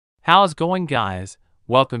How's going, guys?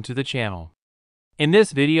 Welcome to the channel. In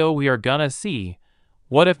this video we are gonna see,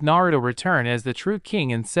 what if Naruto returned as the true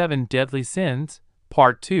king in 7 Deadly Sins,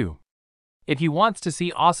 Part 2. If you want to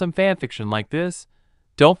see awesome fanfiction like this,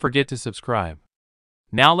 don't forget to subscribe.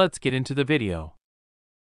 Now let's get into the video.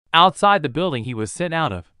 Outside the building he was sent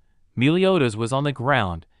out of, Meliodas was on the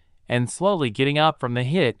ground, and slowly getting up from the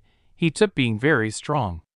hit he took, being very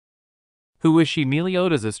strong. Who is she?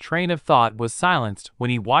 Meliodas' train of thought was silenced when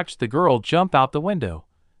he watched the girl jump out the window,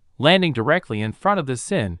 landing directly in front of the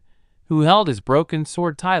Sin, who held his broken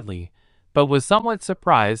sword tightly, but was somewhat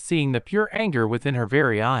surprised seeing the pure anger within her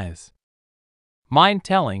very eyes. Mind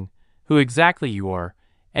telling who exactly you are,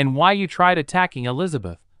 and why you tried attacking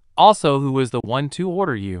Elizabeth, also who was the one to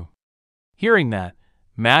order you. Hearing that,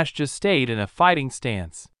 Mash just stayed in a fighting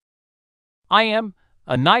stance. I am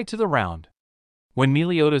a knight to the round. When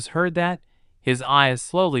Meliodas heard that, his eyes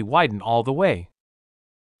slowly widened all the way.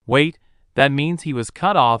 Wait, that means he was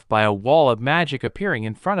cut off by a wall of magic appearing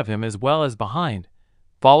in front of him as well as behind,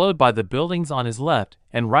 followed by the buildings on his left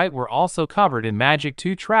and right were also covered in magic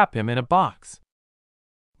to trap him in a box.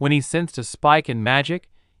 When he sensed a spike in magic,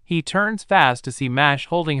 he turns fast to see Mash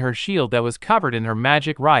holding her shield that was covered in her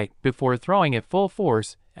magic right before throwing it full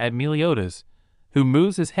force at Meliodas, who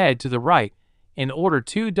moves his head to the right in order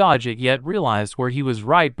to dodge it, yet realized where he was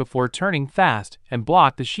right before turning fast and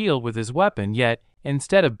blocked the shield with his weapon, yet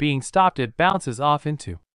instead of being stopped it bounces off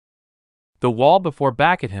into the wall before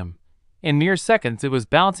back at him. In mere seconds it was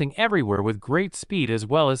bouncing everywhere with great speed as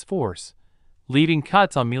well as force, leaving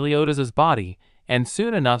cuts on Meliodas' body and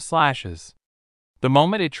soon enough slashes. The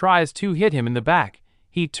moment it tries to hit him in the back,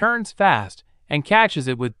 he turns fast and catches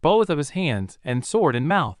it with both of his hands and sword in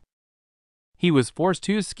mouth. He was forced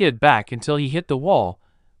to skid back until he hit the wall,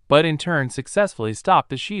 but in turn successfully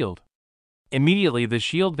stopped the shield. Immediately the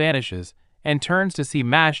shield vanishes and turns to see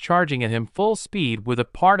Mash charging at him full speed with a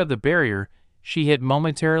part of the barrier she hit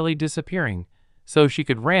momentarily disappearing, so she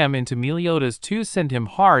could ram into Meliodas to send him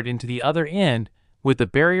hard into the other end with the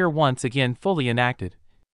barrier once again fully enacted,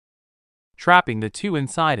 trapping the two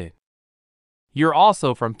inside it. You're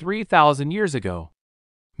also from 3,000 years ago,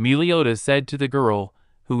 Meliodas said to the girl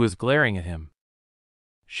who was glaring at him.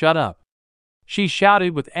 Shut up, she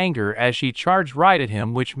shouted with anger as she charged right at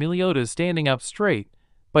him, which Meliodas standing up straight,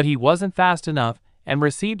 but he wasn't fast enough and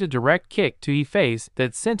received a direct kick to his face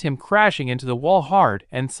that sent him crashing into the wall hard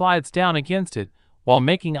and slides down against it while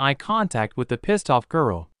making eye contact with the pissed off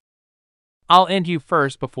girl. I'll end you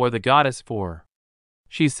first before the goddess for,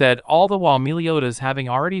 she said, all the while Meliodas having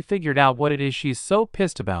already figured out what it is she's so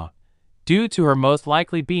pissed about, due to her most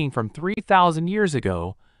likely being from 3,000 years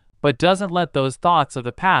ago, but doesn't let those thoughts of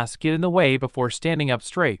the past get in the way before standing up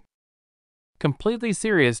straight. Completely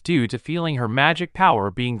serious due to feeling her magic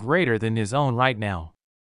power being greater than his own right now.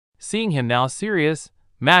 Seeing him now serious,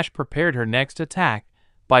 Mash prepared her next attack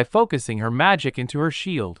by focusing her magic into her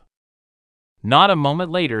shield. Not a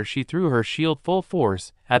moment later she threw her shield full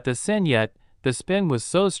force at the Sin, yet the spin was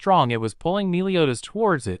so strong it was pulling Meliodas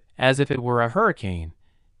towards it as if it were a hurricane,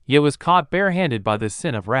 yet was caught barehanded by the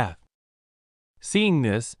Sin of Wrath. Seeing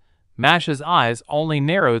this, Mash's eyes only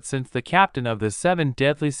narrowed, since the captain of the 7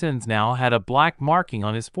 Deadly Sins now had a black marking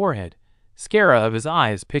on his forehead, sclera of his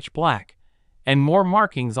eyes pitch black, and more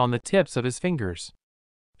markings on the tips of his fingers.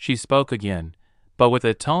 She spoke again, but with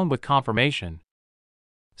a tone with confirmation.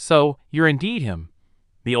 So, you're indeed him,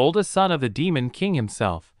 the oldest son of the Demon King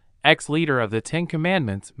himself, ex-leader of the 10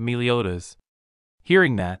 Commandments, Meliodas.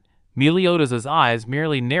 Hearing that, Meliodas' eyes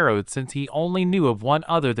merely narrowed, since he only knew of one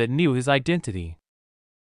other that knew his identity.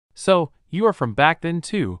 So, you are from back then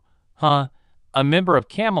too, huh? A member of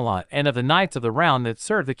Camelot and of the Knights of the Round that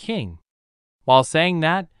served the king. While saying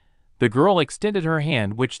that, the girl extended her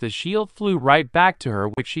hand, which the shield flew right back to her,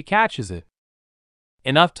 which she catches it.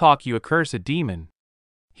 Enough talk, you accursed demon.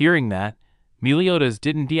 Hearing that, Meliodas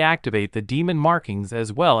didn't deactivate the demon markings,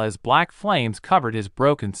 as well as black flames covered his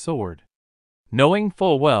broken sword, knowing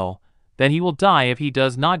full well that he will die if he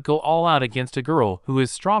does not go all out against a girl who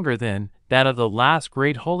is stronger than that of the last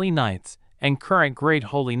great holy knights and current great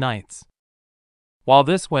holy knights. While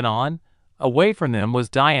this went on, away from them was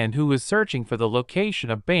Diane, who was searching for the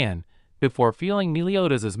location of Ban before feeling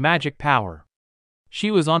Meliodas' magic power.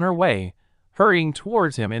 She was on her way, hurrying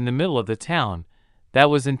towards him in the middle of the town. That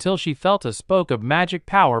was until she felt a spoke of magic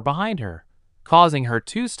power behind her, causing her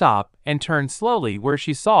to stop and turn slowly, where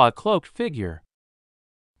she saw a cloaked figure.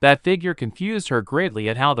 That figure confused her greatly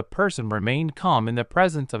at how the person remained calm in the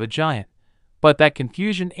presence of a giant, but that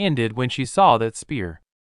confusion ended when she saw that spear.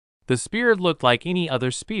 The spear looked like any other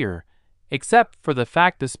spear, except for the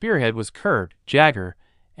fact the spearhead was curved, jagged,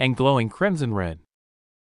 and glowing crimson red.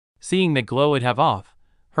 Seeing the glow would have off,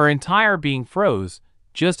 her entire being froze,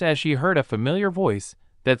 just as she heard a familiar voice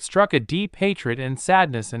that struck a deep hatred and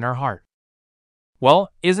sadness in her heart.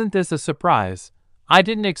 "Well, isn't this a surprise? I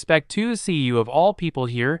didn't expect to see you of all people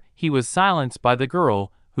here." He was silenced by the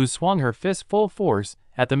girl, who swung her fist full force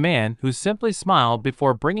at the man, who simply smiled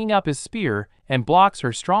before bringing up his spear and blocks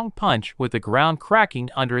her strong punch with the ground cracking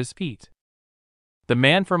under his feet. The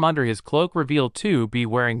man from under his cloak revealed to be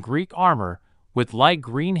wearing Greek armor, with light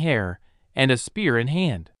green hair, and a spear in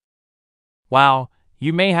hand. "Wow,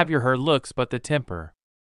 you may have your looks but the temper,"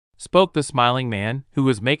 spoke the smiling man, who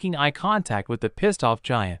was making eye contact with the pissed-off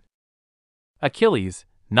giant. Achilles,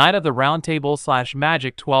 Knight of the Round Table /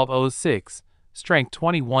 Magic 1206, Strength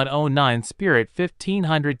 2109, Spirit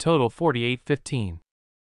 1500, Total 4815.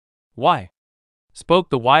 "Why?" spoke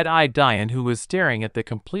the wide-eyed Dian, who was staring at the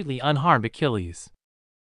completely unharmed Achilles.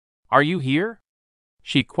 "Are you here?"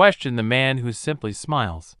 she questioned the man, who simply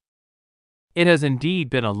smiles. It has indeed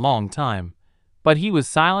been a long time, but he was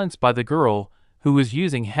silenced by the girl, who was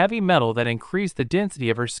using heavy metal that increased the density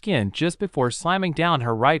of her skin just before slamming down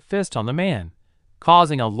her right fist on the man,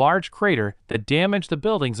 causing a large crater that damaged the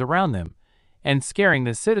buildings around them, and scaring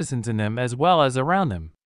the citizens in them as well as around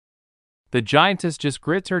them. The giantess just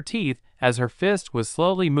grits her teeth as her fist was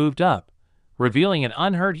slowly moved up, revealing an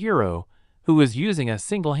unhurt hero who was using a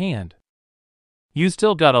single hand. "You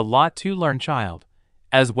still got a lot to learn, child,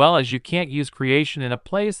 as well as you can't use creation in a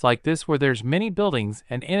place like this where there's many buildings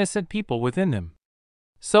and innocent people within them.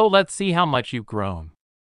 So let's see how much you've grown."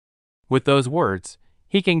 With those words,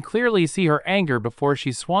 he can clearly see her anger before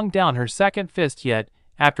she swung down her second fist, yet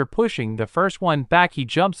after pushing the first one back, he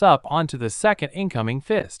jumps up onto the second incoming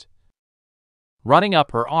fist, running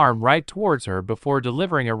up her arm right towards her before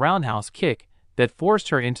delivering a roundhouse kick that forced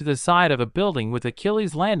her into the side of a building, with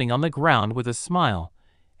Achilles landing on the ground with a smile,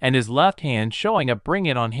 and his left hand showing a bring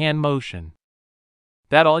it on hand motion.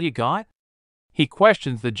 "That all you got?" he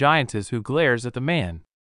questions the giantess, who glares at the man.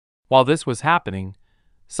 While this was happening,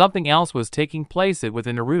 something else was taking place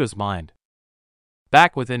within Naruto's mind.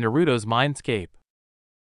 Back within Naruto's mindscape.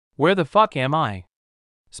 "Where the fuck am I?"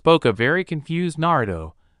 spoke a very confused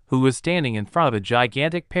Naruto, who was standing in front of a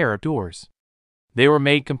gigantic pair of doors. They were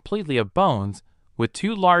made completely of bones, with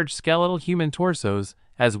two large skeletal human torsos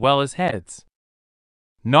as well as heads.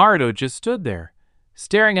 Naruto just stood there,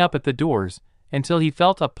 staring up at the doors, until he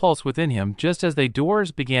felt a pulse within him just as the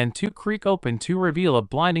doors began to creak open to reveal a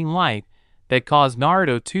blinding light that caused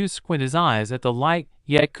Naruto to squint his eyes at the light,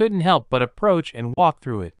 yet couldn't help but approach and walk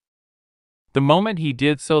through it. The moment he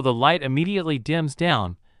did so, the light immediately dims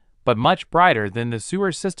down, but much brighter than the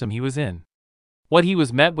sewer system he was in. What he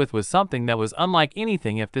was met with was something that was unlike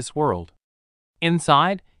anything of this world.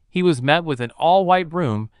 Inside, he was met with an all-white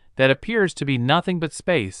room that appears to be nothing but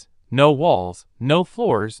space, no walls, no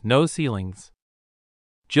floors, no ceilings.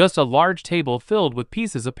 Just a large table filled with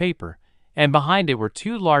pieces of paper, and behind it were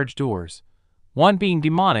two large doors, one being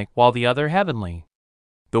demonic while the other heavenly.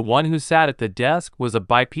 The one who sat at the desk was a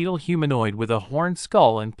bipedal humanoid with a horned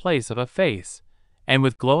skull in place of a face, and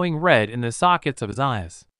with glowing red in the sockets of his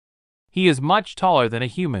eyes. He is much taller than a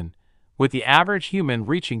human, with the average human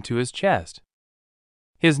reaching to his chest.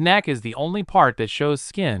 His neck is the only part that shows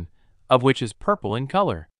skin, of which is purple in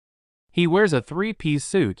color. He wears a three-piece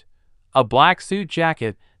suit, a black suit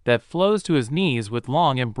jacket that flows to his knees with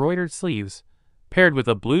long embroidered sleeves, paired with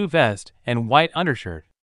a blue vest and white undershirt.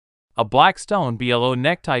 A black stone BLO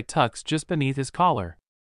necktie tucks just beneath his collar.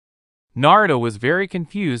 Naruto was very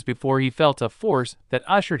confused before he felt a force that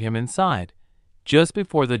ushered him inside, just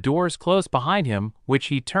before the doors closed behind him, which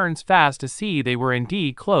he turns fast to see they were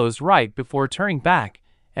indeed closed right before turning back,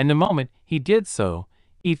 and the moment he did so,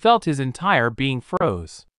 he felt his entire being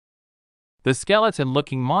froze. The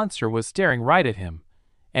skeleton-looking monster was staring right at him,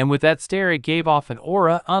 and with that stare it gave off an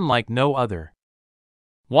aura unlike no other.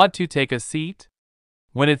 "Want to take a seat?"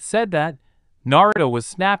 When it said that, Naruto was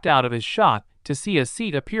snapped out of his shock to see a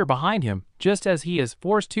seat appear behind him just as he is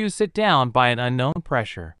forced to sit down by an unknown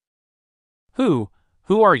pressure. Who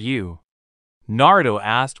are you?" Naruto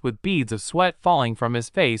asked, with beads of sweat falling from his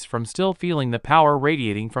face from still feeling the power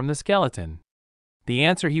radiating from the skeleton. The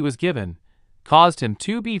answer he was given caused him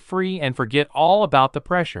to be free and forget all about the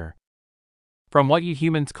pressure. "From what you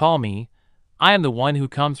humans call me, I am the one who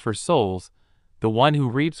comes for souls, the one who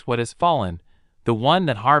reaps what has fallen, the one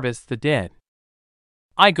that harvests the dead.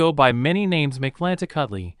 I go by many names: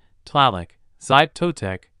 Mclanticutli, Tlaloc,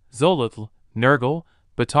 Zytotek, Zolotl, Nergal,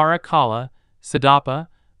 Batara Kala, Siddhapa,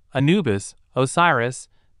 Anubis, Osiris,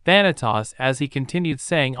 Thanatos." As he continued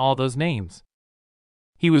saying all those names,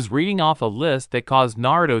 he was reading off a list that caused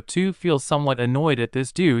Naruto to feel somewhat annoyed at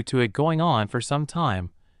this due to it going on for some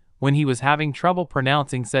time, when he was having trouble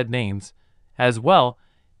pronouncing said names, as well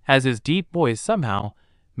as his deep voice somehow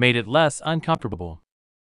made it less uncomfortable.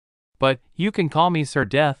 "But you can call me Sir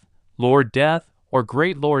Death, Lord Death, or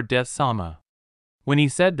Great Lord Death-sama." When he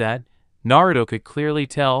said that, Naruto could clearly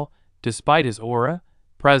tell, despite his aura,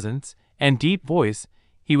 presence, and deep voice,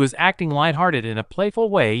 he was acting lighthearted in a playful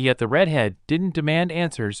way, yet the redhead didn't demand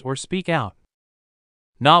answers or speak out,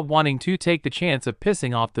 not wanting to take the chance of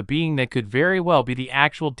pissing off the being that could very well be the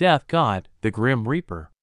actual death god, the Grim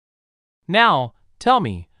Reaper. "Now, tell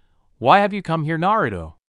me, why have you come here,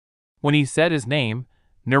 Naruto?" When he said his name,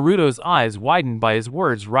 Naruto's eyes widened by his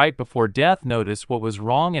words right before Death noticed what was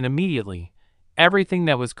wrong, and immediately, everything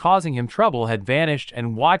that was causing him trouble had vanished,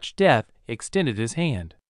 and watched Death extended his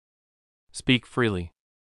hand. "Speak freely."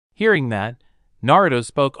 Hearing that, Naruto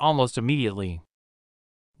spoke almost immediately.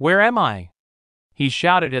 "Where am I?" he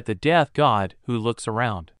shouted at the death god, who looks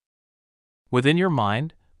around. "Within your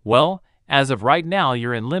mind? Well, as of right now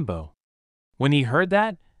you're in limbo." When he heard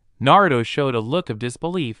that, Naruto showed a look of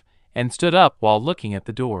disbelief and stood up while looking at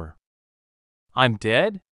the door. "I'm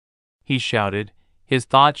dead?" he shouted, his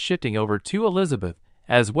thoughts shifting over to Elizabeth,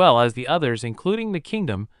 as well as the others including the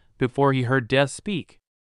kingdom, before he heard Death speak.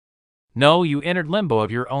 "No, you entered limbo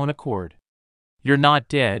of your own accord. You're not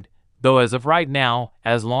dead, though as of right now,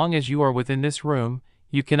 as long as you are within this room,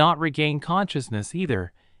 you cannot regain consciousness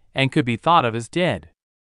either, and could be thought of as dead."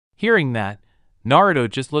 Hearing that, Naruto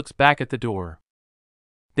just looks back at the door.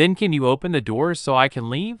 "Then can you open the door so I can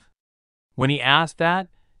leave?" When he asked that,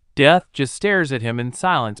 Death just stares at him in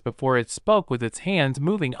silence before it spoke with its hands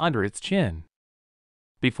moving under its chin.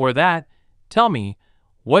 "Before that, tell me,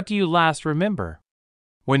 what do you last remember?"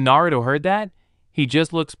 When Naruto heard that, he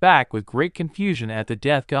just looks back with great confusion at the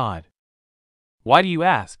death god. "Why do you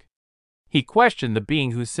ask?" he questioned the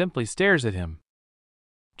being who simply stares at him.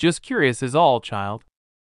 "Just curious is all, child.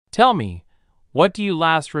 Tell me, what do you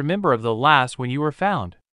last remember of the last when you were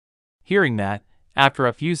found?" Hearing that, after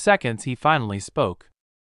a few seconds he finally spoke.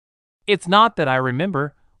 "It's not that I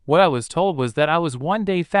remember. What I was told was that I was one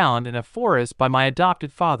day found in a forest by my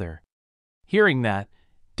adopted father." Hearing that,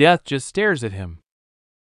 Death just stares at him.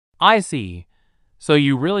 "I see. So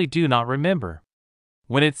you really do not remember."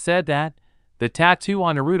 When it said that, the tattoo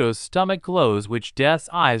on Naruto's stomach glows, which Death's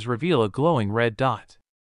eyes reveal a glowing red dot.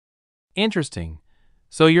 "Interesting.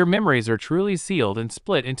 So your memories are truly sealed and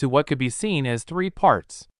split into what could be seen as 3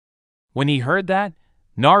 parts. When he heard that,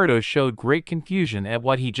 Naruto showed great confusion at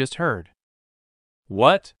what he just heard.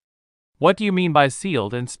 "What? What do you mean by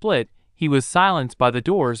sealed and split?" He was silenced by the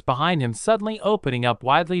doors behind him suddenly opening up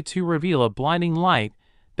widely to reveal a blinding light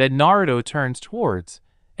that Naruto turns towards,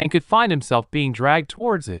 and could find himself being dragged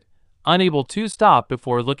towards it, unable to stop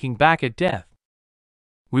before looking back at Death.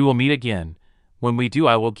 "We will meet again. When we do,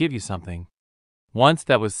 I will give you something." Once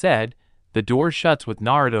that was said, the door shuts with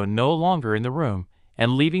Naruto no longer in the room,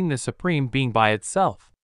 and leaving the Supreme Being by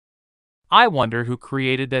itself. "I wonder who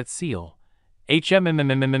created that seal.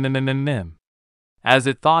 HMMMMMMMM." As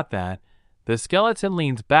it thought that, the skeleton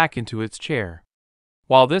leans back into its chair.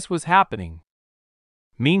 While this was happening,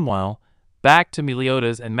 meanwhile, back to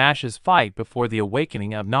Meliodas and Mash's fight before the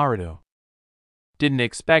awakening of Naruto. "Didn't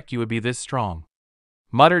expect you would be this strong,"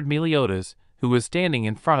 muttered Meliodas, who was standing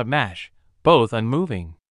in front of Mash, both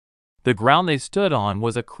unmoving. The ground they stood on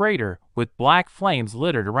was a crater with black flames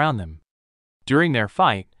littered around them. During their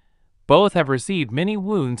fight, both have received many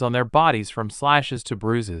wounds on their bodies from slashes to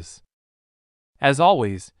bruises. "As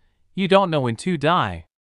always, you don't know when to die,"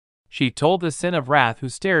 she told the Sin of Wrath who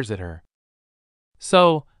stares at her.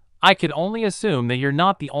 "So, I could only assume that you're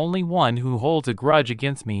not the only one who holds a grudge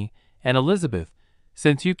against me and Elizabeth,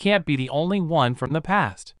 since you can't be the only one from the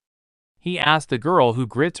past," he asked the girl who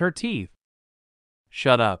grits her teeth.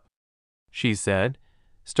 "Shut up," she said,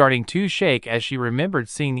 starting to shake as she remembered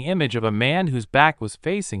seeing the image of a man whose back was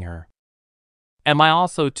facing her. "Am I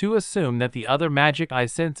also to assume that the other magic I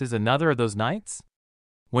sense is another of those knights?"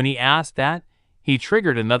 When he asked that, he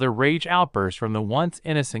triggered another rage outburst from the once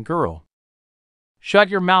innocent girl. "Shut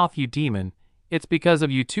your mouth, you demon. It's because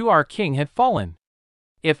of you two our king had fallen.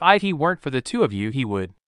 If it weren't for the two of you, he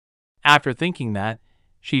would." After thinking that,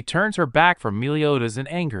 she turns her back from Meliodas in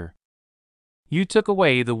anger. "You took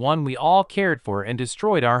away the one we all cared for and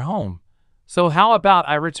destroyed our home. So how about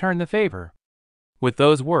I return the favor?" With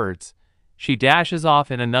those words, she dashes off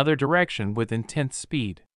in another direction with intense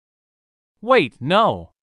speed. "Wait,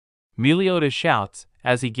 no!" Meliodas shouts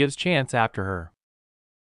as he gives chance after her.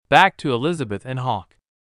 Back to Elizabeth and Hawk.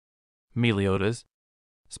 "Meliodas,"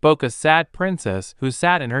 spoke a sad princess who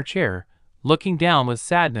sat in her chair, looking down with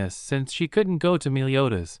sadness since she couldn't go to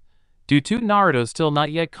Meliodas, due to Naruto still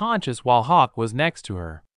not yet conscious while Hawk was next to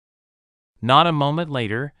her. Not a moment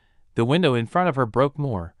later, the window in front of her broke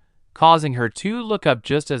more, causing her to look up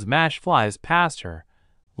just as Mash flies past her,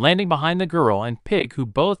 landing behind the girl and Pig, who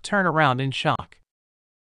both turn around in shock.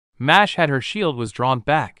 Mash had her shield was drawn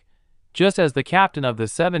back, just as the captain of the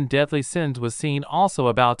 7 deadly sins was seen also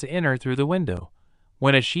about to enter through the window,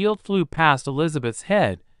 when a shield flew past Elizabeth's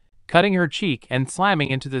head, cutting her cheek and slamming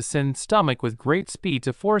into the Sin's stomach with great speed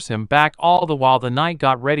to force him back, all the while the knight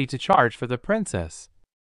got ready to charge for the princess,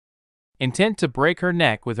 intent to break her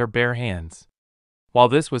neck with her bare hands. While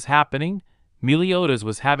this was happening, Meliodas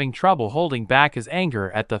was having trouble holding back his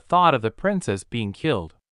anger at the thought of the princess being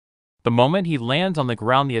killed. The moment he lands on the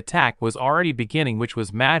ground, the attack was already beginning, which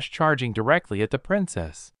was Mash charging directly at the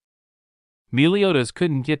princess. Meliodas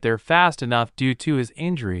couldn't get there fast enough due to his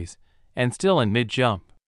injuries, and still in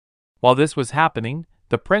mid-jump. While this was happening,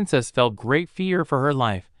 the princess felt great fear for her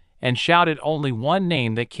life, and shouted only one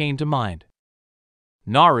name that came to mind: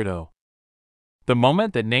 Naruto. The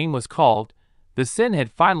moment that name was called, the Sin had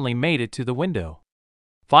finally made it to the window.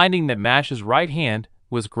 Finding that Mash's right hand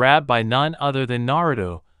was grabbed by none other than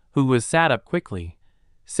Naruto, who was sat up quickly,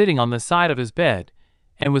 sitting on the side of his bed,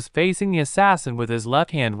 and was facing the assassin with his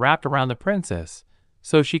left hand wrapped around the princess,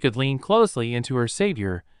 so she could lean closely into her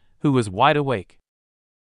savior, who was wide awake.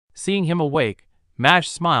 Seeing him awake, Mash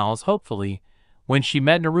smiles hopefully when she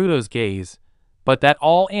met Naruto's gaze, but that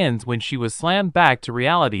all ends when she was slammed back to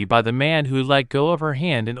reality by the man who let go of her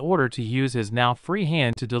hand in order to use his now free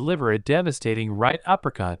hand to deliver a devastating right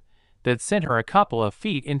uppercut that sent her a couple of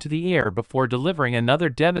feet into the air before delivering another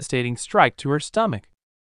devastating strike to her stomach,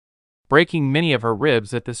 breaking many of her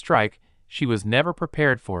ribs at the strike she was never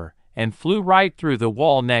prepared for, and flew right through the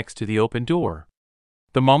wall next to the open door.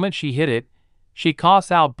 The moment she hit it, she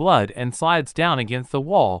coughs out blood and slides down against the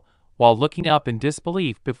wall while looking up in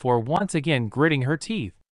disbelief before once again gritting her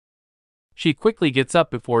teeth. She quickly gets up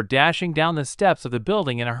before dashing down the steps of the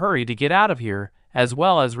building in a hurry to get out of here, as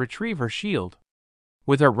well as retrieve her shield.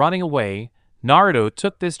 With her running away, Naruto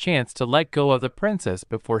took this chance to let go of the princess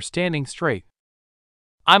before standing straight.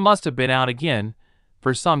 I must have been out again.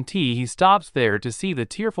 For some tea, he stops there to see the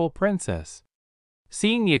tearful princess.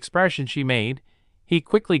 Seeing the expression she made, he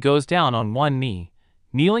quickly goes down on one knee,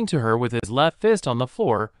 kneeling to her with his left fist on the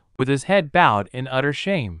floor, with his head bowed in utter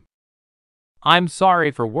shame. I'm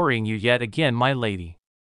sorry for worrying you yet again, my lady.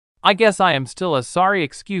 I guess I am still a sorry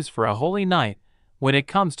excuse for a holy knight when it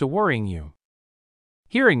comes to worrying you.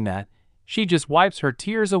 Hearing that, she just wipes her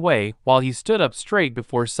tears away while he stood up straight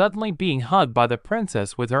before suddenly being hugged by the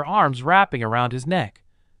princess with her arms wrapping around his neck,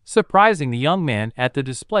 surprising the young man at the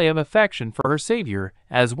display of affection for her savior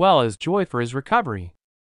as well as joy for his recovery.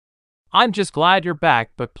 I'm just glad you're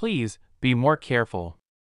back, but please be more careful.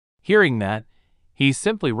 Hearing that, he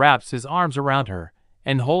simply wraps his arms around her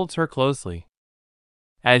and holds her closely.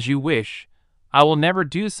 As you wish. I will never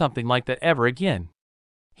do something like that ever again.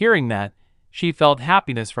 Hearing that, she felt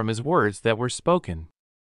happiness from his words that were spoken.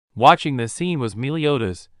 Watching the scene was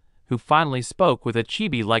Meliodas, who finally spoke with a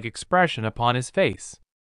chibi-like expression upon his face.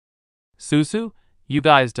 Susu, you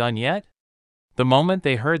guys done yet? The moment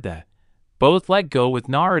they heard that, both let go, with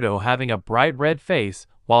Naruto having a bright red face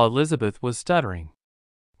while Elizabeth was stuttering.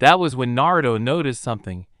 That was when Naruto noticed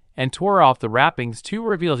something and tore off the wrappings to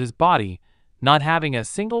reveal his body, not having a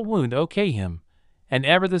single wound him, and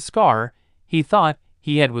ever the scar he thought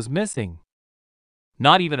he had was missing.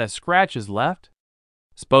 Not even a scratch is left?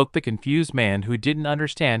 Spoke the confused man who didn't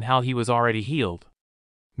understand how he was already healed,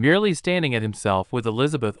 merely standing at himself with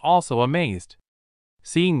Elizabeth also amazed.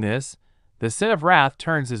 Seeing this, the Sin of Wrath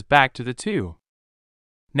turns his back to the two.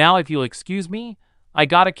 Now if you'll excuse me, I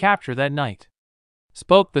gotta capture that knight.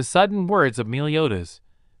 Spoke the sudden words of Meliodas,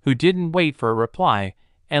 who didn't wait for a reply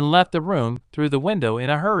and left the room through the window in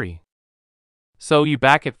a hurry. So you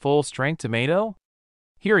back at full strength, Tomato?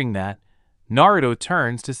 Hearing that, Naruto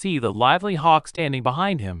turns to see the lively hawk standing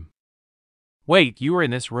behind him. Wait, you were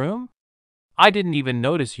in this room? I didn't even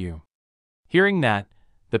notice you. Hearing that,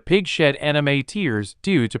 the pig shed anime tears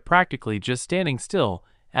due to practically just standing still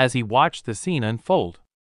as he watched the scene unfold.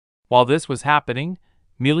 While this was happening,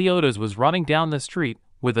 Meliodas was running down the street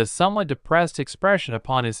with a somewhat depressed expression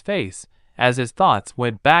upon his face as his thoughts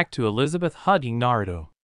went back to Elizabeth hugging Naruto.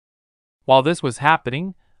 While this was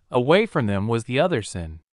happening, away from them was the other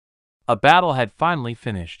Sin. A battle had finally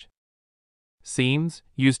finished. Seems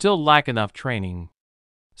you still lack enough training,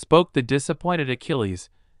 spoke the disappointed Achilles,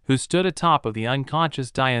 who stood atop of the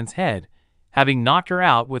unconscious Diane's head, having knocked her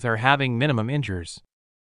out with her having minimum injuries.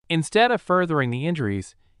 Instead of furthering the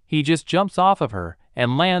injuries, he just jumps off of her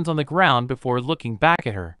and lands on the ground before looking back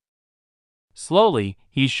at her. Slowly,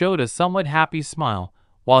 he showed a somewhat happy smile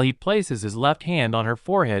while he places his left hand on her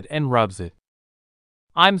forehead and rubs it.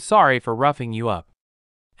 "I'm sorry for roughing you up."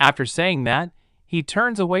 After saying that, he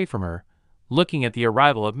turns away from her, looking at the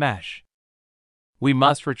arrival of Mesh. "We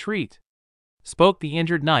must retreat," spoke the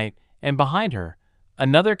injured knight, and behind her,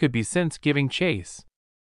 another could be seen giving chase.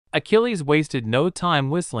 Achilles wasted no time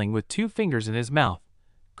whistling with 2 fingers in his mouth,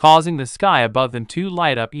 causing the sky above them to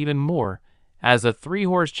light up even more, as a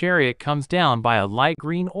 3-horse chariot comes down by a light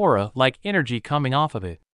green aura like energy coming off of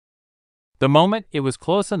it. The moment it was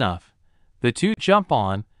close enough, the 2 jump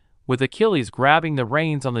on, with Achilles grabbing the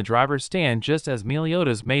reins on the driver's stand just as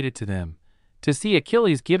Meliodas made it to them, to see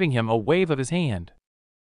Achilles giving him a wave of his hand.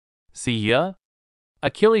 "See ya?"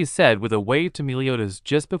 Achilles said with a wave to Meliodas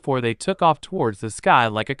just before they took off towards the sky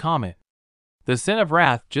like a comet. The Sin of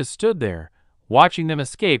Wrath just stood there, watching them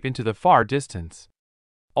escape into the far distance.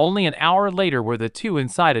 Only an hour later were the 2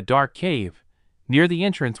 inside a dark cave, near the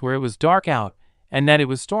entrance where it was dark out and that it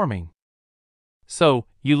was storming. "So,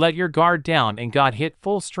 you let your guard down and got hit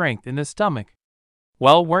full strength in the stomach.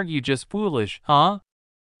 Well, weren't you just foolish, huh?"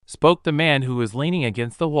 spoke the man who was leaning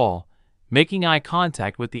against the wall, making eye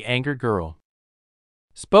contact with the angered girl.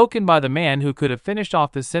 Spoken by the man who could have finished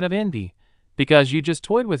off the sin of envy, because you just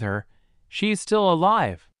toyed with her, she's still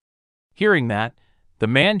alive. Hearing that, the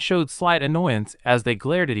man showed slight annoyance as they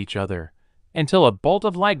glared at each other, until a bolt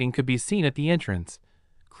of lightning could be seen at the entrance,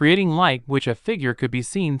 creating light which a figure could be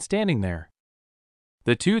seen standing there.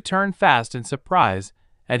 The 2 turned fast in surprise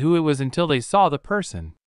at who it was until they saw the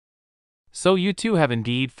person. "So you 2 have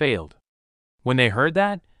indeed failed." When they heard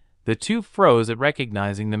that, the 2 froze at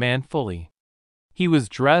recognizing the man fully. He was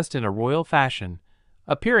dressed in a royal fashion,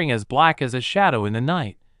 appearing as black as a shadow in the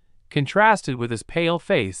night, contrasted with his pale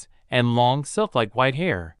face and long silk-like white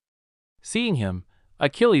hair. Seeing him,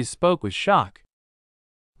 Achilles spoke with shock.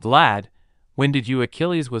 "Vlad, when did you?"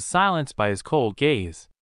 Achilles was silenced by his cold gaze.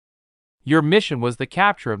 "Your mission was the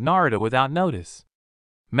capture of Naruto without notice.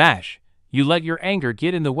 Mash, you let your anger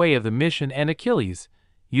get in the way of the mission, and Achilles,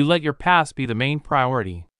 you let your past be the main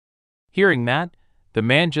priority." Hearing that, the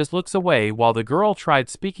man just looks away while the girl tried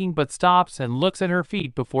speaking but stops and looks at her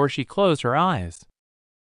feet before she closed her eyes.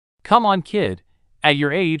 "Come on, kid. At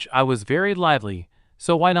your age I was very lively,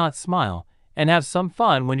 so why not smile and have some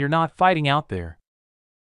fun when you're not fighting out there?"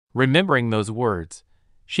 Remembering those words,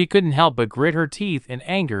 she couldn't help but grit her teeth in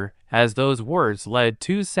anger as those words led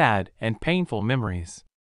to sad and painful memories.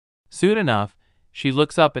 Soon enough, she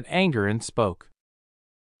looks up in anger and spoke.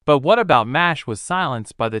 But what about Mash was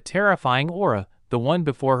silenced by the terrifying aura the one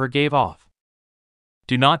before her gave off.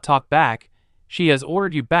 "Do not talk back. She has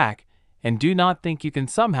ordered you back, and do not think you can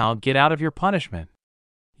somehow get out of your punishment.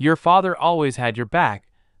 Your father always had your back,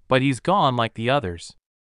 but he's gone like the others.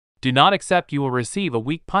 Do not accept you will receive a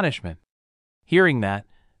weak punishment." Hearing that,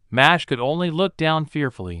 Mash could only look down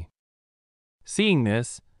fearfully. Seeing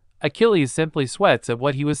this, Achilles simply sweats at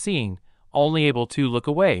what he was seeing, only able to look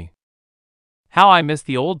away. "How I miss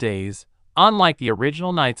the old days. Unlike the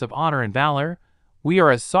original Knights of Honor and Valor, we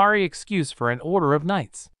are a sorry excuse for an order of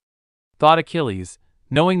knights," thought Achilles,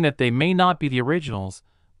 knowing that they may not be the originals,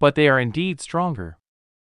 but they are indeed stronger.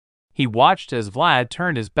 He watched as Vlad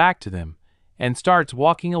turned his back to them, and starts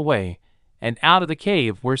walking away, and out of the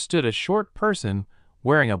cave where stood a short person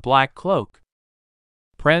wearing a black cloak.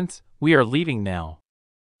 "Prince, we are leaving now."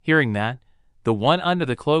 Hearing that, the one under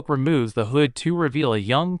the cloak removes the hood to reveal a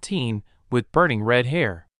young teen with burning red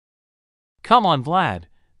hair. "Come on, Vlad,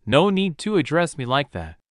 no need to address me like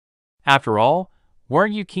that. After all,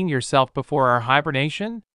 weren't you king yourself before our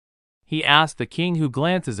hibernation?" he asked the king, who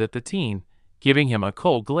glances at the teen, giving him a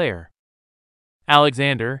cold glare.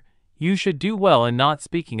 "Alexander, you should do well in not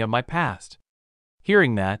speaking of my past."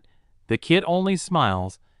 Hearing that, the kid only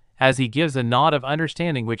smiles, as he gives a nod of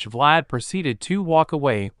understanding, which Vlad proceeded to walk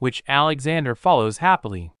away, which Alexander follows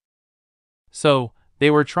happily. "So,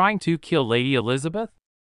 they were trying to kill Lady Elizabeth?"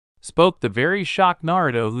 spoke the very shocked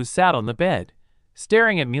Naruto, who sat on the bed,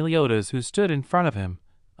 staring at Meliodas, who stood in front of him,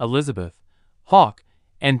 Elizabeth, Hawk,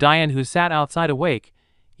 and Diane, who sat outside awake,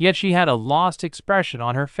 yet she had a lost expression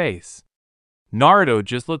on her face. Naruto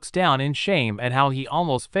just looks down in shame at how he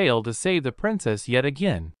almost failed to save the princess yet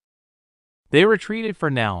again. They retreated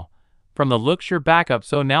for now. From the looks you're back up,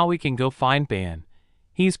 so now we can go find Ban.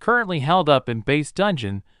 He's currently held up in base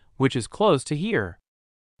dungeon, which is close to here.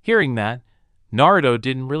 Hearing that, Naruto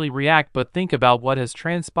didn't really react but think about what has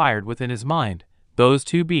transpired within his mind, those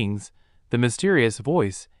 2 beings, the mysterious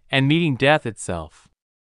voice, and meeting death itself.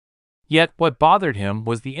 Yet what bothered him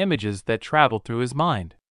was the images that traveled through his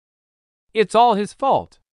mind. It's all his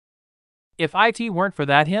fault. If it weren't for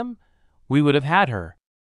that him, we would have had her.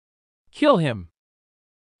 Kill him.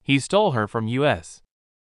 He stole her from us.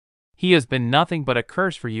 He has been nothing but a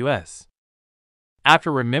curse for us.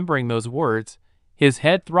 After remembering those words, his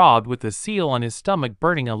head throbbed with the seal on his stomach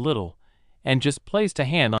burning a little, and just placed a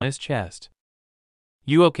hand on his chest.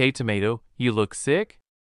 You okay, Tomato? You look sick?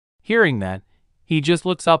 Hearing that, he just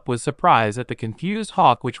looks up with surprise at the confused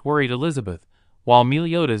Hawk, which worried Elizabeth, while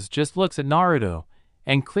Meliodas just looks at Naruto,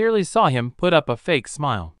 and clearly saw him put up a fake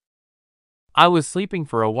smile. I was sleeping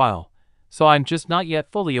for a while, so I'm just not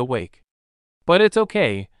yet fully awake. But it's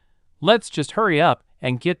okay, let's just hurry up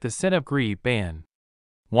and get the sin of greed banned.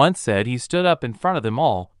 Once said, he stood up in front of them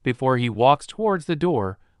all before he walks towards the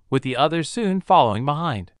door, with the others soon following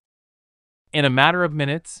behind. In a matter of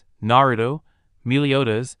minutes, Naruto,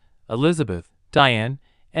 Meliodas, Elizabeth, Diane,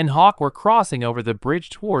 and Hawk were crossing over the bridge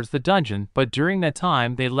towards the dungeon, but during that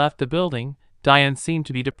time they left the building, Diane seemed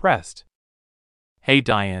to be depressed. Hey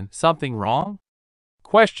Diane, something wrong?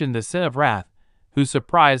 Questioned the Sin of Wrath, who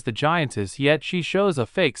surprised the giantess, yet she shows a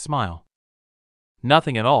fake smile.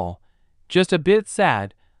 Nothing at all, just a bit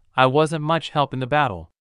sad. I wasn't much help in the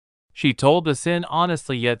battle. She told the Sin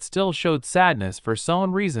honestly, yet still showed sadness for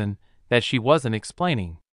some reason that she wasn't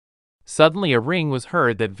explaining. Suddenly a ring was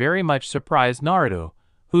heard that very much surprised Naruto,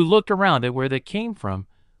 who looked around at where they came from,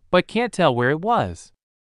 but can't tell where it was.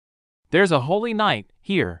 There's a holy knight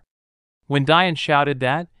here. When Diane shouted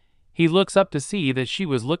that, he looks up to see that she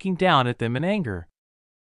was looking down at them in anger.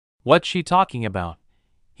 What's she talking about?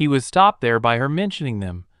 He was stopped there by her mentioning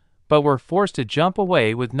them, but were forced to jump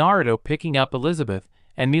away, with Naruto picking up Elizabeth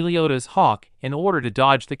and Meliodas' Hawk in order to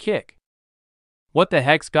dodge the kick. What the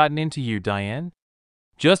heck's gotten into you, Diane?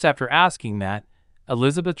 Just after asking that,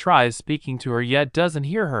 Elizabeth tries speaking to her yet doesn't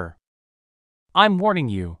hear her. I'm warning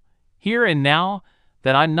you, here and now,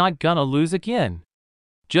 that I'm not gonna lose again.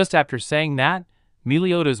 Just after saying that,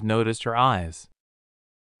 Meliodas noticed her eyes.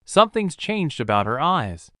 Something's changed about her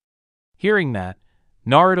eyes. Hearing that,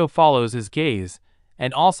 Naruto follows his gaze,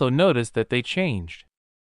 and also noticed that they changed.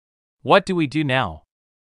 What do we do now?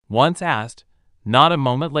 Once asked, not a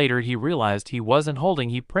moment later he realized he wasn't holding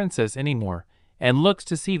the princess anymore, and looks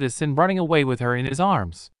to see the Sin running away with her in his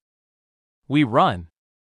arms. We run,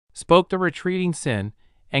 spoke the retreating Sin,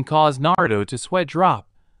 and caused Naruto to sweat drop,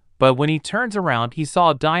 but when he turns around he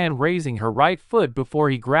saw Diane raising her right foot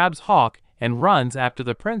before he grabs Hawk and runs after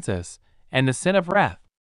the princess and the Sin of Wrath.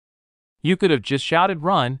 You could have just shouted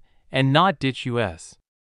run and not ditch us.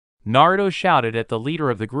 Naruto shouted at the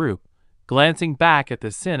leader of the group, glancing back at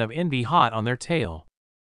the Sin of Envy hot on their tail.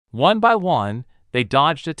 One by one, they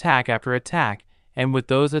dodged attack after attack, and with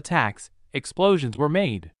those attacks, explosions were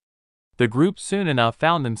made. The group soon enough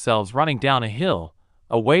found themselves running down a hill,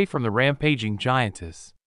 away from the rampaging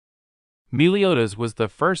giantess. Meliodas was the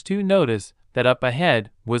first to notice that up ahead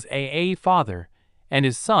was a father and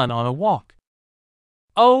his son on a walk.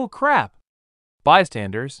 Oh crap!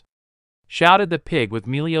 Bystanders! Shouted the pig, with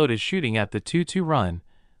Meliodas shooting at the two to run,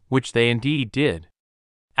 which they indeed did.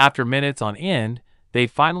 After minutes on end, they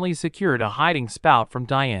finally secured a hiding spot from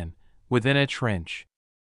Diane, within a trench.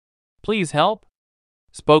 Please help,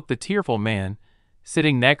 spoke the tearful man.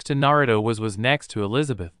 Sitting next to Naruto was next to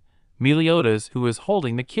Elizabeth, Meliodas, who was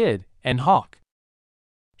holding the kid, and Hawk.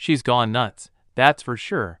 She's gone nuts, that's for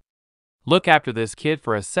sure. Look after this kid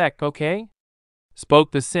for a sec, okay?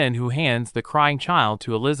 Spoke the Sin, who hands the crying child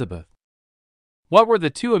to Elizabeth. What were the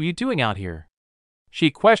two of you doing out here?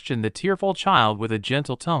 She questioned the tearful child with a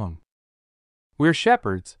gentle tone. We're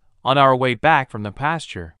shepherds, on our way back from the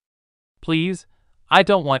pasture. Please, I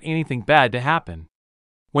don't want anything bad to happen.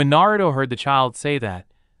 When Naruto heard the child say that,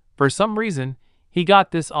 for some reason, he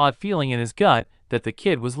got this odd feeling in his gut that the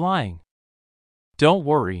kid was lying. Don't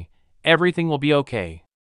worry, everything will be okay.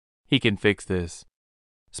 He can fix this,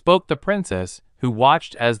 spoke the princess, who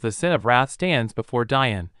watched as the Sin of Wrath stands before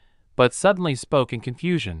Diane, but suddenly spoke in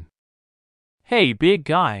confusion. Hey, big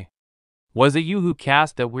guy! Was it you who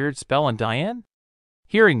cast that weird spell on Diane?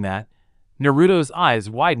 Hearing that, Naruto's eyes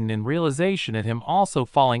widened in realization at him also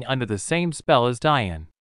falling under the same spell as Diane.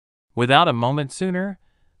 Without a moment sooner,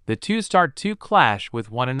 the two start to clash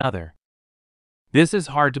with one another. This is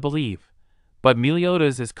hard to believe, but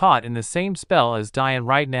Meliodas is caught in the same spell as Diane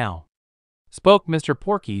right now, spoke Mr.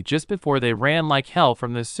 Porky just before they ran like hell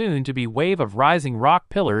from the soon-to-be wave of rising rock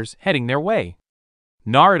pillars heading their way.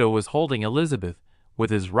 Naruto was holding Elizabeth with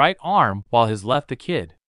his right arm while his left the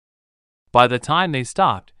kid. By the time they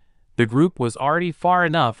stopped, the group was already far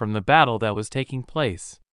enough from the battle that was taking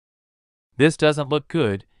place. This doesn't look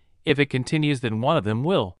good. If it continues, then one of them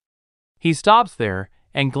will. He stops there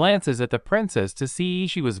and glances at the princess to see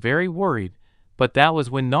she was very worried, but that was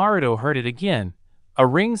when Naruto heard it again, a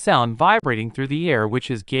ring sound vibrating through the air, which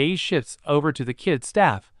his gaze shifts over to the kid's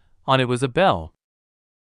staff. On it was a bell.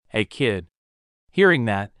 "Hey kid." Hearing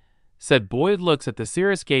that, said boy looks at the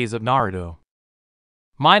serious gaze of Naruto.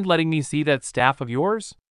 "Mind letting me see that staff of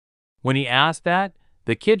yours?" When he asked that,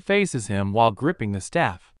 the kid faces him while gripping the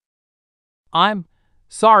staff. "I'm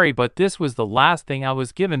sorry, but this was the last thing I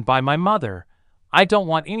was given by my mother. I don't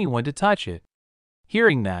want anyone to touch it."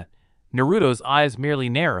 Hearing that, Naruto's eyes merely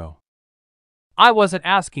narrow. "I wasn't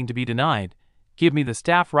asking to be denied. Give me the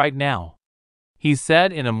staff right now," he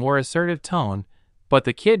said in a more assertive tone, but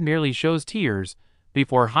the kid merely shows tears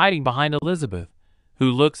before hiding behind Elizabeth, who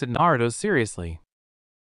looks at Naruto seriously.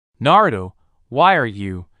 "Naruto, why are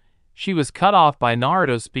you?" She was cut off by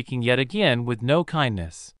Naruto speaking yet again with no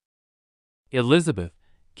kindness. "Elizabeth,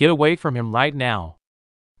 get away from him right now,"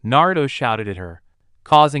 Naruto shouted at her,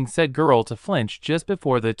 causing said girl to flinch just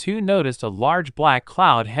before the two noticed a large black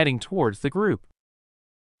cloud heading towards the group.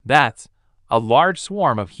 "That's a large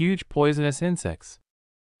swarm of huge poisonous insects."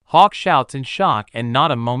 Hawk shouts in shock, and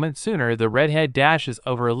not a moment sooner the redhead dashes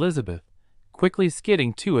over Elizabeth, quickly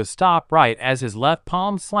skidding to a stop right as his left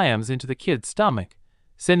palm slams into the kid's stomach,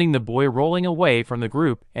 sending the boy rolling away from the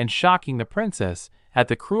group and shocking the princess at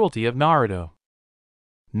the cruelty of Naruto.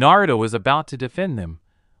 Naruto was about to defend them,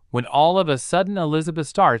 when all of a sudden Elizabeth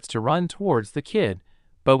starts to run towards the kid,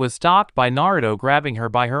 but was stopped by Naruto grabbing her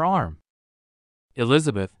by her arm.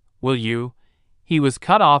 "Elizabeth, will you?" He was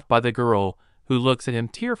cut off by the girl, who looks at him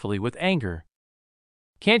tearfully with anger.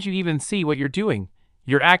 "Can't you even see what you're doing?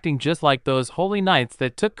 You're acting just like those holy knights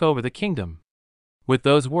that took over the kingdom." With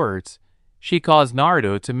those words, she caused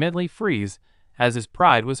Naruto to mentally freeze as his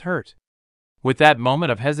pride was hurt. With that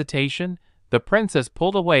moment of hesitation, the princess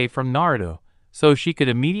pulled away from Naruto so she could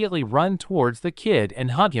immediately run towards the kid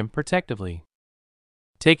and hug him protectively.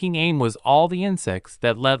 Taking aim was all the insects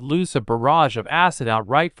that let loose a barrage of acid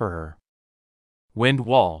outright for her. "Wind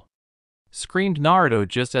wall!" screamed Naruto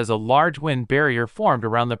just as a large wind barrier formed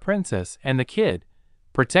around the princess and the kid,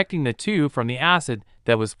 protecting the two from the acid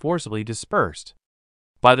that was forcibly dispersed.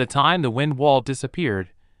 By the time the wind wall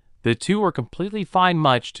disappeared, the two were completely fine,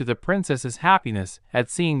 much to the princess's happiness at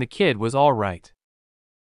seeing the kid was all right.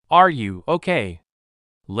 "Are you okay,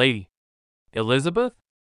 Lady Elizabeth?"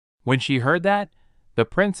 When she heard that, the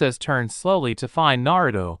princess turned slowly to find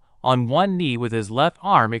Naruto on one knee with his left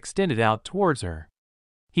arm extended out towards her.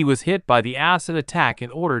 He was hit by the acid attack in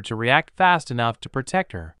order to react fast enough to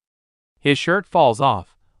protect her. His shirt falls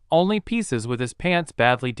off, only pieces with his pants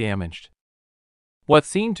badly damaged. What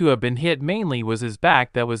seemed to have been hit mainly was his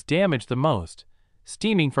back that was damaged the most,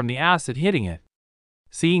 steaming from the acid hitting it.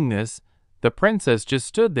 Seeing this, the princess just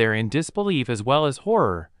stood there in disbelief as well as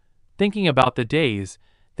horror, thinking about the days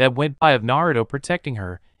that went by of Naruto protecting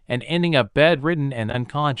her and ending up bedridden and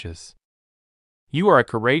unconscious. "You are a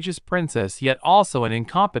courageous princess, yet also an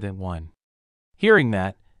incompetent one." Hearing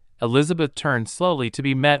that, Elizabeth turned slowly to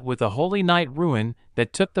be met with a holy knight ruin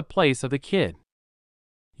that took the place of the kid.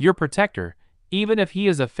 "Your protector, even if he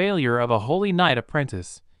is a failure of a holy knight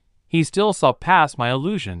apprentice, he still saw past my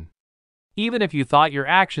illusion. Even if you thought your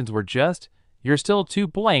actions were just, you're still to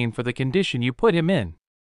blame for the condition you put him in.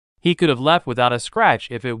 He could have left without a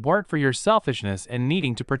scratch if it weren't for your selfishness and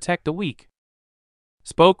needing to protect the weak,"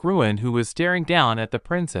 spoke Ruin, who was staring down at the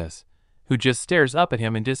princess, who just stares up at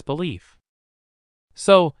him in disbelief.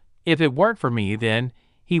 "So, if it weren't for me, then,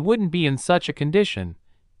 he wouldn't be in such a condition.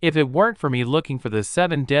 If it weren't for me looking for the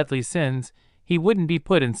 7 deadly sins, he wouldn't be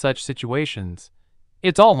put in such situations.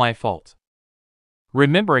 It's all my fault."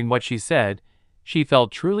 Remembering what she said, she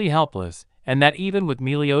felt truly helpless, and that even with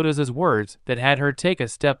Meliodas' words that had her take a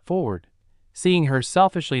step forward, seeing her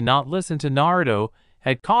selfishly not listen to Naruto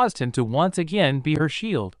had caused him to once again be her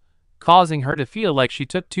shield, causing her to feel like she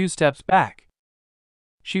took 2 steps back.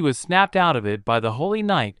 She was snapped out of it by the holy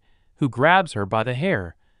knight, who grabs her by the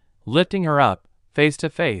hair, lifting her up, face to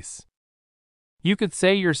face. "You could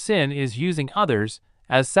say your sin is using others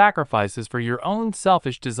as sacrifices for your own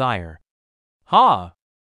selfish desire." "Ha!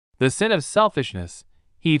 The sin of selfishness."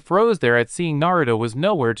 He froze there at seeing Naruto was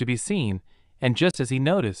nowhere to be seen, and just as he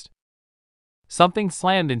noticed, something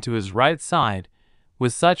slammed into his right side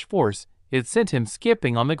with such force it sent him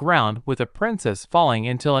skipping on the ground, with the princess falling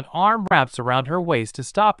until an arm wraps around her waist to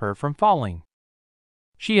stop her from falling.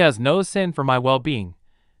 "She has no sin for my well-being,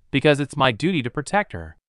 because it's my duty to protect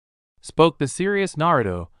her," spoke the serious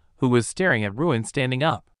Naruto, who was staring at Ruin standing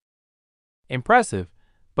up. "Impressive,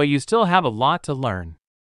 but you still have a lot to learn."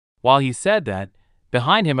 While he said that,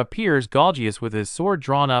 behind him appears Galgius with his sword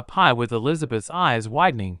drawn up high, with Elizabeth's eyes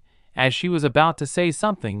widening as she was about to say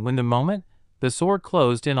something, when the moment the sword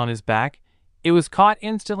closed in on his back, it was caught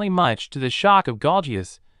instantly, much to the shock of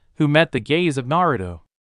Galgius, who met the gaze of Naruto.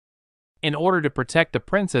 "In order to protect the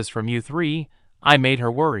princess from you 3, I made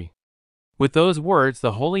her worry." With those words,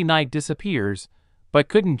 the Holy Knight disappears, but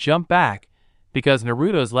couldn't jump back because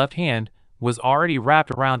Naruto's left hand was already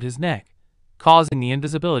wrapped around his neck, causing the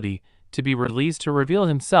invisibility to be released to reveal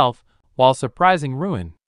himself while surprising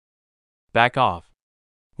Ruin. "Back off."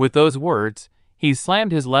 With those words, he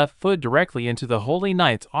slammed his left foot directly into the Holy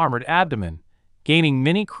Knight's armored abdomen, gaining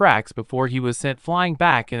many cracks before he was sent flying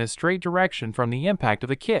back in a straight direction from the impact of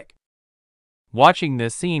the kick. Watching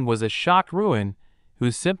this scene was a shocked Ruin, who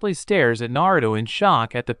simply stares at Naruto in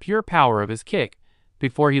shock at the pure power of his kick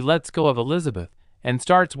before he lets go of Elizabeth and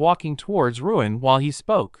starts walking towards Ruin while he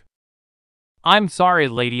spoke. "I'm sorry,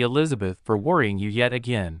 Lady Elizabeth, for worrying you yet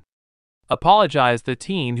again," apologized the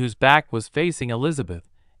teen whose back was facing Elizabeth,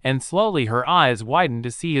 and slowly her eyes widened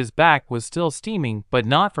to see his back was still steaming, but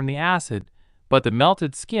not from the acid, but the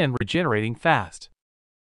melted skin regenerating fast.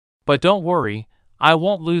 "But don't worry, I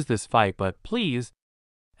won't lose this fight, but please."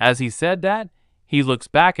 As he said that, he looks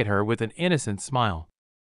back at her with an innocent smile.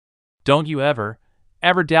 "Don't you ever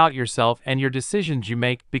doubt yourself and your decisions you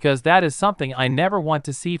make, because that is something I never want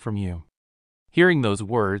to see from you." Hearing those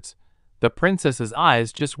words, the princess's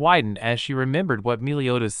eyes just widened as she remembered what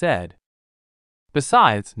Meliodas said.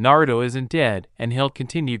 Besides, Naruto isn't dead and he'll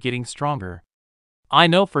continue getting stronger. I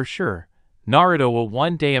know for sure, Naruto will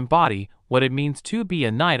one day embody what it means to be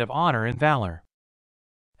a knight of honor and valor.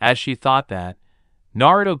 As she thought that,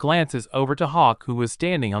 Naruto glances over to Hawk, who was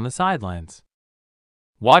standing on the sidelines.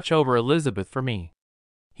 "Watch over Elizabeth for me,"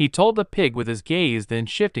 he told the pig with his gaze, then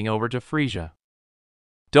shifting over to Frisia.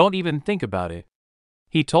 "Don't even think about it,"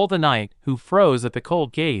 he told the knight, who froze at the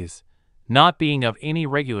cold gaze, not being of any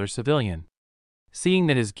regular civilian. Seeing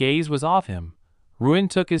that his gaze was off him, Ruin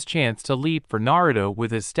took his chance to leap for Naruto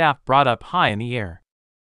with his staff brought up high in the air.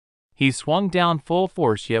 He swung down full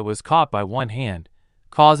force, yet was caught by one hand,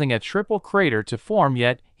 causing a triple crater to form,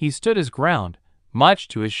 yet he stood his ground, much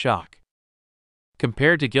to his shock.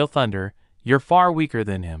 "Compared to Gil Thunder, you're far weaker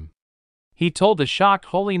than him," he told the shocked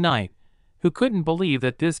Holy Knight, who couldn't believe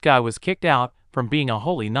that this guy was kicked out from being a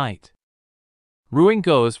Holy Knight. Ruin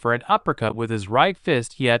goes for an uppercut with his right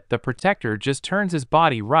fist, yet the protector just turns his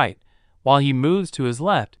body right while he moves to his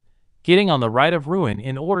left, getting on the right of Ruin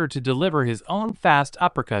in order to deliver his own fast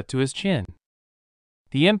uppercut to his chin.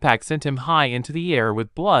 The impact sent him high into the air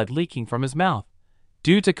with blood leaking from his mouth,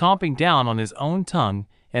 due to comping down on his own tongue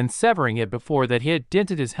and severing it before that hit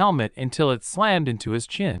dented his helmet until it slammed into his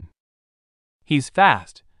chin. He's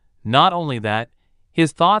fast. Not only that,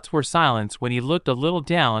 his thoughts were silenced when he looked a little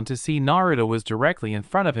down to see Naruto was directly in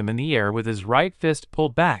front of him in the air with his right fist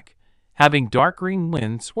pulled back, having dark green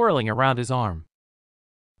wind swirling around his arm.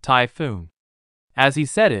 "Typhoon." As he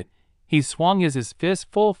said it, he swung his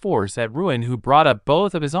fist full force at Ruin, who brought up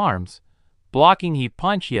both of his arms, blocking he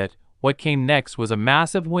punch, yet what came next was a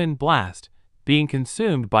massive wind blast, being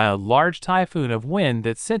consumed by a large typhoon of wind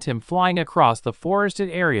that sent him flying across the forested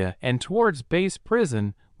area and towards base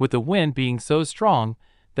prison, with the wind being so strong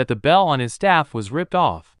that the bell on his staff was ripped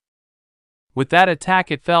off. With that attack,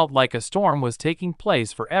 it felt like a storm was taking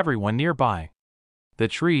place for everyone nearby. The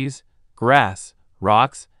trees, grass,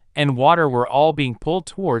 rocks, and water were all being pulled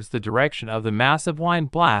towards the direction of the massive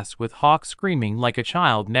wind blast, with Hawk screaming like a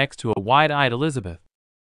child next to a wide-eyed Elizabeth.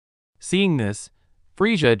 Seeing this,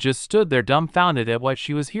 Frisia just stood there dumbfounded at what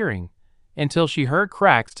she was hearing, until she heard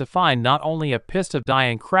cracks to find not only a pist of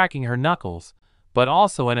Diane cracking her knuckles, but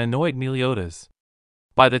also an annoyed Meliodas.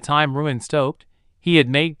 By the time Ruin stopped, he had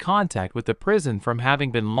made contact with the prison from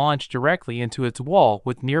having been launched directly into its wall,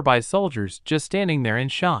 with nearby soldiers just standing there in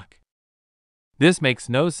shock. This makes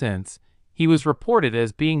no sense. He was reported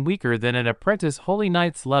as being weaker than an apprentice Holy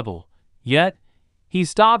Knight's level, yet he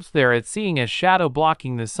stops there at seeing a shadow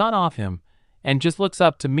blocking the sun off him and just looks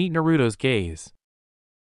up to meet Naruto's gaze.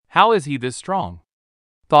 How is he this strong?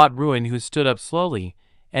 Thought Ruin, who stood up slowly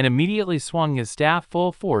and immediately swung his staff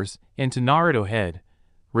full force into Naruto's head,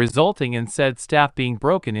 resulting in said staff being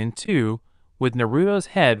broken in two, with Naruto's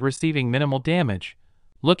head receiving minimal damage,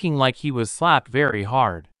 looking like he was slapped very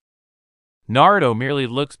hard. Naruto merely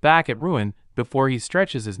looks back at Ruin before he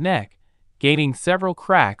stretches his neck, gaining several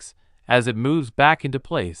cracks as it moves back into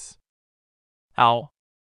place. "Ow,"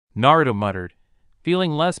 Naruto muttered,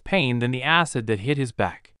 feeling less pain than the acid that hit his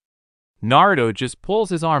back. Naruto just pulls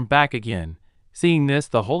his arm back again. Seeing this,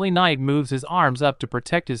 the Holy Knight moves his arms up to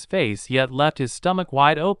protect his face, yet left his stomach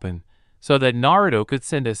wide open so that Naruto could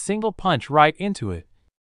send a single punch right into it.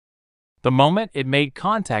 The moment it made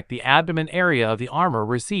contact, the abdomen area of the armor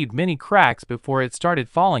received many cracks before it started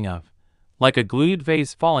falling off, like a glued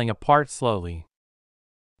vase falling apart slowly.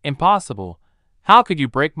 "Impossible. How could you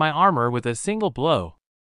break my armor with a single blow?"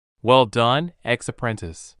 "Well done,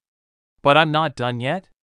 ex-apprentice." But I'm not done yet,"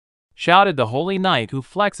 shouted the holy knight, who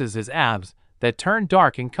flexes his abs that turn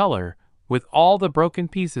dark in color with all the broken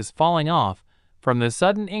pieces falling off from the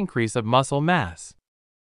sudden increase of muscle mass.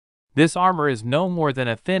 "This armor is no more than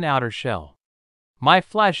a thin outer shell. My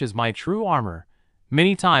flesh is my true armor,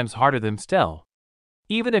 many times harder than steel.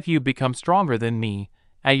 Even if you become stronger than me,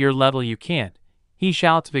 at your level you can't," he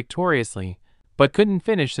shouts victoriously, but couldn't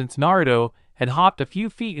finish since Naruto had hopped a few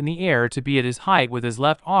feet in the air to be at his height with his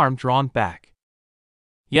left arm drawn back.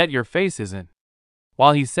 "Yet your face isn't."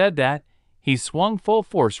 While he said that, he swung full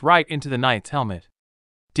force right into the knight's helmet,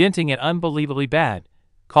 denting it unbelievably bad,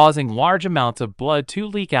 causing large amounts of blood to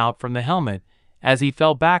leak out from the helmet as he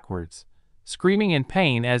fell backwards, screaming in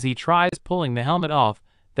pain as he tries pulling the helmet off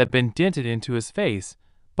that been dented into his face,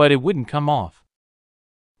 but it wouldn't come off.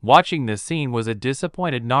 Watching this scene was a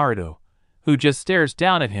disappointed Naruto, who just stares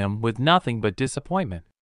down at him with nothing but disappointment.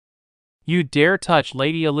 "You dare touch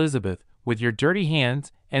Lady Elizabeth with your dirty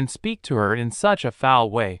hands and speak to her in such a foul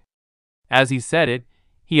way." As he said it,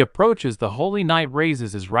 he approaches the holy knight,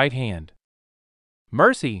 raises his right hand.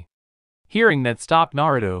 "Mercy!" Hearing that stopped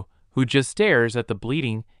Naruto, who just stares at the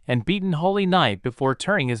bleeding and beaten holy knight before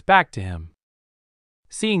turning his back to him.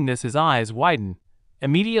 Seeing this, his eyes widen.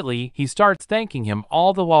 Immediately, he starts thanking him,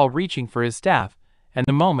 all the while reaching for his staff, and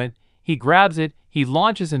the moment he grabs it, he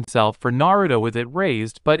launches himself for Naruto with it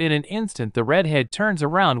raised, but in an instant the redhead turns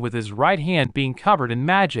around with his right hand being covered in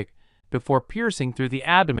magic before piercing through the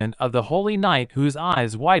abdomen of the holy knight, whose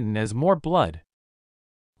eyes widen as more blood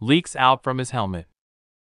leaks out from his helmet.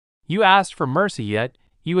 "You asked for mercy, yet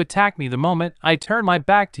you attacked me the moment I turned my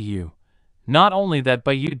back to you. Not only that,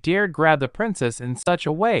 but you dared grab the princess in such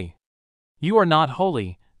a way. You are not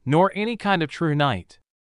holy, nor any kind of true knight."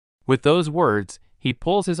 With those words, he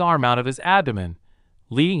pulls his arm out of his abdomen,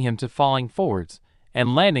 leading him to falling forwards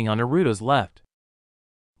and landing on Naruto's left.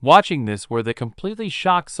 Watching this were the completely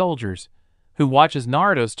shocked soldiers, who watch as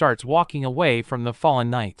Naruto starts walking away from the fallen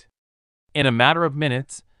knight. In a matter of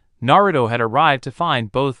minutes, Naruto had arrived to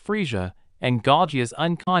find both Frieza and Galgius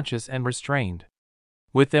unconscious and restrained.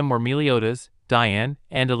 With them were Meliodas, Diane,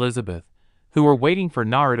 and Elizabeth, who were waiting for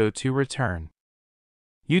Naruto to return.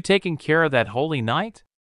 "You taking care of that holy knight?"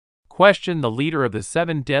 questioned the leader of the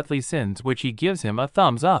 7 deadly sins, which he gives him a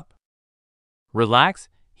thumbs up. "Relax,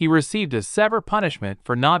 he received a severe punishment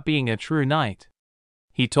for not being a true knight,"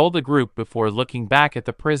 he told the group before looking back at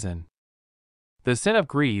the prison. "The sin of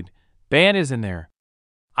greed, Ban is in there.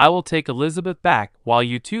 I will take Elizabeth back while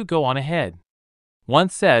you two go on ahead."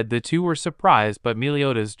 Once said, the two were surprised, but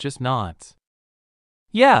Meliodas just nods.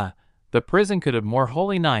 "Yeah, the prison could have more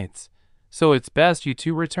holy knights, so it's best you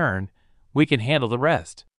two return. We can handle the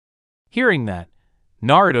rest." Hearing that,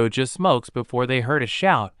 Naruto just smokes before they heard a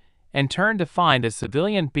shout and turned to find a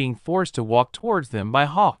civilian being forced to walk towards them by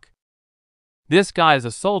Hawk. "This guy is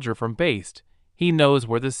a soldier from Based. He knows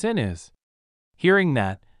where the sin is." Hearing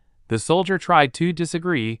that, the soldier tried to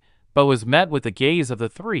disagree, but was met with the gaze of the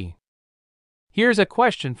three. "Here's a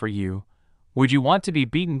question for you. Would you want to be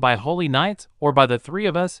beaten by holy knights or by the three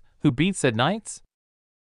of us who beat said knights?"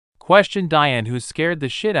 questioned Diane, who scared the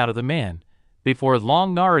shit out of the man. Before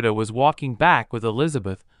long, Naruto was walking back with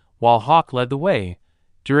Elizabeth while Hawk led the way.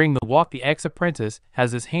 During the walk, the ex-apprentice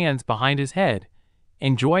has his hands behind his head,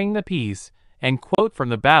 enjoying the peace and quote from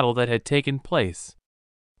the battle that had taken place.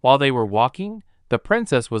 While they were walking, the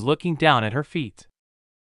princess was looking down at her feet.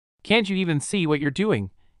 "Can't you even see what you're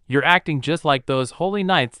doing? You're acting just like those holy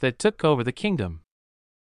knights that took over the kingdom."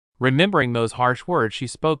 Remembering those harsh words she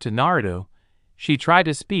spoke to Naruto, she tried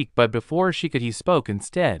to speak, but before she could, he spoke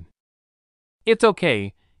instead. "It's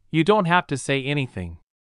okay, you don't have to say anything."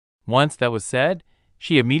 Once that was said,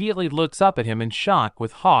 she immediately looks up at him in shock,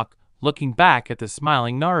 with Hawk looking back at the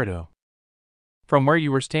smiling Naruto. "From where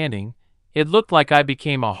you were standing, it looked like I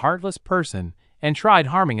became a heartless person and tried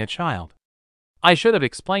harming a child. I should have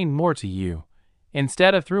explained more to you,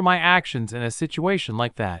 instead of through my actions in a situation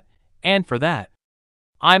like that, and for that,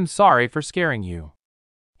 I'm sorry for scaring you."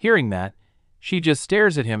 Hearing that, she just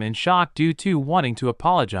stares at him in shock due to wanting to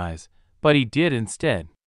apologize, but he did instead.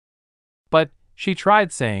 But she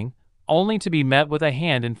tried saying, only to be met with a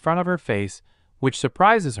hand in front of her face, which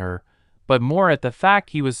surprises her, but more at the fact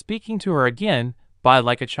he was speaking to her again by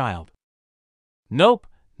like a child. "Nope,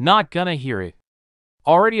 not gonna hear it.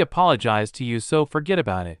 Already apologized to you, so forget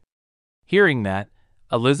about it." Hearing that,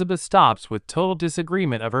 Elizabeth stops with total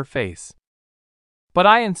disagreement of her face. "But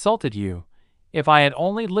I insulted you. If I had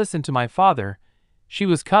only listened to my father," she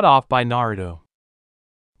was cut off by Naruto.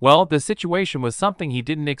 "Well, the situation was something he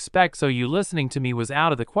didn't expect, so you listening to me was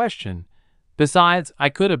out of the question. Besides, I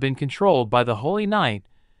could have been controlled by the holy knight,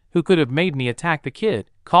 who could have made me attack the kid,"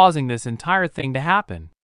 causing this entire thing to happen.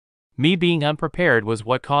 Me being unprepared was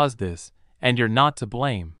what caused this, and you're not to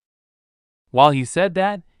blame." While he said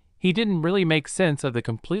that, he didn't really make sense of the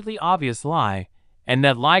completely obvious lie, and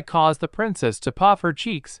that lie caused the princess to puff her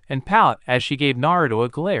cheeks and pout as she gave Naruto a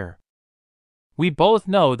glare. We both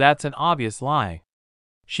know that's an obvious lie.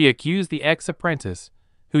 She accused the ex-apprentice,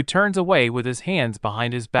 who turns away with his hands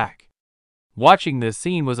behind his back. Watching this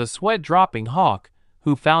scene was a sweat-dropping Hawk,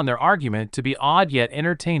 who found their argument to be odd yet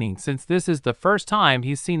entertaining since this is the first time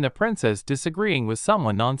he's seen the princess disagreeing with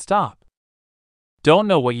someone non-stop. "Don't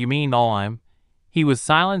know what you mean, all He was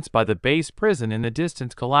silenced by the base prison in the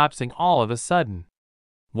distance collapsing all of a sudden.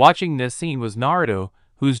 Watching this scene was Naruto,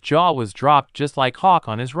 whose jaw was dropped just like Hawk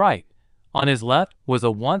on his right. On his left was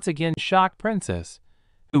a once again shocked princess,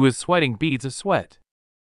 who was sweating beads of sweat.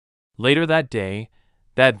 Later that day,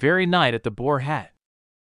 that very night at the Boar Hat.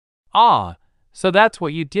 "Ah, so that's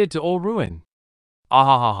what you did to old Ruin."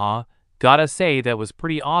 "Ah, gotta say that was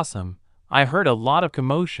pretty awesome. I heard a lot of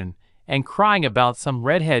commotion and crying about some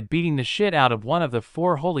redhead beating the shit out of one of the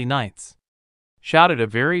 4 holy knights," shouted a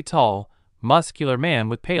very tall, muscular man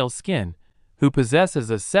with pale skin, who possesses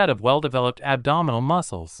a set of well-developed abdominal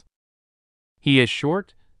muscles. He is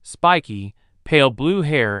short, spiky, pale blue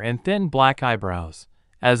hair and thin black eyebrows,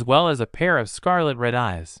 as well as a pair of scarlet red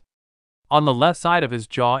eyes. On the left side of his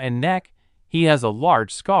jaw and neck, he has a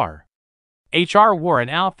large scar. HR wore an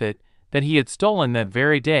outfit that he had stolen that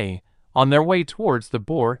very day. On their way towards the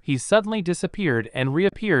boar, he suddenly disappeared and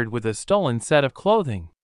reappeared with a stolen set of clothing.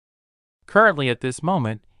 Currently at this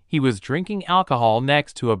moment, he was drinking alcohol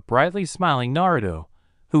next to a brightly smiling Naruto,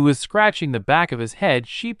 who was scratching the back of his head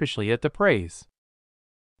sheepishly at the praise.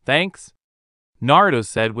 "Thanks," Naruto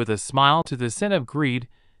said with a smile to the Sin of Greed,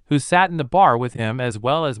 who sat in the bar with him, as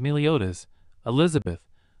well as Meliodas, Elizabeth,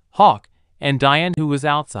 Hawk, and Diane, who was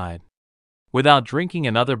outside. Without drinking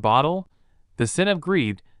another bottle, the Sin of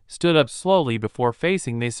Greed stood up slowly before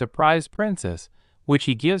facing the surprised princess, which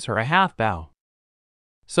he gives her a half bow.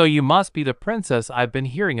 "So you must be the princess I've been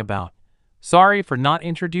hearing about. Sorry for not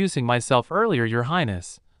introducing myself earlier, Your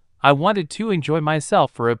Highness. I wanted to enjoy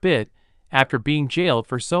myself for a bit after being jailed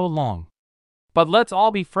for so long. But let's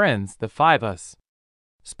all be friends, the 5 us,"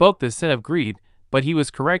 spoke the Sin of Greed, but he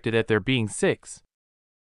was corrected at there being 6.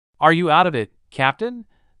 "Are you out of it, Captain?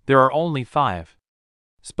 There are only 5,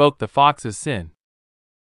 spoke the Fox's Sin.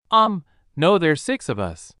 No, there's 6 of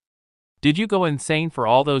us. Did you go insane for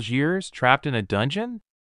all those years trapped in a dungeon?"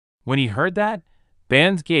 When he heard that,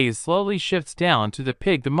 Ban's gaze slowly shifts down to the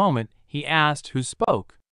pig the moment he asked who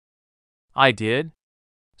spoke. "I did,"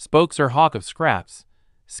 spoke Sir Hawk of Scraps,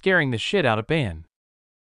 scaring the shit out of Ban.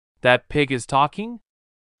 "That pig is talking?"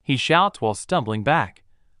 he shouts while stumbling back,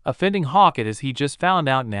 offending Hawk as he just found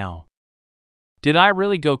out now. "Did I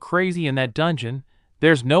really go crazy in that dungeon?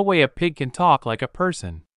 There's no way a pig can talk like a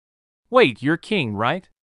person." "Wait, you're king, right?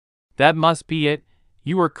 That must be it.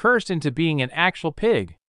 You were cursed into being an actual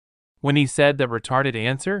pig." When he said that retarded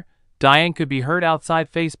answer, Diane could be heard outside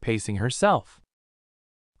face-pacing herself.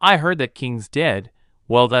 "I heard that King's dead.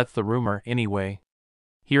 Well, that's the rumor, anyway."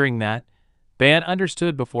 Hearing that, Ban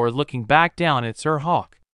understood before looking back down at Sir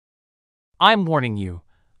Hawk. "I'm warning you,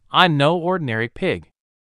 I'm no ordinary pig.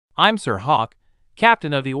 I'm Sir Hawk,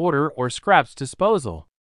 captain of the Order or Scraps Disposal."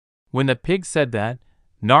 When the pig said that,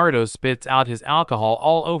 Naruto spits out his alcohol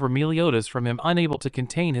all over Meliodas from him, unable to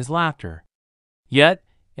contain his laughter. Yet,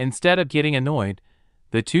 instead of getting annoyed,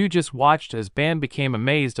 the two just watched as Ban became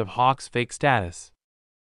amazed of Hawk's fake status.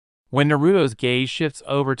 When Naruto's gaze shifts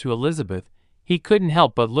over to Elizabeth, he couldn't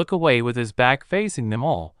help but look away with his back facing them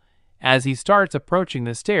all, as he starts approaching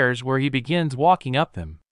the stairs where he begins walking up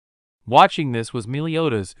them. Watching this was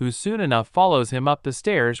Meliodas, who soon enough follows him up the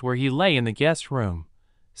stairs where he lay in the guest room,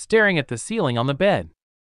 staring at the ceiling on the bed.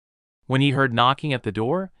 When he heard knocking at the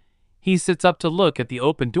door, he sits up to look at the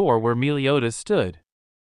open door where Meliodas stood.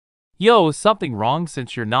 "Yo, something wrong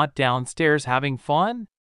since you're not downstairs having fun?"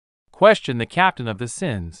 questioned the captain of the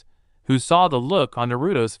Sins, who saw the look on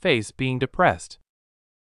Naruto's face being depressed.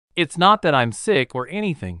 "It's not that I'm sick or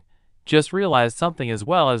anything, just realized something as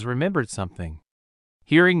well as remembered something."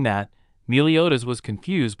 Hearing that, Meliodas was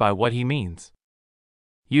confused by what he means.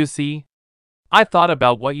 "You see, I thought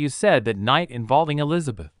about what you said that night involving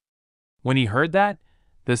Elizabeth." When he heard that,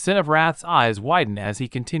 the Sin of Wrath's eyes widened as he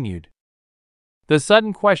continued. "The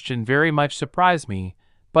sudden question very much surprised me,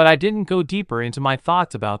 but I didn't go deeper into my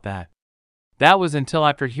thoughts about that. That was until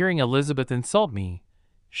after hearing Elizabeth insult me.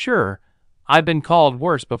 Sure, I've been called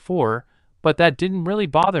worse before, but that didn't really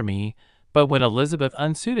bother me, but when Elizabeth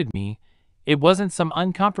unsuited me, it wasn't some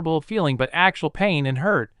uncomfortable feeling but actual pain and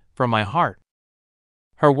hurt from my heart."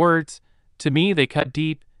 Her words, To me they cut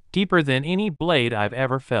deep, deeper than any blade I've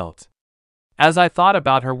ever felt. As I thought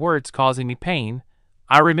about her words causing me pain,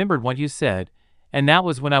 I remembered what you said, and that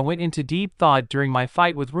was when I went into deep thought during my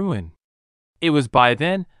fight with Ruin. It was by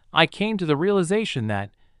then I came to the realization that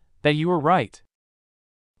you were right.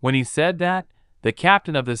 When he said that, the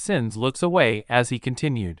captain of the sins looks away as he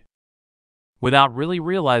continued. Without really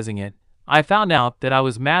realizing it, I found out that I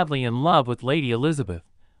was madly in love with Lady Elizabeth.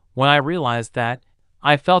 When I realized that,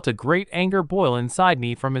 I felt a great anger boil inside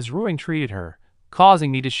me from as Ruin treated her,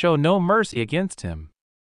 causing me to show no mercy against him.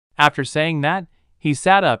 After saying that, he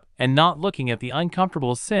sat up and not looking at the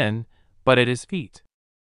uncomfortable Sin, but at his feet.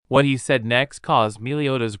 What he said next caused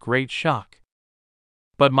Meliodas great shock.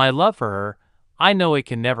 But my love for her, I know it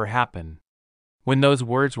can never happen. When those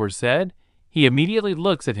words were said, he immediately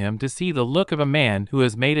looks at him to see the look of a man who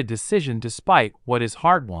has made a decision despite what his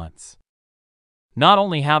heart wants. Not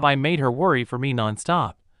only have I made her worry for me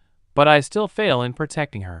nonstop, but I still fail in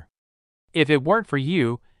protecting her. If it weren't for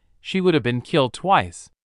you, she would have been killed twice.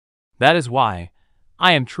 That is why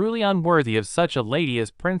I am truly unworthy of such a lady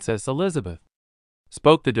as Princess Elizabeth,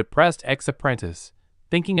 spoke the depressed ex-apprentice,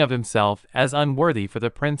 thinking of himself as unworthy for the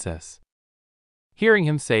princess. Hearing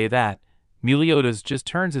him say that, Meliodas just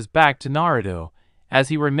turns his back to Naruto, as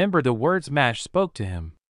he remembered the words Mash spoke to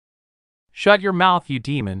him. Shut your mouth, you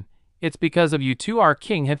demon, it's because of you two our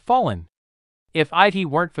king had fallen. If it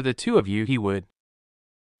weren't for the two of you he would.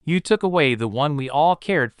 You took away the one we all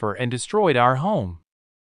cared for and destroyed our home.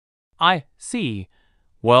 I see.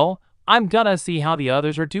 Well, I'm gonna see how the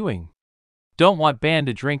others are doing. Don't want Ban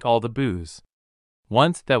to drink all the booze.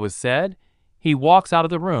 Once that was said, he walks out of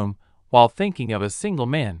the room while thinking of a single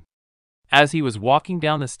man. As he was walking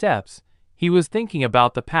down the steps, he was thinking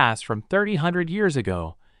about the past from 300 years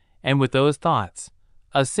ago, and with those thoughts,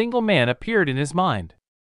 a single man appeared in his mind.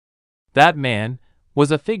 That man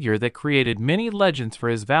was a figure that created many legends for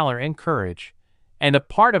his valor and courage, and a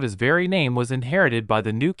part of his very name was inherited by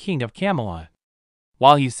the new king of Camelot.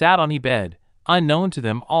 While he sat on his bed, unknown to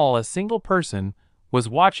them all, a single person was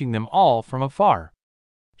watching them all from afar.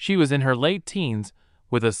 She was in her late teens,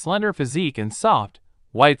 with a slender physique and soft,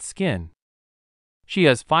 white skin. She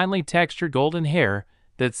has finely textured golden hair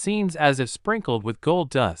that seems as if sprinkled with gold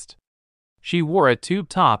dust. She wore a tube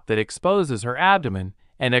top that exposes her abdomen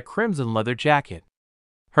and a crimson leather jacket.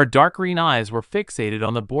 Her dark green eyes were fixated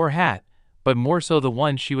on the boar hat, but more so the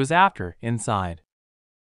one she was after, inside.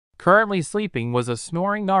 Currently sleeping was a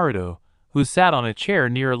snoring Naruto, who sat on a chair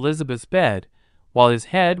near Elizabeth's bed, while his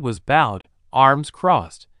head was bowed, arms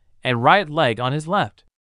crossed, and right leg on his left.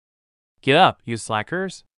 Get up, you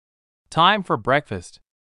slackers. Time for breakfast,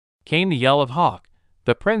 came the yell of Hawk.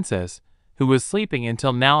 The princess, who was sleeping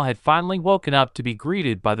until now, had finally woken up to be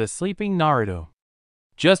greeted by the sleeping Naruto.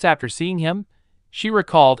 Just after seeing him, she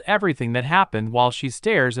recalled everything that happened while she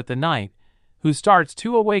stares at the knight, who starts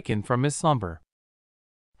to awaken from his slumber.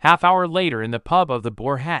 Half-hour later in the pub of the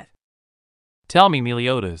Boar Hat. Tell me,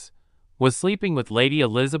 Meliodas, was sleeping with Lady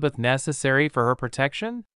Elizabeth necessary for her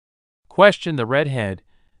protection? Questioned the redhead,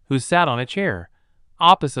 who sat on a chair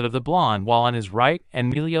opposite of the blonde, while on his right and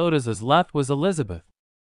Meliodas' left was Elizabeth.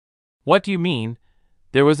 What do you mean?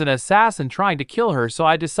 There was an assassin trying to kill her, so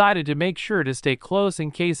I decided to make sure to stay close in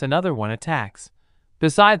case another one attacks.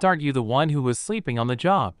 Besides, aren't you the one who was sleeping on the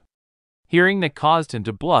job? Hearing that caused him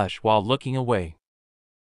to blush while looking away.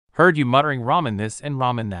 Heard you muttering ramen this and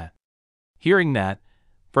ramen that. Hearing that,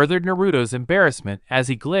 furthered Naruto's embarrassment as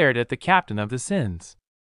he glared at the captain of the sins.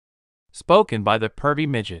 Spoken by the pervy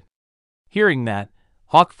midget. Hearing that,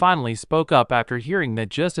 Hawk finally spoke up after hearing that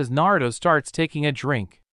just as Naruto starts taking a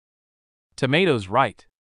drink. Tomato's right.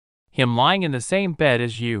 Him lying in the same bed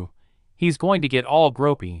as you, he's going to get all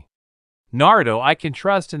gropey. Naruto, I can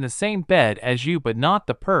trust in the same bed as you, but not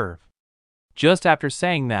the perv. Just after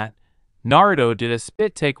saying that, Naruto did a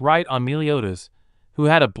spit take right on Meliodas, who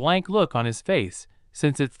had a blank look on his face,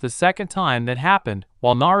 since it's the second time that happened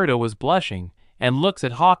while Naruto was blushing, and looks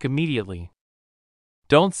at Hawk immediately.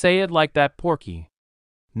 Don't say it like that, Porky.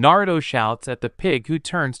 Naruto shouts at the pig, who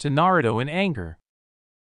turns to Naruto in anger.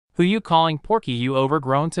 Who you calling Porky, you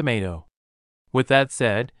overgrown tomato? With that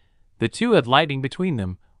said, the two had lightning between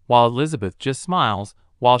them, while Elizabeth just smiles,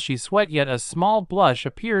 while she sweat, yet a small blush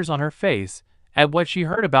appears on her face at what she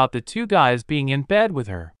heard about the two guys being in bed with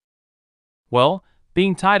her. Well,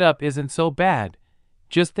 being tied up isn't so bad.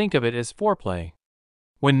 Just think of it as foreplay.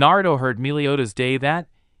 When Naruto heard Meliodas say that,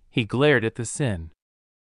 he glared at the sin.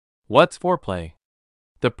 What's foreplay?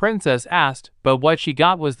 The princess asked, but what she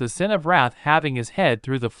got was the sin of wrath having his head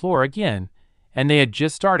through the floor again, and they had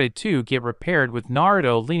just started to get repaired with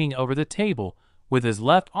Naruto leaning over the table with his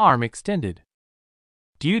left arm extended.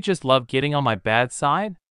 Do you just love getting on my bad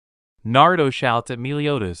side? Naruto shouts at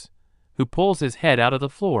Meliodas, who pulls his head out of the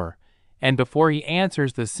floor, and before he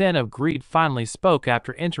answers, the sin of greed finally spoke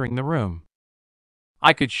after entering the room.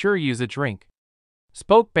 I could sure use a drink,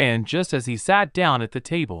 spoke Ban just as he sat down at the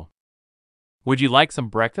table. Would you like some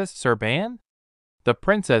breakfast, Sir Ban? The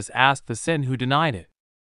princess asked the sin, who denied it.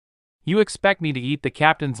 You expect me to eat the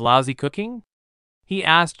captain's lousy cooking? He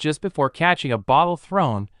asked just before catching a bottle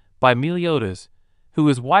thrown by Meliodas, who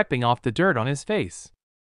was wiping off the dirt on his face.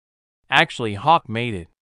 Actually, Hawk made it.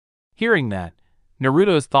 Hearing that,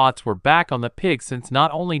 Naruto's thoughts were back on the pig, since not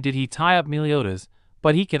only did he tie up Meliodas,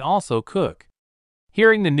 but he can also cook.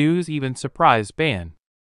 Hearing the news even surprised Ban.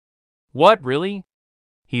 What, really?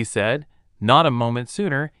 He said. Not a moment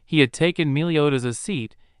sooner, he had taken Meliodas'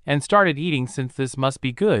 seat and started eating, since this must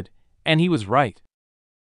be good, and he was right.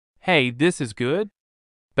 Hey, this is good?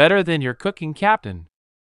 Better than your cooking, Captain.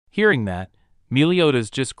 Hearing that, Meliodas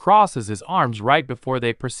just crosses his arms right before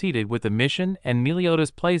they proceeded with the mission, and Meliodas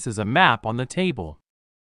places a map on the table.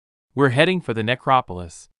 We're heading for the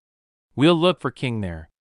necropolis. We'll look for King there,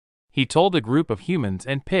 he told a group of humans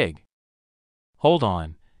and pig. Hold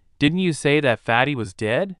on, didn't you say that Fatty was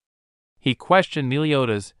dead? He questioned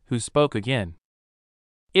Meliodas, who spoke again.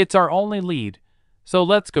 It's our only lead, so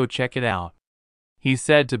let's go check it out, he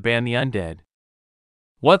said to Ban the undead.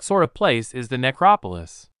 What sort of place is the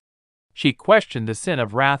necropolis? She questioned the sin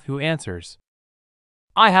of wrath, who answers.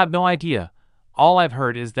 I have no idea, all I've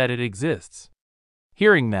heard is that it exists.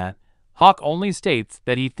 Hearing that, Hawk only states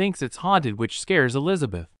that he thinks it's haunted, which scares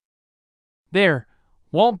Elizabeth. There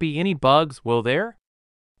won't be any bugs, will there?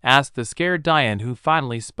 Asked the scared Diane, who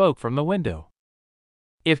finally spoke from the window.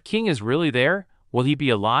 If King is really there, will he be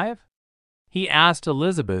alive? He asked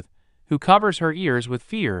Elizabeth, who covers her ears with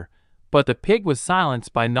fear, but the pig was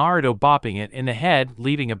silenced by Naruto bopping it in the head,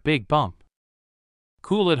 leaving a big bump.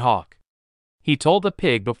 Cool it, Hawk, he told the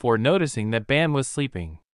pig before noticing that Ban was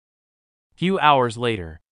sleeping. Few hours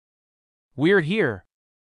later. We're here,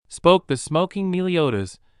 spoke the smoking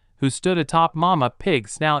Meliodas, who stood atop Mama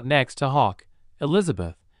Pig's snout next to Hawk,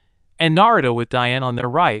 Elizabeth, and Naruto, with Diane on their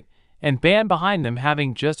right and Ban behind them,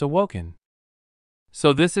 having just awoken.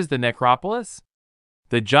 So this is the necropolis?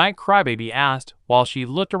 The giant crybaby asked while she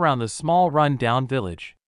looked around the small run-down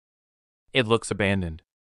village. It looks abandoned,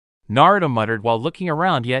 Naruto muttered while looking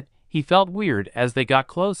around, yet he felt weird as they got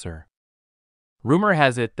closer. Rumor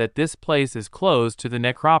has it that this place is closed to the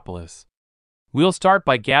necropolis. We'll start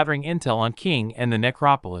by gathering intel on King and the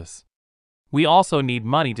necropolis. We also need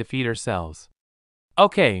money to feed ourselves.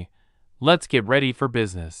 Okay, let's get ready for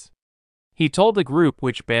business, he told the group,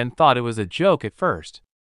 which Ben thought it was a joke at first.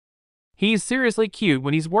 He's seriously cute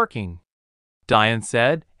when he's working, Diane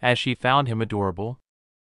said as she found him adorable.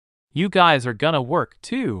 You guys are gonna work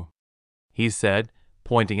too, he said,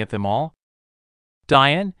 pointing at them all.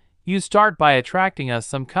 Diane, you start by attracting us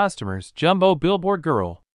some customers, Jumbo Billboard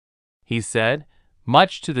Girl, he said,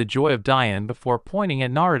 much to the joy of Diane, before pointing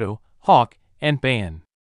at Naruto, Hawk, and Ban.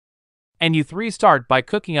 And you three start by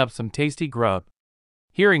cooking up some tasty grub.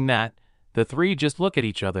 Hearing that, the three just look at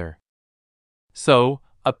each other. So,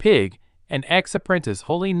 a pig, an ex-apprentice,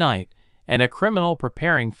 holy knight, and a criminal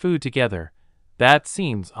preparing food together. That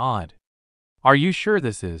seems odd. Are you sure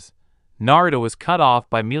this is? Naruto was cut off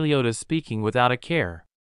by Meliodas speaking without a care.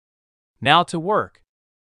 Now to work.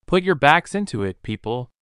 Put your backs into it,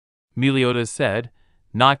 people, Meliodas said,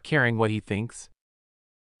 not caring what he thinks.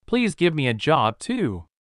 Please give me a job too,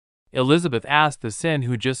 Elizabeth asked the sin,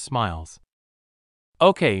 who just smiles.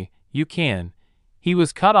 Okay, you can. He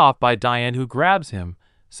was cut off by Diane, who grabs him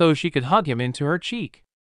so she could hug him into her cheek.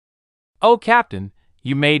 Oh, Captain,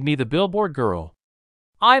 you made me the Billboard Girl.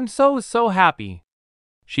 I'm so happy,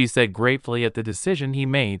 she said gratefully at the decision he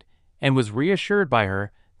made, and was reassured by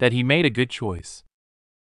her that he made a good choice.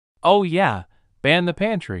 Oh yeah, Ban the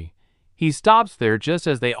pantry. He stops there just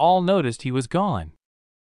as they all noticed he was gone.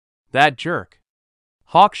 That jerk,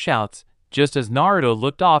 Hawk shouts just as Naruto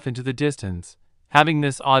looked off into the distance, having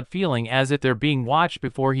this odd feeling as if they're being watched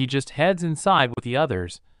before he just heads inside with the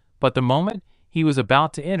others, but the moment he was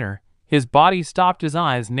about to enter, his body stopped, his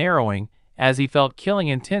eyes narrowing as he felt killing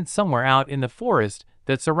intent somewhere out in the forest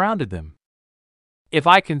that surrounded them. If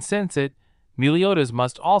I can sense it, Meliodas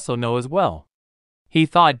must also know as well, he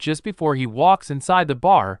thought just before he walks inside the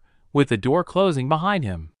bar, with the door closing behind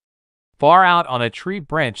him. Far out on a tree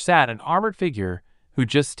branch sat an armored figure who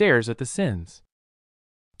just stares at the sins.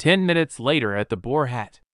 10 minutes later at the boar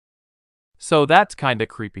hat. So that's kinda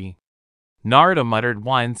creepy, Naruto muttered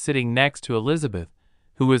while sitting next to Elizabeth,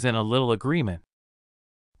 who was in a little agreement.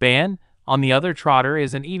 Ban, on the other, Trotter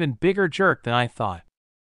is an even bigger jerk than I thought.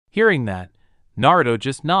 Hearing that, Naruto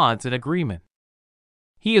just nods in agreement.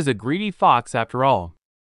 He is a greedy fox after all.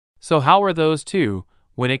 So how are those two,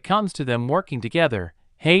 when it comes to them working together,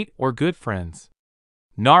 hate or good friends?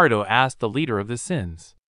 Naruto asked the leader of the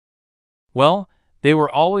sins. Well, they were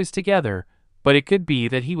always together, but it could be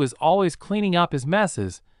that he was always cleaning up his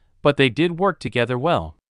messes, but they did work together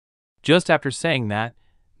well. Just after saying that,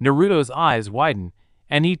 Naruto's eyes widen,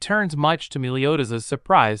 and he turns much to Meliodas'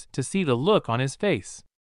 surprise to see the look on his face.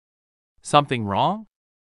 Something wrong?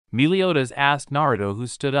 Meliodas asked Naruto, who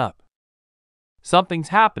stood up. Something's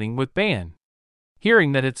happening with Ban.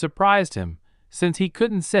 Hearing that, it surprised him, since he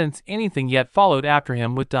couldn't sense anything yet followed after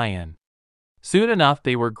him with Diane. Soon enough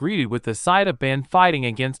they were greeted with the sight of Ban fighting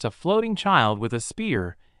against a floating child with a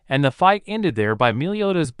spear, and the fight ended there by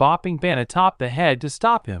Meliodas bopping Ban atop the head to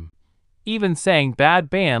stop him, even saying bad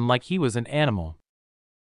Ban like he was an animal.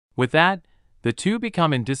 With that, the two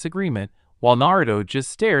become in disagreement, while Naruto just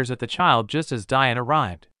stares at the child just as Diane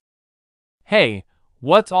arrived. Hey,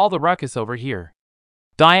 what's all the ruckus over here?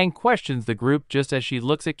 Diane questions the group just as she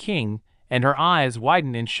looks at King, and her eyes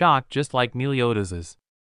widen in shock just like Meliodas's.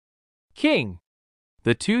 King!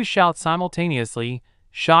 The two shout simultaneously,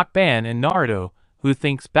 shock Ban and Naruto, who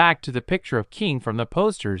thinks back to the picture of King from the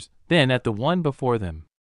posters, then at the one before them.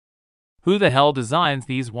 Who the hell designs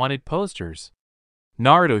these wanted posters?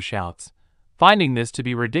 Naruto shouts, finding this to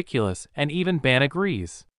be ridiculous, and even Ban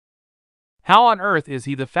agrees. How on earth is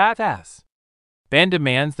he the fat ass? Ban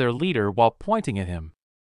demands their leader while pointing at him.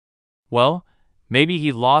 Well, maybe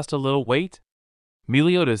he lost a little weight?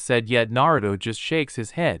 Meliodas said, yet Naruto just shakes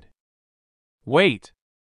his head. Wait.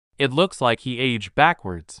 It looks like he aged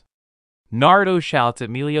backwards. Naruto shouts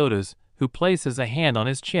at Meliodas, who places a hand on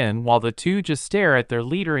his chin while the two just stare at their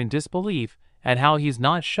leader in disbelief at how he's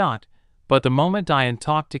not shot, but the moment Diane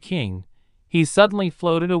talked to King, he suddenly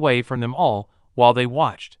floated away from them all while they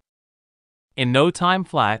watched. In no time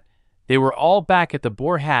flat, they were all back at the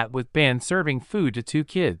boar hat with Ban serving food to two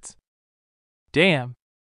kids. Damn,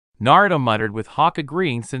 Naruto muttered, with Hawk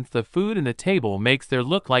agreeing, since the food in the table makes their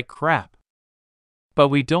look like crap. But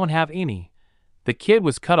we don't have any. The kid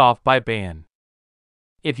was cut off by Ban.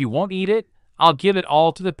 If you won't eat it, I'll give it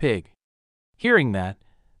all to the pig. Hearing that,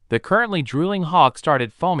 the currently drooling Hawk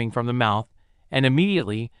started foaming from the mouth, and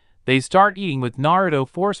immediately they start eating, with Naruto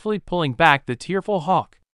forcefully pulling back the tearful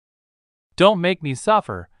Hawk. Don't make me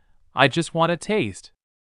suffer, I just want a taste.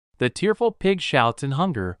 The tearful pig shouts in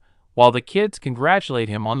hunger, while the kids congratulate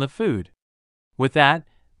him on the food. With that,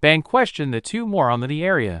 Ban questioned the two more on the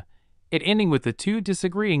area, it ending with the two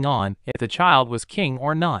disagreeing on if the child was king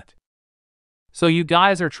or not. So you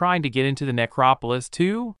guys are trying to get into the necropolis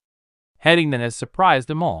too? Heading then has surprised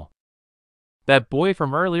them all. That boy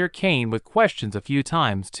from earlier came with questions a few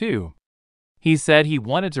times too. He said he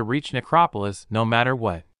wanted to reach necropolis no matter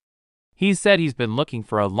what. He said he's been looking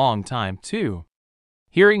for a long time too.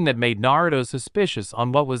 Hearing that made Naruto suspicious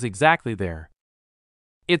on what was exactly there.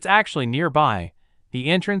 It's actually nearby. The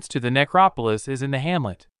entrance to the necropolis is in the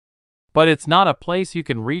hamlet. But it's not a place you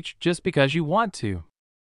can reach just because you want to.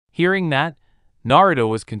 Hearing that, Naruto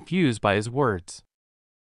was confused by his words.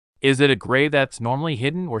 Is it a grave that's normally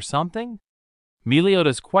hidden or something?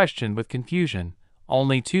 Meliodas questioned with confusion,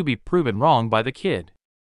 only to be proven wrong by the kid.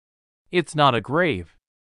 It's not a grave.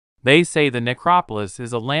 They say the necropolis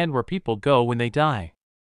is a land where people go when they die.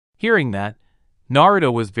 Hearing that,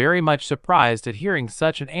 Naruto was very much surprised at hearing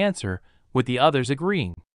such an answer, with the others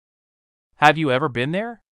agreeing. Have you ever been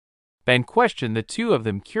there? Ban questioned the two of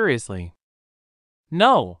them curiously.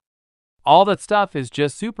 No. All that stuff is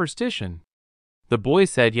just superstition, the boy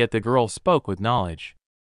said, yet the girl spoke with knowledge.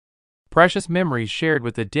 Precious memories shared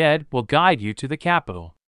with the dead will guide you to the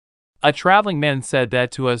capital. A traveling man said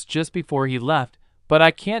that to us just before he left, but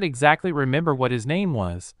I can't exactly remember what his name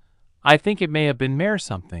was. I think it may have been Mare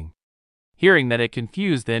something. Hearing that, it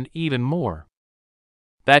confused then even more.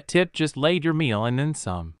 That tip just laid your meal and then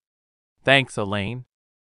some. Thanks, Elaine.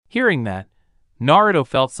 Hearing that, Naruto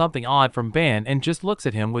felt something odd from Ban and just looks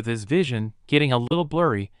at him, with his vision getting a little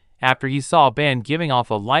blurry after he saw Ban giving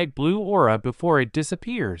off a light blue aura before it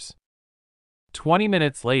disappears. 20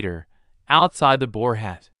 minutes later, outside the boar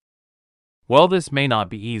hat. Well, this may not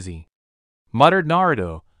be easy, muttered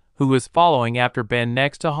Naruto, who was following after Ban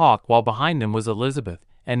next to Hawk, while behind them was Elizabeth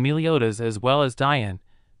and Meliodas as well as Diane.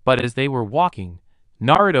 But as they were walking,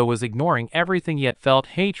 Naruto was ignoring everything, yet felt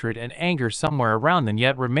hatred and anger somewhere around them,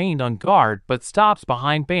 yet remained on guard, but stops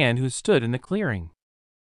behind Ban, who stood in the clearing.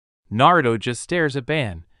 Naruto just stares at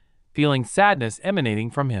Ban, feeling sadness emanating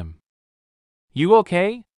from him. You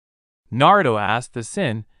okay? Naruto asked the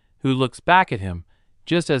Sin, who looks back at him,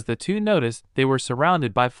 just as the two noticed they were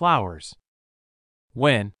surrounded by flowers.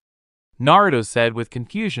 When? Naruto said with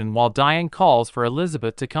confusion while Diane calls for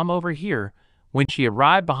Elizabeth to come over here. When she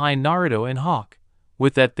arrived behind Naruto and Hawk,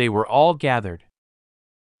 with that they were all gathered.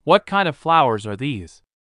 What kind of flowers are these?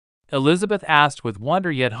 Elizabeth asked with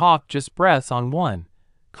wonder, yet Hawk just breaths on one,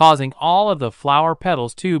 causing all of the flower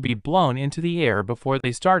petals to be blown into the air before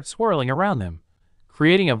they start swirling around them,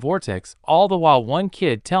 creating a vortex, all the while one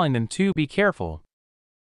kid telling them to be careful.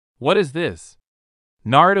 What is this?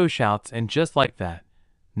 Naruto shouts, and just like that,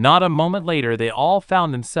 not a moment later they all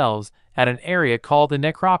found themselves at an area called the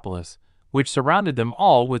necropolis, which surrounded them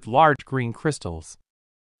all with large green crystals.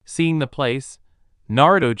 Seeing the place,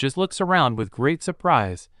 Naruto just looks around with great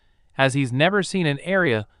surprise, as he's never seen an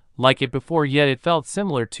area like it before, yet it felt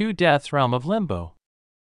similar to Death's realm of Limbo.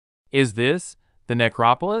 Is this the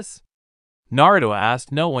necropolis? Naruto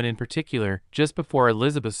asked no one in particular just before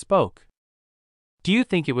Elizabeth spoke. Do you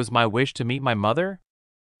think it was my wish to meet my mother?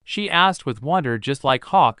 She asked with wonder, just like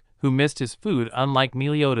Hawk, who missed his food unlike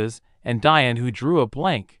Meliodas, and Diane, who drew a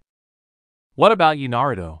blank. What about you,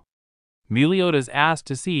 Naruto? Meliodas asked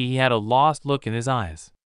to see he had a lost look in his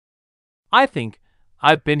eyes. I think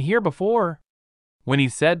I've been here before. When he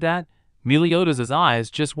said that, Meliodas' eyes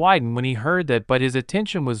just widened when he heard that, but his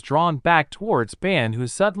attention was drawn back towards Ban, who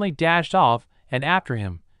suddenly dashed off and after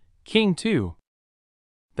him. King too.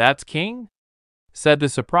 That's King? Said the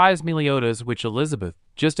surprised Meliodas, which Elizabeth,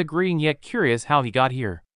 just agreeing yet curious how he got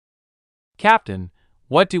here. Captain,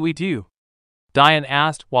 what do we do? Diane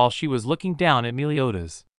asked while she was looking down at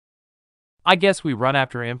Meliodas. I guess we run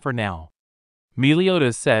after him for now,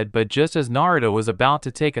 Meliodas said, but just as Naruto was about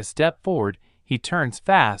to take a step forward, he turns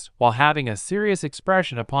fast while having a serious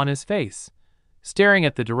expression upon his face, staring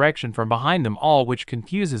at the direction from behind them all, which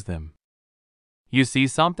confuses them. You see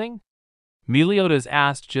something? Meliodas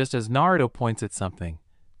asked just as Naruto points at something,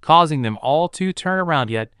 causing them all to turn around,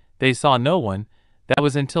 yet they saw no one. That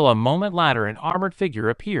was until a moment later an armored figure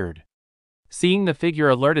appeared. Seeing the figure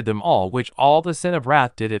alerted them all, which all the Son of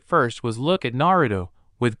Wrath did at first was look at Naruto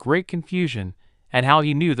with great confusion, and how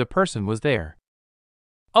he knew the person was there.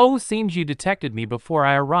 Oh, seems you detected me before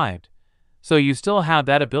I arrived. So you still have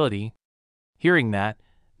that ability? Hearing that,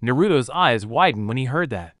 Naruto's eyes widened when he heard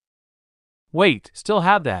that. Wait, still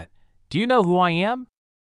have that? Do you know who I am?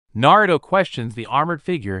 Naruto questions the armored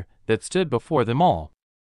figure that stood before them all.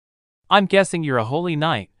 I'm guessing you're a holy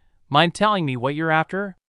knight. Mind telling me what you're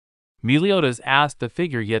after? Meliodas asked the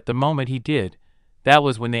figure, yet the moment he did, that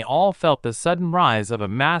was when they all felt the sudden rise of a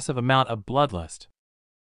massive amount of bloodlust.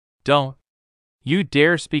 Don't you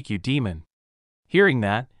dare speak, you demon. Hearing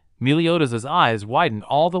that, Meliodas' eyes widened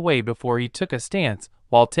all the way before he took a stance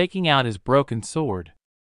while taking out his broken sword.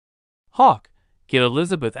 Hawk, get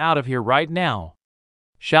Elizabeth out of here right now,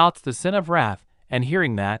 shouts the Son of Wrath, and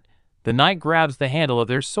hearing that, the knight grabs the handle of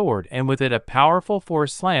their sword and with it a powerful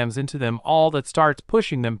force slams into them all that starts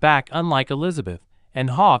pushing them back, unlike Elizabeth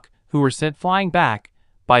and Hawk, who were sent flying back,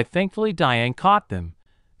 by thankfully Diane caught them,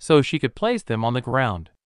 so she could place them on the ground.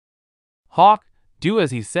 Hawk, do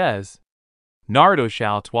as he says, Naruto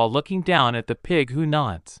shouts while looking down at the pig, who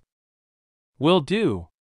nods. Will do.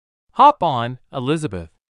 Hop on, Elizabeth.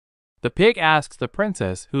 The pig asks the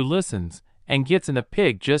princess, who listens, and gets in the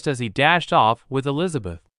pig just as he dashed off with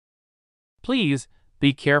Elizabeth. Please,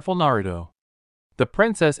 be careful, Naruto. The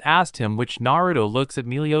princess asked him, which Naruto looks at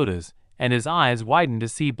Meliodas, and his eyes widen to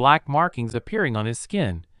see black markings appearing on his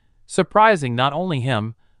skin, surprising not only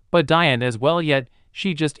him, but Diane as well, yet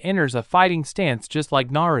she just enters a fighting stance just like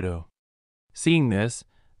Naruto. Seeing this,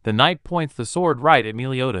 the knight points the sword right at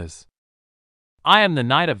Meliodas. I am the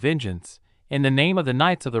Knight of Vengeance. In the name of the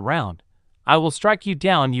Knights of the Round, I will strike you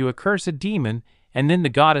down, you accursed demon, and then the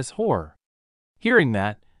goddess Horror. Hearing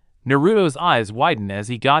that, Naruto's eyes widen as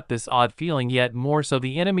he got this odd feeling, yet more so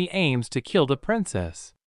the enemy aims to kill the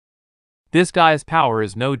princess. This guy's power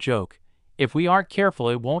is no joke. If we aren't careful,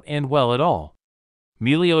 it won't end well at all,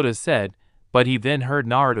 Meliodas said, but he then heard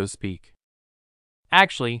Naruto speak.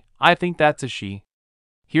 Actually, I think that's a she.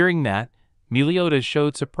 Hearing that, Meliodas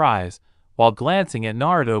showed surprise, while glancing at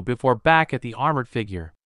Naruto before back at the armored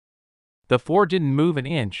figure. The four didn't move an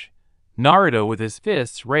inch, Naruto with his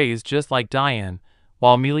fists raised just like Diane,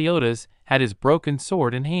 while Meliodas had his broken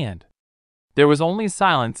sword in hand. There was only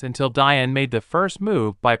silence until Diane made the first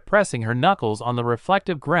move by pressing her knuckles on the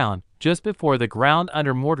reflective ground just before the ground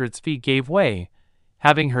under Mordred's feet gave way,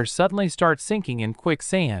 having her suddenly start sinking in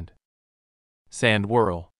quicksand. Sand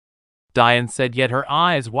whirl, Diane said, yet her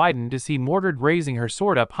eyes widened to see Mordred raising her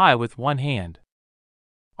sword up high with one hand.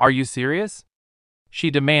 Are you serious? She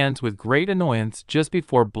demands with great annoyance just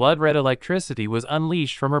before blood-red electricity was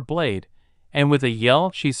unleashed from her blade, and with a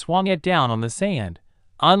yell she swung it down on the sand,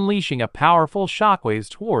 unleashing a powerful shockwaves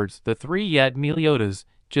towards the three, yet Meliodas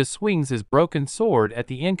just swings his broken sword at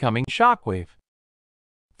the incoming shockwave.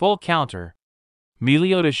 Full counter.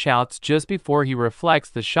 Meliodas shouts just before he reflects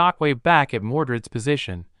the shockwave back at Mordred's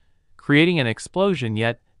position, creating an explosion,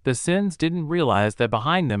 yet the Sins didn't realize that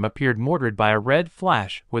behind them appeared Mordred by a red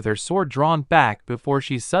flash with her sword drawn back before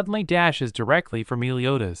she suddenly dashes directly for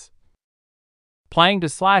Meliodas, planning to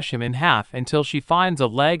slash him in half until she finds a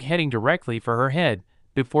leg heading directly for her head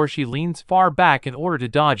before she leans far back in order to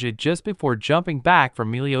dodge it just before jumping back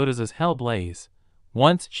from Meliodas' hellblaze.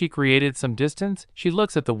 Once she created some distance, she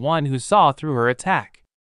looks at the one who saw through her attack.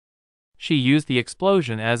 She used the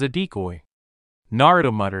explosion as a decoy,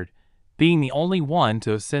 Naruto muttered, being the only one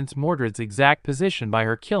to have sensed Mordred's exact position by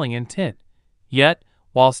her killing intent. Yet,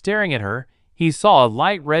 while staring at her, he saw a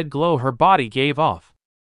light red glow her body gave off.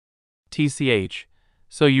 TCH,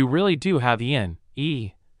 so you really do have the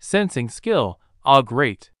N.E. sensing skill, ah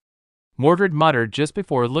great. Mordred muttered just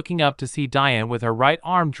before looking up to see Diane with her right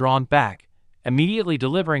arm drawn back, immediately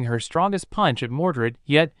delivering her strongest punch at Mordred,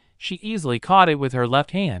 yet she easily caught it with her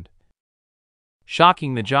left hand,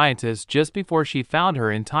 shocking the giantess just before she found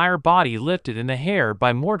her entire body lifted in the air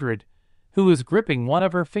by Mordred, who was gripping one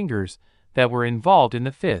of her fingers that were involved in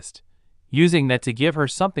the fist, using that to give her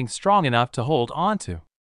something strong enough to hold onto.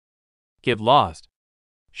 Get lost,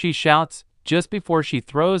 she shouts just before she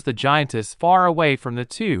throws the giantess far away from the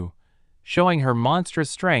two, showing her monstrous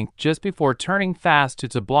strength just before turning fast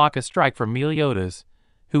to block a strike from Meliodas,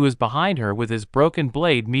 who was behind her with his broken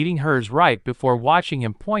blade meeting hers right before watching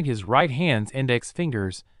him point his right hand's index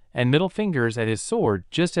fingers and middle fingers at his sword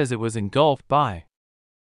just as it was engulfed by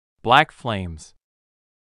black flames.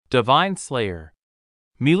 Divine Slayer.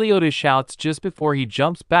 Meliodas shouts just before he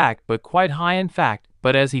jumps back, but quite high in fact,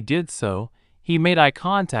 but as he did so, he made eye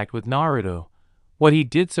contact with Naruto. What he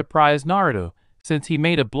did surprised Naruto, since he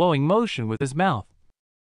made a blowing motion with his mouth.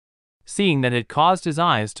 Seeing that it caused his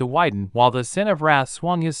eyes to widen while the Sin of Wrath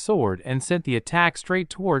swung his sword and sent the attack straight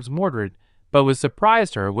towards Mordred, but what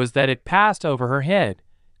surprised her was that it passed over her head,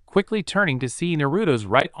 quickly turning to see Naruto's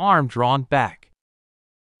right arm drawn back.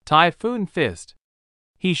 Typhoon Fist.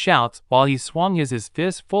 He shouts while he swung his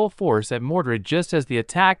fist full force at Mordred just as the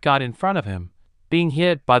attack got in front of him, being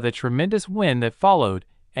hit by the tremendous wind that followed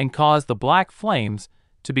and caused the black flames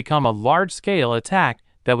to become a large-scale attack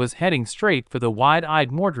that was heading straight for the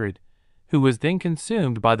wide-eyed Mordred, who was then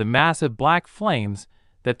consumed by the massive black flames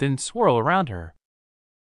that then swirl around her.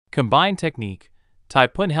 Combined technique,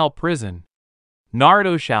 Typhoon Hell Prison.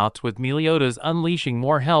 Naruto shouts with Meliodas unleashing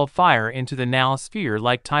more hell fire into the now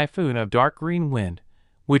sphere-like typhoon of dark green wind,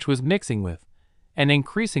 which was mixing with and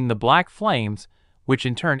increasing the black flames, which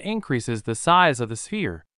in turn increases the size of the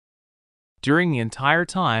sphere. During the entire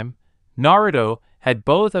time, Naruto had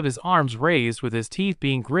both of his arms raised with his teeth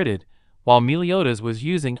being gritted, while Meliodas was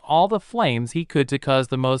using all the flames he could to cause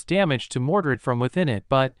the most damage to Mordred from within it,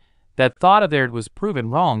 but that thought of theirs was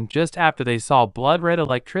proven wrong just after they saw blood-red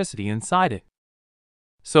electricity inside it.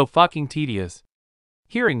 So fucking tedious.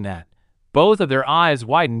 Hearing that, both of their eyes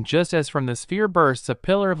widened just as from the sphere bursts a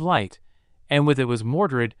pillar of light, and with it was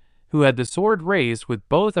Mordred, who had the sword raised with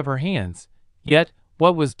both of her hands. Yet,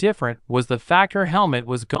 what was different was the fact her helmet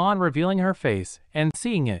was gone, revealing her face, and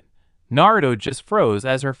seeing it, Naruto just froze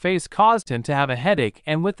as her face caused him to have a headache,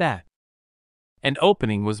 and with that, an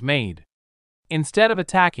opening was made. Instead of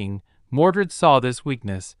attacking, Mordred saw this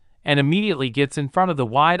weakness, and immediately gets in front of the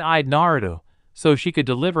wide-eyed Naruto, so she could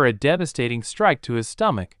deliver a devastating strike to his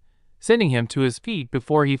stomach, sending him to his feet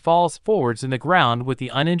before he falls forwards in the ground with the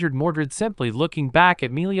uninjured Mordred simply looking back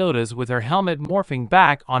at Meliodas with her helmet morphing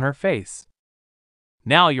back on her face.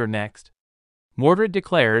 Now you're next, Mordred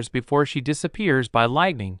declares before she disappears by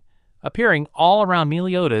lightning, appearing all around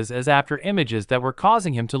Meliodas as after images that were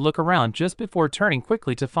causing him to look around just before turning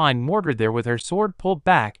quickly to find Mordred there with her sword pulled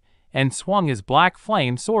back and swung his black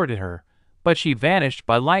flame sword at her, but she vanished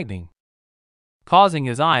by lightning, causing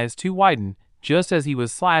his eyes to widen just as he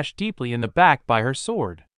was slashed deeply in the back by her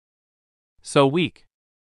sword. So weak,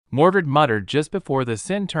 Mordred muttered just before the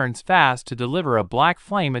Sin turns fast to deliver a black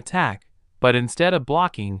flame attack, but instead of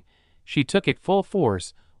blocking, she took it full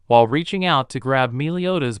force while reaching out to grab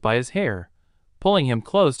Meliodas by his hair, pulling him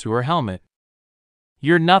close to her helmet.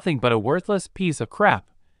 You're nothing but a worthless piece of crap,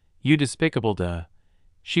 you despicable duh.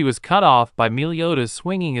 She was cut off by Meliodas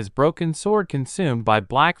swinging his broken sword consumed by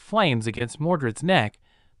black flames against Mordred's neck,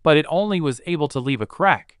 but it only was able to leave a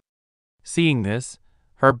crack. Seeing this,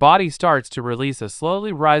 her body starts to release a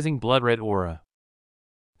slowly rising blood-red aura.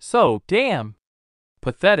 So, damn!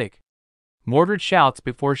 Pathetic! Mordred shouts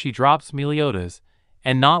before she drops Meliodas,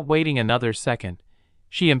 and not waiting another second,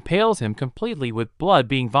 she impales him completely with blood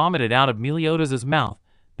being vomited out of Meliodas' mouth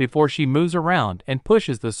before she moves around and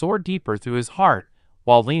pushes the sword deeper through his heart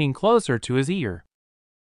while leaning closer to his ear.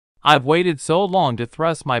 "I've waited so long to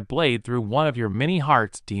thrust my blade through one of your many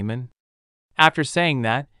hearts, demon." After saying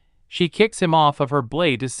that, she kicks him off of her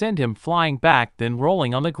blade to send him flying back, then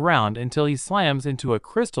rolling on the ground until he slams into a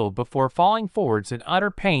crystal before falling forwards in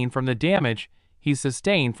utter pain from the damage he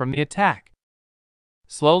sustained from the attack.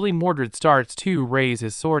 Slowly Mordred starts to raise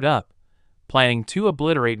his sword up, planning to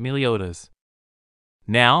obliterate Meliodas.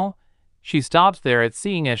 Now, she stops there at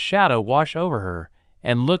seeing a shadow wash over her,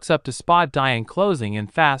 and looks up to spot Diane closing in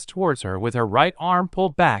fast towards her with her right arm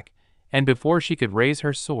pulled back, and before she could raise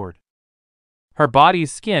her sword, her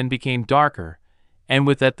body's skin became darker, and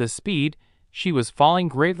with at the speed she was falling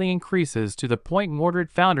greatly increases to the point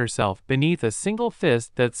Mordred found herself beneath a single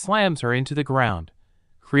fist that slams her into the ground,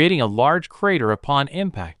 creating a large crater upon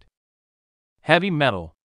impact. Heavy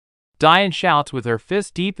metal. Diane shouts with her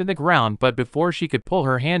fist deep in the ground, but before she could pull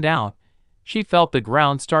her hand out, she felt the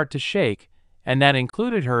ground start to shake, and that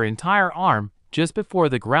included her entire arm just before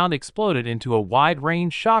the ground exploded into a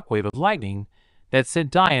wide-range shockwave of lightning that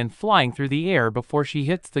sent Diane flying through the air before she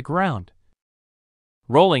hits the ground,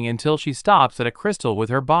 rolling until she stops at a crystal with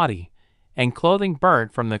her body and clothing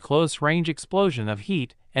burnt from the close-range explosion of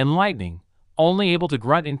heat and lightning, only able to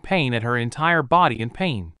grunt in pain at her entire body in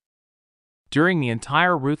pain. During the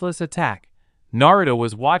entire ruthless attack, Naruto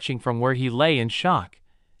was watching from where he lay in shock,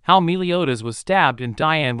 how Meliodas was stabbed and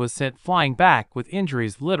Diane was sent flying back with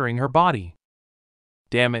injuries littering her body.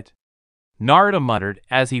 "Damn it," Naruto muttered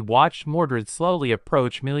as he watched Mordred slowly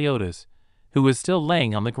approach Meliodas, who was still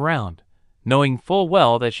laying on the ground, knowing full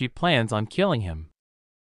well that she plans on killing him.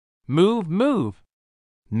 "Move, move,"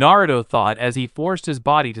 Naruto thought as he forced his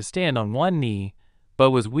body to stand on one knee,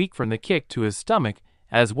 but was weak from the kick to his stomach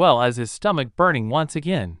as well as his stomach burning once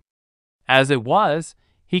again. As it was,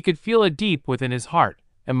 he could feel it deep within his heart,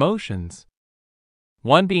 emotions.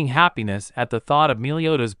 One being happiness at the thought of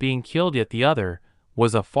Meliodas being killed, yet the other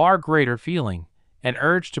was a far greater feeling, an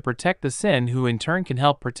urge to protect the Sin who in turn can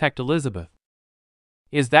help protect Elizabeth.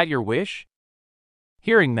 "Is that your wish?"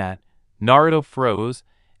 Hearing that, Naruto froze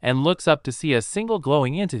and looks up to see a single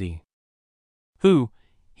glowing entity.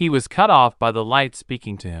 He was cut off by the light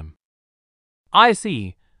speaking to him. "I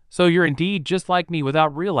see, so you're indeed just like me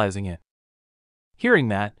without realizing it." Hearing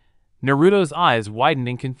that, Naruto's eyes widened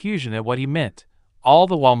in confusion at what he meant, all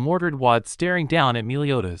the while Mordred was staring down at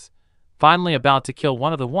Meliodas, finally about to kill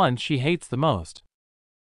one of the ones she hates the most.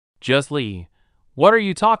 "Just Lee, what are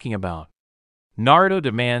you talking about?" Naruto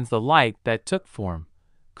demands the light that took form,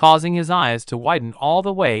 causing his eyes to widen all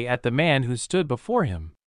the way at the man who stood before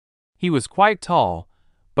him. He was quite tall,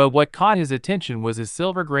 but what caught his attention was his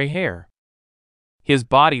silver-gray hair. His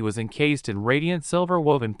body was encased in radiant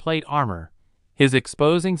silver-woven plate armor. His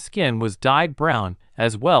exposing skin was dyed brown,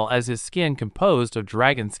 as well as his skin composed of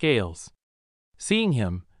dragon scales. Seeing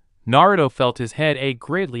him, Naruto felt his head ache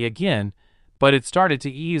greatly again, but it started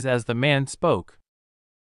to ease as the man spoke.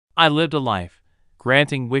 "I lived a life,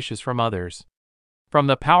 granting wishes from others, from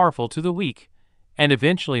the powerful to the weak, and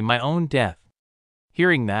eventually my own death."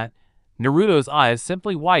 Hearing that, Naruto's eyes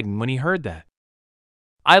simply widened when he heard that.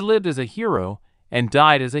 "I lived as a hero and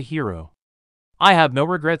died as a hero. I have no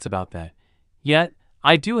regrets about that, yet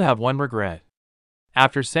I do have one regret."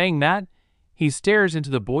 After saying that, he stares into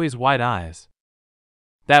the boy's wide eyes.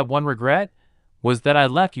 "That one regret was that I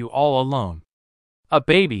left you all alone. A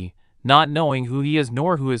baby, not knowing who he is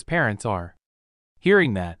nor who his parents are."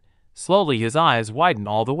 Hearing that, slowly his eyes widen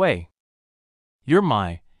all the way. "You're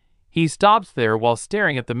my..." He stops there while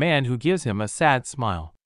staring at the man who gives him a sad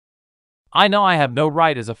smile. "I know I have no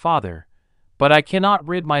right as a father, but I cannot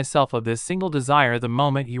rid myself of this single desire the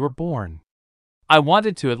moment you were born. I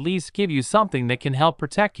wanted to at least give you something that can help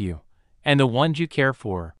protect you and the ones you care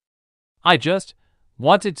for. I just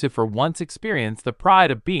wanted to for once experience the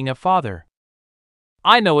pride of being a father.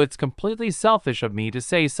 I know it's completely selfish of me to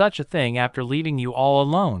say such a thing after leaving you all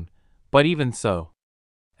alone, but even so."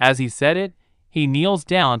 As he said it, he kneels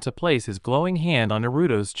down to place his glowing hand on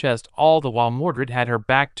Naruto's chest, all the while Mordred had her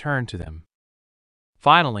back turned to them.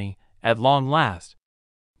 Finally, at long last,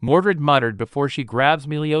 Mordred muttered before she grabs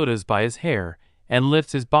Meliodas by his hair and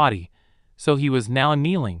lifts his body, so he was now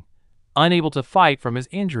kneeling, unable to fight from his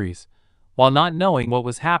injuries, while not knowing what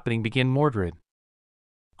was happening. Began Mordred.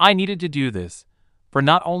 "I needed to do this, for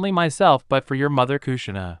not only myself but for your mother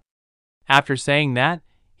Kushina." After saying that,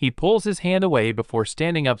 he pulls his hand away before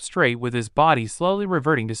standing up straight with his body slowly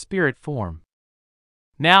reverting to spirit form.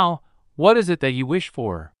 "Now, what is it that you wish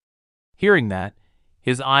for?" Hearing that,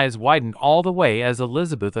 his eyes widened all the way as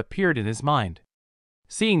Elizabeth appeared in his mind.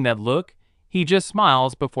 Seeing that look, he just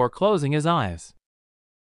smiles before closing his eyes.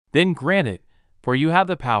 Then grant it, for you have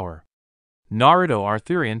the power. Naruto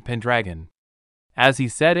Arthurian Pendragon. As he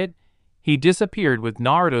said it, he disappeared with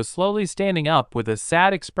Naruto slowly standing up with a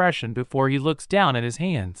sad expression before he looks down at his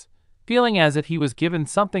hands, feeling as if he was given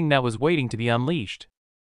something that was waiting to be unleashed.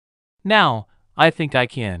 Now, I think I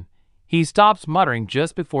can. He stops muttering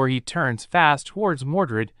just before he turns fast towards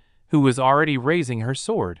Mordred, who was already raising her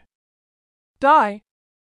sword. Die!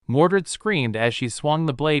 Mordred screamed as she swung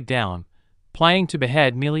the blade down, planning to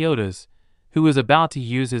behead Meliodas, who was about to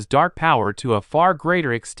use his dark power to a far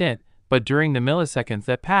greater extent, but during the milliseconds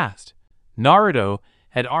that passed, Naruto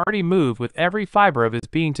had already moved with every fiber of his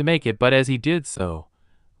being to make it, but as he did so,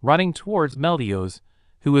 running towards Meliodas,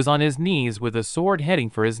 who was on his knees with a sword heading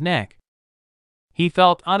for his neck. He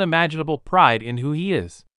felt unimaginable pride in who he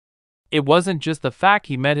is. It wasn't just the fact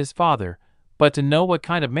he met his father, but to know what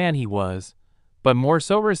kind of man he was, but more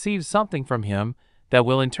so receive something from him that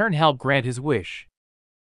will in turn help grant his wish.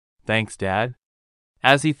 Thanks, Dad.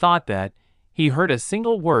 As he thought that, he heard a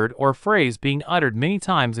single word or phrase being uttered many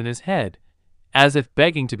times in his head, as if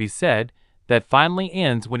begging to be said, that finally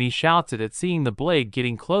ends when he shouts it at seeing the blade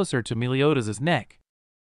getting closer to Meliodas' neck.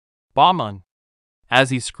 Bamung. As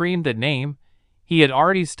he screamed that name, he had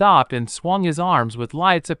already stopped and swung his arms with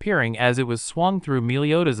lights appearing as it was swung through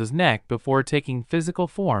Meliodas' neck before taking physical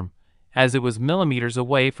form, as it was millimeters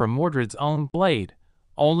away from Mordred's own blade.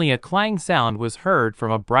 Only a clang sound was heard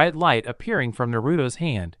from a bright light appearing from Naruto's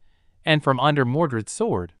hand, and from under Mordred's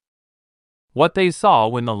sword. What they saw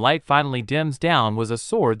when the light finally dims down was a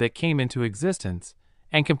sword that came into existence,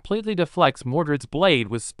 and completely deflects Mordred's blade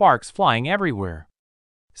with sparks flying everywhere.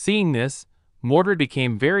 Seeing this, Mordred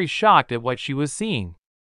became very shocked at what she was seeing.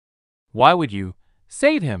 Why would you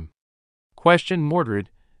save him? Questioned Mordred,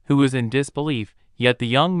 who was in disbelief, yet the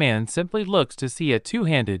young man simply looks to see a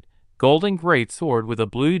two-handed, golden great sword with a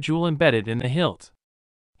blue jewel embedded in the hilt.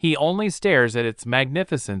 He only stares at its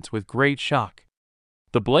magnificence with great shock.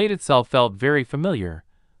 The blade itself felt very familiar,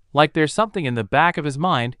 like there's something in the back of his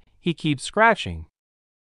mind he keeps scratching.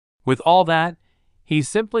 With all that, he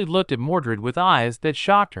simply looked at Mordred with eyes that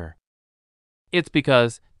shocked her. It's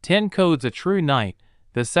because 10 codes a true knight,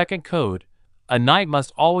 the second code, a knight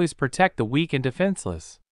must always protect the weak and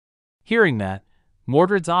defenseless. Hearing that,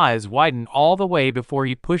 Mordred's eyes widen all the way before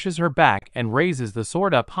he pushes her back and raises the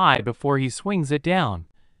sword up high before he swings it down,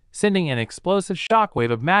 sending an explosive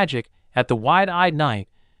shockwave of magic at the wide-eyed knight,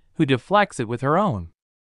 who deflects it with her own.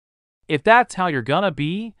 If that's how you're gonna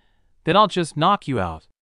be, then I'll just knock you out.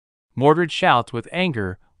 Mordred shouts with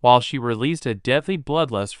anger while she released a deadly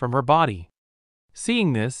bloodlust from her body.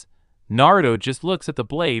 Seeing this, Naruto just looks at the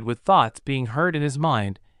blade with thoughts being heard in his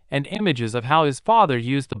mind and images of how his father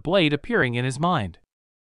used the blade appearing in his mind.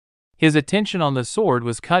 His attention on the sword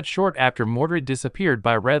was cut short after Mordred disappeared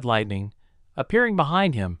by red lightning, appearing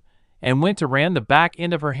behind him, and went to ram the back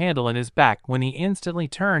end of her handle in his back when he instantly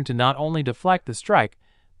turned to not only deflect the strike,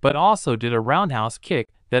 but also did a roundhouse kick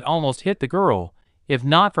that almost hit the girl, if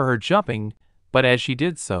not for her jumping, but as she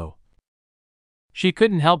did so, she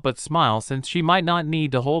couldn't help but smile since she might not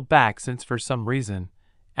need to hold back since for some reason,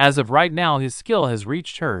 as of right now his skill has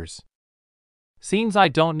reached hers. Seems I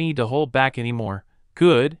don't need to hold back anymore,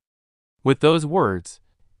 good? With those words,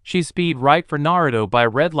 she speed right for Naruto by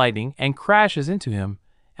red lightning and crashes into him,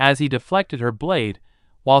 as he deflected her blade,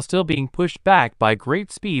 while still being pushed back by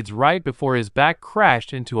great speeds right before his back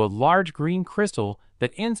crashed into a large green crystal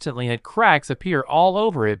that instantly had cracks appear all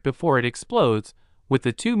over it before it explodes, with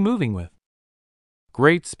the two moving with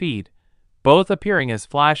great speed, both appearing as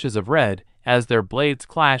flashes of red as their blades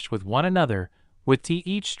clashed with one another, with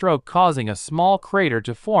each stroke causing a small crater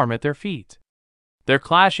to form at their feet. Their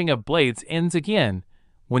clashing of blades ends again,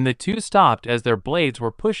 when the two stopped as their blades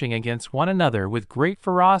were pushing against one another with great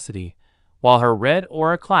ferocity, while her red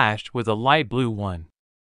aura clashed with a light blue one.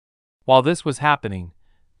 While this was happening,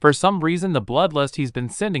 for some reason the bloodlust he's been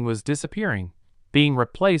sending was disappearing, being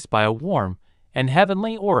replaced by a warm and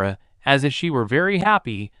heavenly aura, as if she were very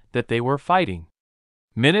happy that they were fighting.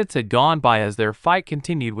 Minutes had gone by as their fight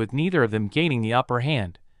continued with neither of them gaining the upper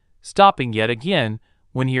hand, stopping yet again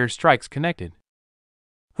when her strikes connected.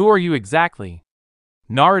 Who are you exactly?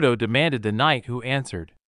 Naruto demanded the knight, who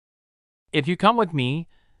answered. If you come with me,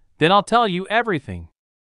 then I'll tell you everything.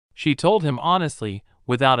 She told him honestly,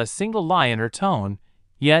 without a single lie in her tone,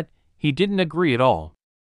 yet he didn't agree at all.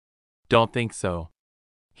 Don't think so.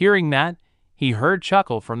 Hearing that, he heard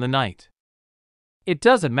chuckle from the knight. It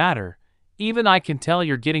doesn't matter. Even I can tell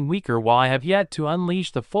you're getting weaker while I have yet to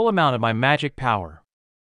unleash the full amount of my magic power.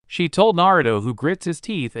 She told Naruto, who grits his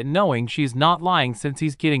teeth at knowing she's not lying since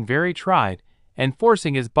he's getting very tried, and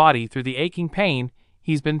forcing his body through the aching pain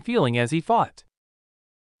he's been feeling as he fought.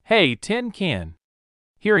 "Hey, Tin Can!"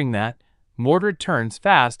 Hearing that, Mordred turns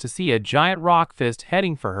fast to see a giant rock fist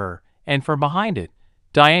heading for her, and from behind it,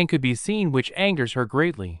 Diane could be seen, which angers her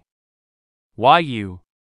greatly. "Why you?"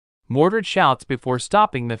 Mordred shouts before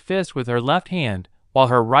stopping the fist with her left hand, while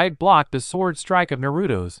her right blocked the sword strike of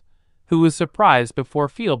Naruto's, who was surprised before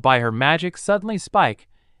foiled by her magic suddenly spike,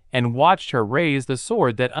 and watched her raise the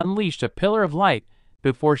sword that unleashed a pillar of light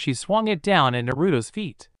before she swung it down at Naruto's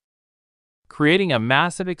feet, creating a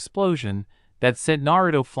massive explosion that sent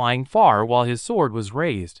Naruto flying far while his sword was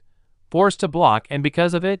raised, forced to block, and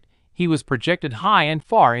because of it, he was projected high and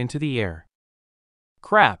far into the air.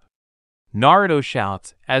 "Crap!" Naruto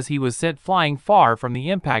shouts as he was sent flying far from the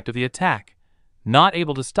impact of the attack, not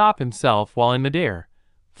able to stop himself while in midair,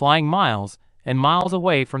 flying miles and miles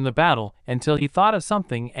away from the battle until he thought of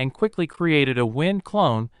something and quickly created a wind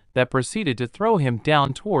clone that proceeded to throw him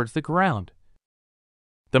down towards the ground.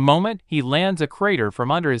 The moment he lands, a crater from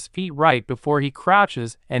under his feet right before he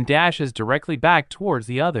crouches and dashes directly back towards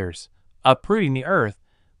the others, uprooting the earth,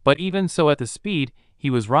 but even so at the speed he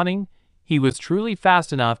was running, he was truly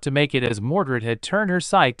fast enough to make it as Mordred had turned her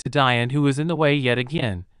sight to Diane, who was in the way yet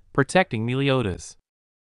again, protecting Meliodas.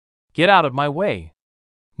 "Get out of my way!"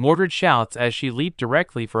 Mordred shouts as she leaped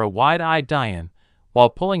directly for a wide-eyed Diane, while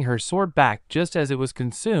pulling her sword back just as it was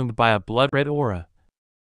consumed by a blood-red aura.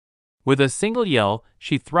 With a single yell,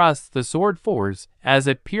 she thrusts the sword forwards as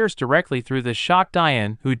it pierced directly through the shocked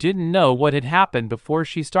Diane, who didn't know what had happened before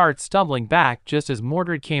she starts stumbling back just as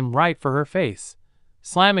Mordred came right for her face,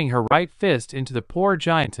 slamming her right fist into the poor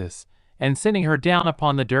giantess and sending her down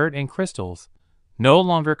upon the dirt and crystals, no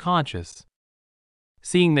longer conscious.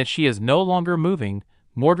 Seeing that she is no longer moving,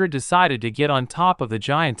 Mordred decided to get on top of the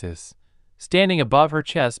giantess, standing above her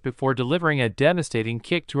chest before delivering a devastating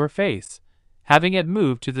kick to her face, having it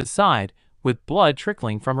move to the side with blood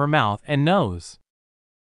trickling from her mouth and nose.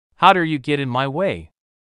 "How dare you get in my way?"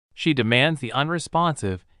 she demands the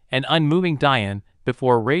unresponsive and unmoving Diane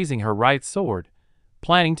before raising her right sword,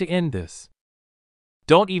 planning to end this.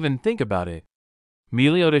 "Don't even think about it,"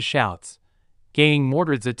 Meliodas shouts, gaining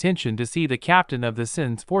Mordred's attention to see the captain of the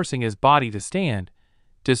Sins forcing his body to stand,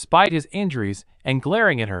 despite his injuries, and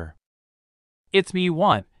glaring at her. "It's me you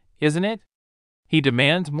want, isn't it?" he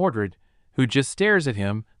demands Mordred, who just stares at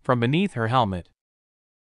him from beneath her helmet.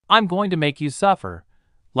 "I'm going to make you suffer,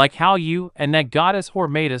 like how you and that goddess whore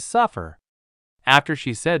made us suffer." After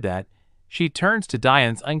she said that, she turns to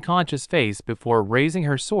Diane's unconscious face before raising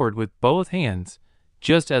her sword with both hands,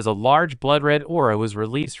 just as a large blood-red aura was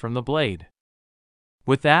released from the blade.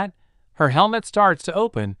 With that, her helmet starts to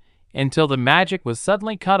open until the magic was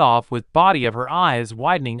suddenly cut off, with body of her eyes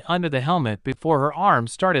widening under the helmet before her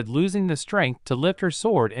arms started losing the strength to lift her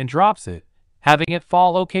sword and drops it, having it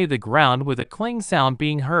fall to the ground with a cling sound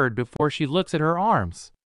being heard before she looks at her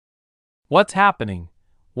arms. "What's happening?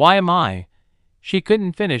 Why am I?" She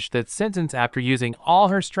couldn't finish that sentence after using all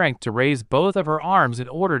her strength to raise both of her arms in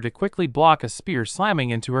order to quickly block a spear slamming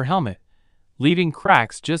into her helmet, leaving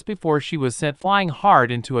cracks just before she was sent flying hard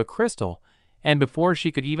into a crystal, and before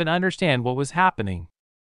she could even understand what was happening.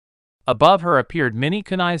 Above her appeared many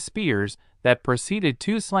kunai spears that proceeded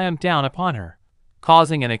to slam down upon her,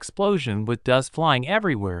 causing an explosion with dust flying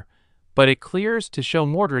everywhere, but it clears to show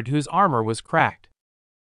Mordred whose armor was cracked.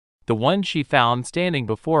 The one she found standing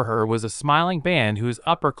before her was a smiling band whose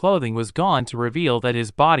upper clothing was gone to reveal that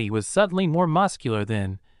his body was suddenly more muscular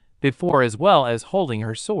than before, as well as holding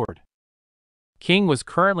her sword. King was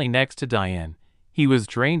currently next to Diane. He was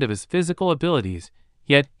drained of his physical abilities,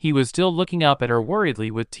 yet he was still looking up at her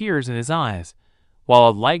worriedly with tears in his eyes, while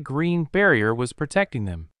a light green barrier was protecting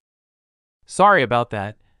them. "Sorry about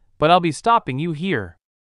that, but I'll be stopping you here."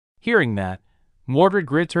 Hearing that, Mordred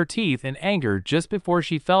grits her teeth in anger just before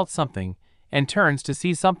she felt something and turns to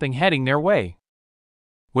see something heading their way.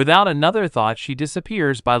 Without another thought, she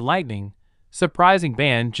disappears by lightning, surprising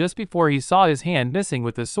Ban just before he saw his hand missing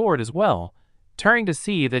with the sword as well, turning to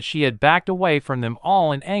see that she had backed away from them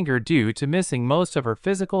all in anger due to missing most of her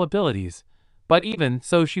physical abilities, but even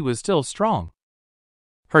so she was still strong.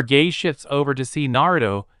 Her gaze shifts over to see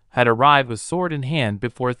Naruto had arrived with sword in hand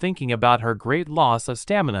before thinking about her great loss of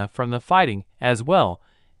stamina from the fighting as well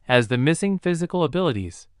as the missing physical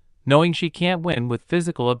abilities, knowing she can't win with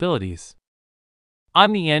physical abilities.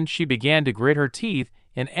 On the end, she began to grit her teeth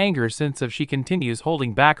in anger since if she continues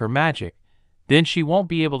holding back her magic, then she won't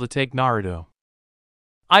be able to take Naruto.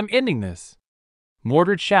 "I'm ending this!"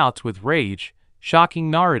 Mordred shouts with rage,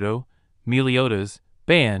 shocking Naruto, Meliodas,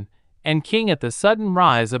 Ban, and King at the sudden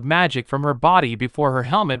rise of magic from her body before her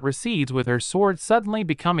helmet recedes with her sword suddenly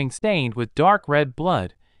becoming stained with dark red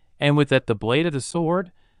blood, and with that the blade of the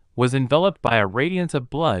sword was enveloped by a radiance of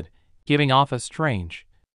blood, giving off a strange,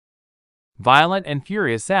 violent and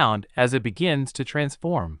furious sound as it begins to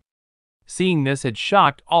transform. Seeing this had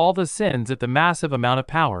shocked all the Sins at the massive amount of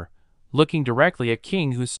power, looking directly at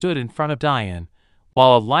King who stood in front of Diane,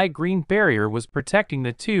 while a light green barrier was protecting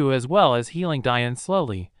the two as well as healing Diane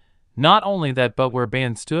slowly. Not only that, but where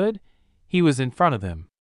Ban stood, he was in front of them.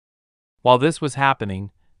 While this was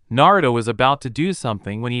happening, Naruto was about to do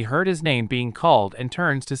something when he heard his name being called and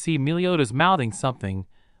turns to see Meliodas mouthing something,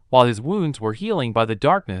 while his wounds were healing by the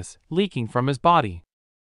darkness leaking from his body.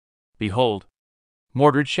 Behold!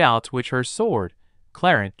 Mordred shouts, which her sword,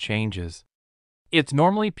 Clarent, changes. Its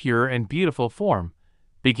normally pure and beautiful form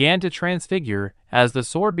began to transfigure as the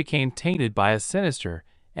sword became tainted by a sinister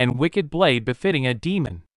and wicked blade befitting a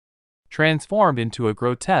demon. Transformed into a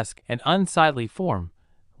grotesque and unsightly form,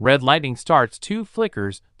 red lightning starts to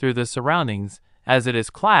flickers through the surroundings as it is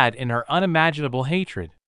clad in her unimaginable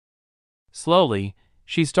hatred. Slowly,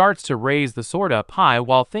 she starts to raise the sword up high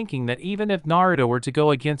while thinking that even if Naruto were to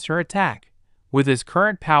go against her attack, with his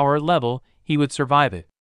current power level, he would survive it.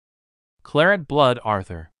 Clarent blood,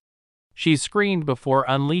 Arthur. She screamed before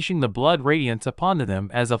unleashing the blood radiance upon them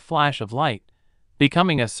as a flash of light,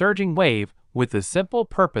 becoming a surging wave with the simple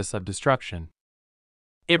purpose of destruction.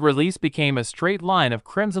 It released became a straight line of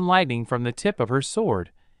crimson lightning from the tip of her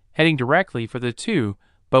sword, heading directly for the two,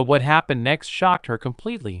 but what happened next shocked her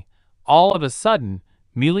completely. All of a sudden,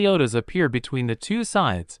 Meliodas appeared between the two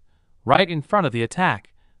sides, right in front of the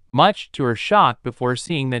attack, much to her shock before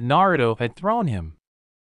seeing that Naruto had thrown him.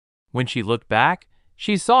 When she looked back,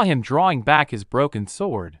 she saw him drawing back his broken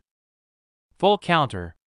sword. Full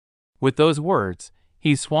counter. With those words,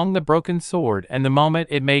 he swung the broken sword, and the moment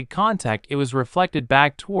it made contact it was reflected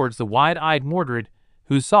back towards the wide-eyed Mordred,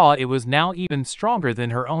 who saw it was now even stronger than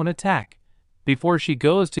her own attack, before she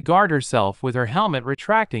goes to guard herself with her helmet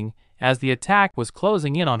retracting as the attack was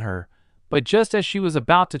closing in on her, but just as she was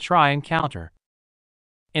about to try and counter,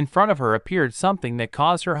 in front of her appeared something that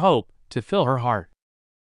caused her hope to fill her heart.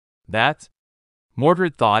 That?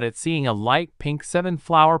 Mordred thought at seeing a light pink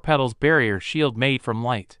 7-flower petals barrier shield made from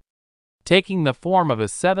light, taking the form of a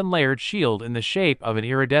 7-layered shield in the shape of an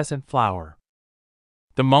iridescent flower.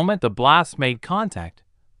 The moment the blast made contact,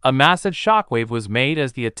 a massive shockwave was made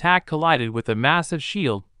as the attack collided with the massive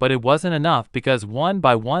shield, but it wasn't enough because one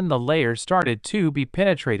by one the layers started to be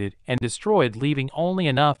penetrated and destroyed, leaving only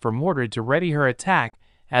enough for Mordred to ready her attack.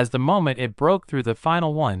 As the moment it broke through the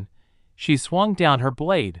final one, she swung down her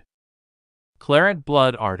blade. Clarent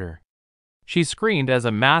blood ardor. She screamed as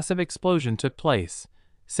a massive explosion took place,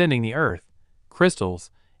 sending the earth,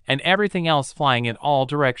 crystals, and everything else flying in all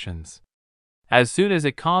directions. As soon as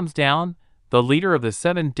it calms down, the leader of the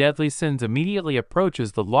 7 deadly sins immediately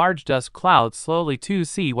approaches the large dust cloud slowly to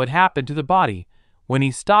see what happened to the body, when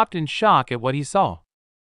he stopped in shock at what he saw.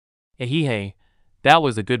 Ehehe, that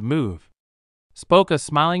was a good move, spoke a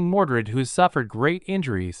smiling Mordred who suffered great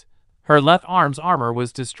injuries. Her left arm's armor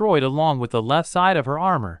was destroyed along with the left side of her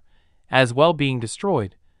armor, as well being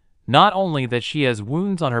destroyed. Not only that she has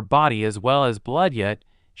wounds on her body as well as blood, yet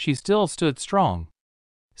she still stood strong.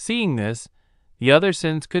 Seeing this, the other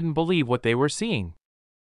sins couldn't believe what they were seeing.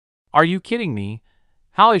 Are you kidding me?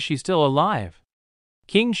 How is she still alive?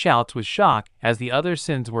 King shouts with shock as the other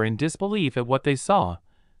sins were in disbelief at what they saw,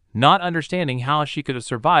 not understanding how she could have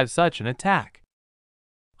survived such an attack.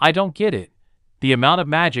 I don't get it. The amount of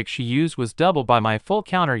magic she used was doubled by my full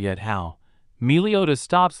counter, yet how? Meliodas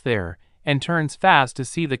stops there and turns fast to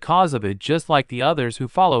see the cause of it, just like the others who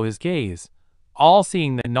follow his gaze, all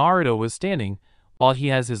seeing that Naruto was standing while he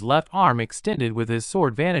has his left arm extended with his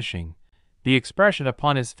sword vanishing. The expression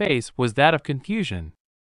upon his face was that of confusion.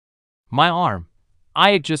 My arm.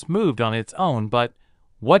 I had just moved on its own, but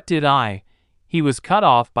what did I? He was cut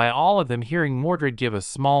off by all of them, hearing Mordred give a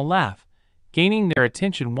small laugh, gaining their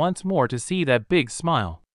attention once more to see that big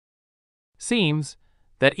smile. Seems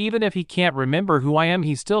that even if he can't remember who I am,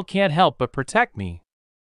 he still can't help but protect me,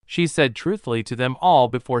 she said truthfully to them all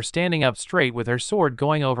before standing up straight with her sword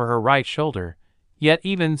going over her right shoulder, yet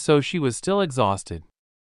even so she was still exhausted.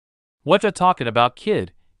 What you talking about,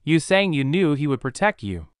 kid? You saying you knew he would protect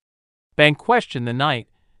you? Ban questioned the knight,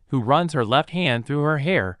 who runs her left hand through her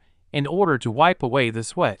hair in order to wipe away the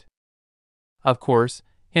sweat. Of course,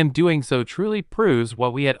 him doing so truly proves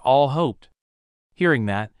what we had all hoped. Hearing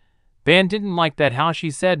that, Ban didn't like that how she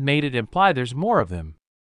said made it imply there's more of them.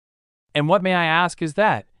 And what, may I ask, is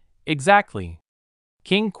that, exactly?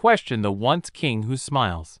 King questioned the once king who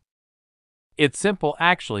smiles. It's simple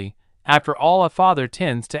actually, After all, a father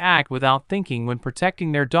tends to act without thinking when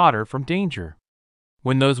protecting their daughter from danger.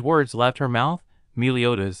 When those words left her mouth,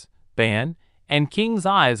 Meliodas, Ban, and King's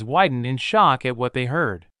eyes widened in shock at what they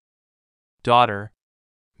heard. Daughter,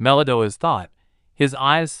 Meliodas thought, his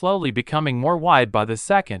eyes slowly becoming more wide by the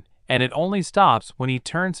second, and it only stops when he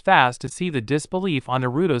turns fast to see the disbelief on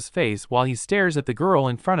Naruto's face while he stares at the girl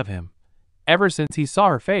in front of him. Ever since he saw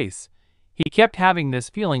her face, he kept having this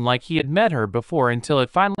feeling like he had met her before until it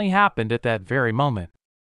finally happened at that very moment.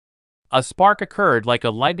 A spark occurred like a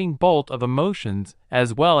lightning bolt of emotions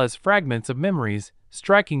as well as fragments of memories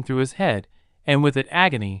striking through his head, and with it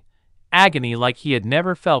agony like he had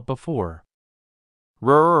never felt before.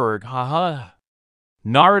 Rrrg, ha.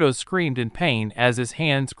 Naruto screamed in pain as his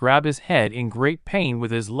hands grabbed his head in great pain with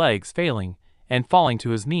his legs failing and falling to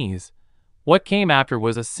his knees. What came after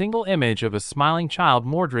was a single image of a smiling child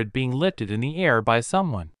Mordred being lifted in the air by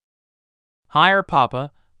someone. Higher,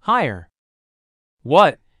 Papa, higher.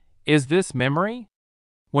 What? Is this memory?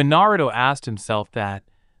 When Naruto asked himself that,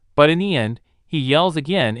 but in the end, he yells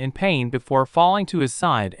again in pain before falling to his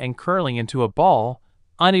side and curling into a ball,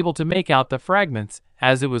 unable to make out the fragments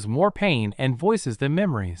as it was more pain and voices than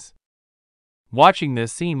memories. Watching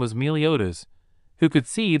this scene was Meliodas, who could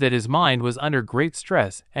see that his mind was under great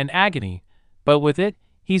stress and agony, but with it,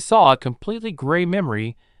 he saw a completely gray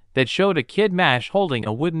memory that showed a kid Mash holding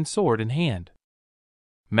a wooden sword in hand.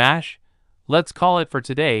 Mash, let's call it for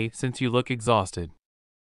today since you look exhausted.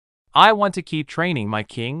 I want to keep training, my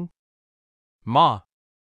king. Ma.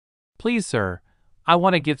 Please, sir, I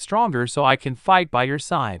want to get stronger so I can fight by your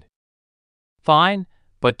side. Fine,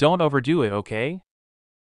 but don't overdo it, okay?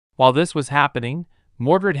 While this was happening,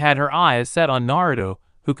 Mordred had her eyes set on Naruto,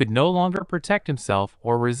 who could no longer protect himself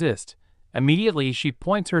or resist. Immediately she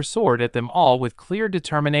points her sword at them all with clear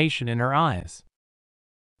determination in her eyes.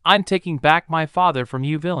 I'm taking back my father from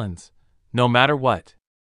you villains, no matter what.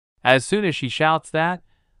 As soon as she shouts that,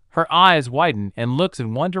 her eyes widen and looks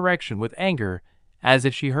in one direction with anger, as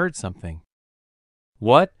if she heard something.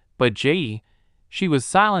 What? But she was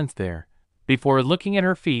silenced there, before looking at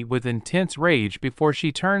her feet with intense rage before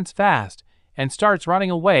she turns fast and starts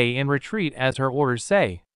running away in retreat as her orders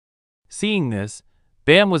say. Seeing this,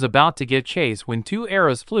 Bam was about to get chased when 2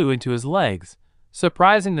 arrows flew into his legs,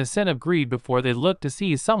 surprising the sin of greed before they looked to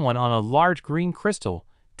see someone on a large green crystal,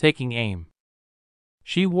 taking aim.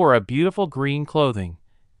 She wore a beautiful green clothing,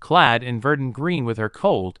 clad in verdant green with her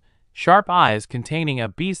cold, sharp eyes containing a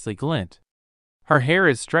beastly glint. Her hair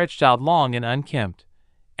is stretched out long and unkempt,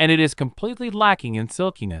 and it is completely lacking in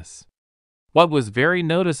silkiness. What was very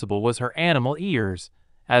noticeable was her animal ears,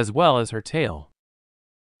 as well as her tail.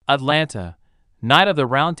 Atlanta, Knight of the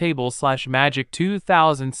Round Table / Magic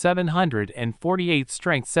 2748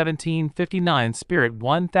 Strength 1759 Spirit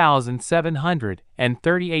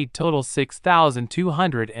 1738 Total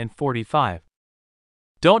 6245.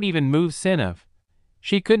 Don't even move, Sinov.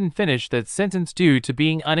 She couldn't finish that sentence due to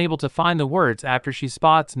being unable to find the words after she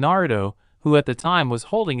spots Naruto, who at the time was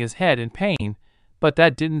holding his head in pain, but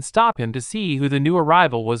that didn't stop him to see who the new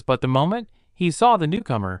arrival was. But the moment he saw the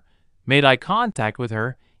newcomer, made eye contact with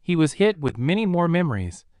her, he was hit with many more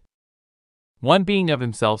memories. One being of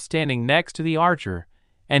himself standing next to the archer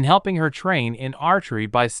and helping her train in archery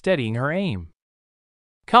by steadying her aim.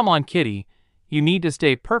 Come on, Kitty, you need to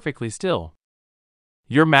stay perfectly still.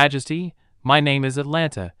 Your Majesty, my name is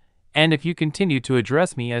Atlanta, and if you continue to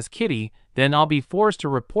address me as Kitty, then I'll be forced to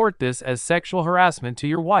report this as sexual harassment to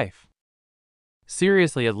your wife.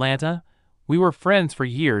 Seriously, Atlanta, we were friends for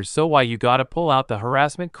years, so why you gotta pull out the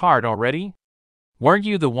harassment card already? Weren't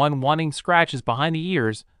you the one wanting scratches behind the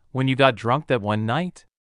ears when you got drunk that one night?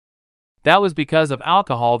 That was because of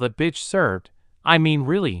alcohol that bitch served. I mean,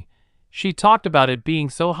 really. She talked about it being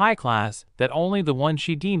so high class that only the one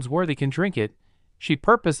she deems worthy can drink it. She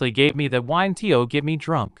purposely gave me that wine to get me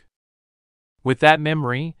drunk. With that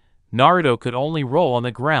memory, Naruto could only roll on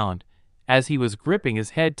the ground as he was gripping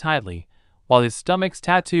his head tightly, while his stomach's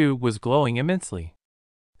tattoo was glowing immensely.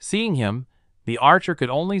 Seeing him, the archer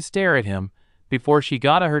could only stare at him before she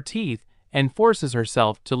got her teeth and forces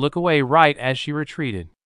herself to look away right as she retreated.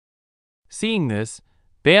 Seeing this,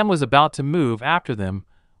 Bam was about to move after them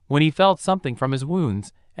when he felt something from his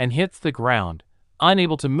wounds and hits the ground,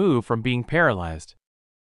 unable to move from being paralyzed.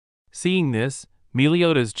 Seeing this,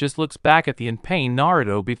 Meliodas just looks back at the in pain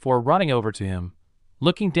Naruto before running over to him,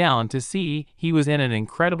 looking down to see he was in an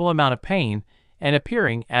incredible amount of pain and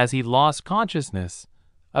appearing as he lost consciousness,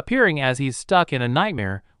 appearing as he's stuck in a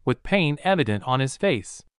nightmare with pain evident on his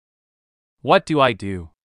face. What do I do?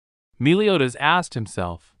 Meliodas asked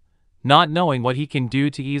himself, not knowing what he can do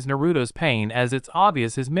to ease Naruto's pain as it's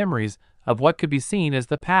obvious his memories of what could be seen as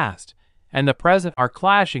the past and the present are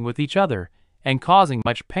clashing with each other and causing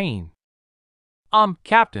much pain.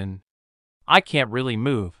 Captain, I can't really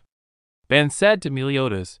move," Ben said to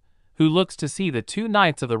Meliodas, who looks to see the 2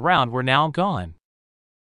 knights of the round were now gone.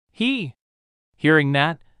 Hearing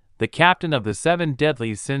that, the captain of the 7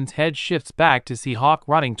 deadly sins' head shifts back to see Hawk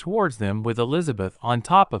running towards them with Elizabeth on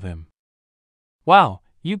top of him. "Wow,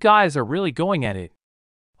 you guys are really going at it,"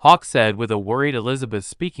 Hawk said with a worried Elizabeth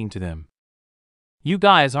speaking to them. "You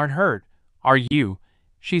guys aren't hurt, are you?"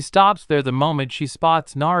 She stops there the moment she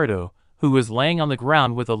spots Naruto, who was laying on the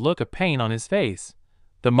ground with a look of pain on his face.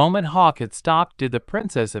 The moment Hawk had stopped did the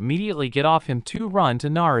princess immediately get off him to run to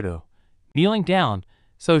Naruto, kneeling down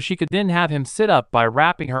so she could then have him sit up by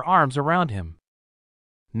wrapping her arms around him.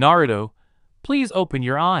 "Naruto, please open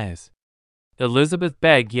your eyes," Elizabeth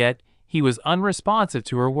begged, yet he was unresponsive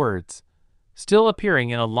to her words, still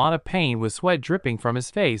appearing in a lot of pain with sweat dripping from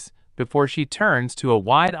his face before she turns to a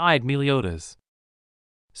wide-eyed Meliodas.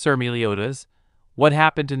 "Sir Meliodas, what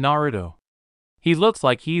happened to Naruto? He looks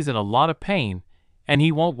like he's in a lot of pain, and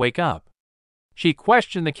he won't wake up." She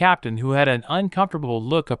questioned the captain, who had an uncomfortable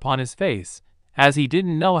look upon his face, as he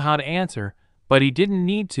didn't know how to answer, but he didn't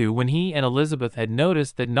need to when he and Elizabeth had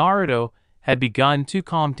noticed that Naruto had begun to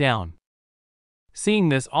calm down. Seeing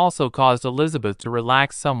this also caused Elizabeth to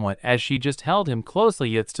relax somewhat, as she just held him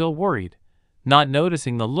closely yet still worried, not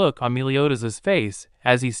noticing the look on Meliodas' face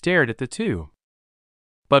as he stared at the two.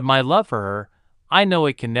 "But my love for her, I know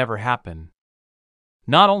it can never happen.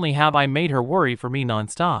 Not only have I made her worry for me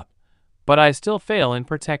non-stop, but I still fail in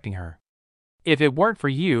protecting her. If it weren't for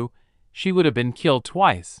you, she would have been killed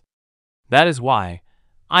twice. That is why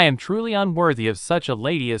I am truly unworthy of such a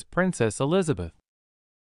lady as Princess Elizabeth."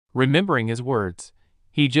 Remembering his words,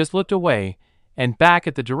 he just looked away and back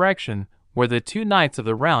at the direction where the 2 knights of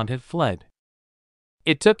the round had fled.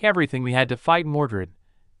 "It took everything we had to fight Mordred.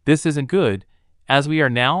 This isn't good, as we are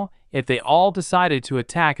now. If they all decided to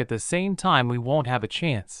attack at the same time, we won't have a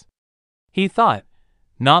chance," he thought,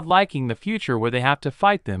 not liking the future where they have to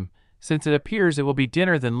fight them, since it appears it will be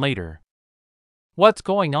dinner than later. "What's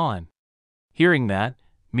going on?" Hearing that,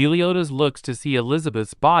 Meliodas looks to see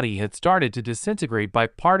Elizabeth's body had started to disintegrate by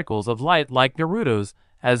particles of light like Naruto's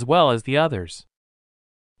as well as the others.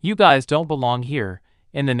 "You guys don't belong here,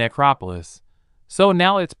 in the necropolis, so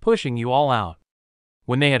now it's pushing you all out."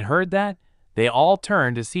 When they had heard that, they all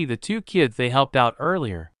turned to see the 2 kids they helped out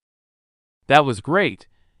earlier. "That was great.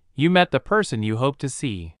 You met the person you hoped to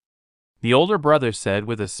see," the older brother said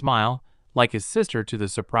with a smile, like his sister to the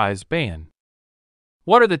surprised Ben.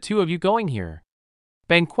 "What are the 2 of you going here?"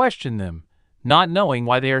 Ben questioned them, not knowing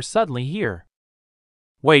why they are suddenly here.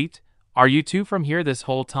 "Wait, are you 2 from here this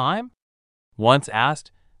whole time?" once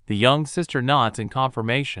asked. The young sister nods in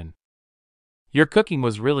confirmation. "Your cooking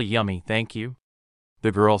was really yummy, thank you,"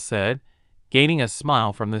 the girl said, gaining a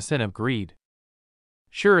smile from the sin of greed.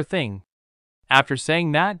 "Sure thing." After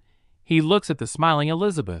saying that, he looks at the smiling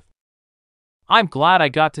Elizabeth. "I'm glad I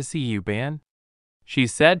got to see you, Ben," she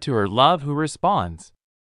said to her love, who responds.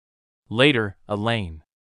 Later, Elaine.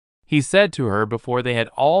 He said to her before they had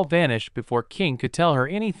all vanished before King could tell her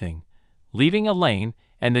anything, leaving Elaine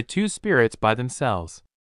and the 2 spirits by themselves.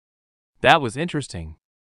 That was interesting.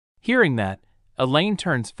 Hearing that, Elaine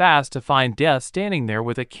turns fast to find Death standing there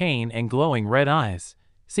with a cane and glowing red eyes.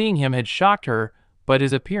 Seeing him had shocked her, but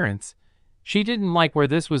his appearance, she didn't like where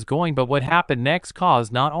this was going, but what happened next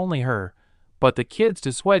caused not only her, but the kids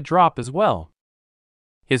to sweat drop as well.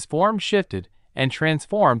 His form shifted and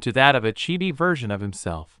transformed to that of a chibi version of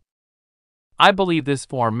himself. "I believe this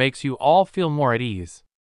form makes you all feel more at ease.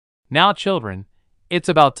 Now children, it's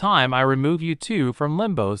about time I remove you 2 from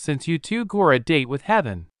limbo, since you 2 gore a date with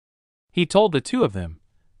heaven," he told the 2 of them,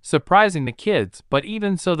 surprising the kids, but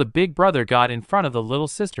even so the big brother got in front of the little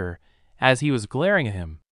sister as he was glaring at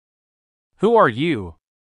him. "Who are you?"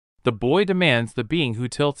 the boy demands, the being who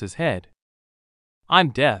tilts his head.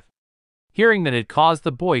 "I'm Death." Hearing that, it caused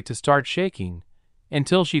the boy to start shaking,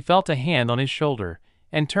 until she felt a hand on his shoulder,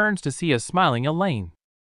 and turns to see a smiling Elaine.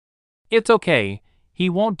 "It's okay, he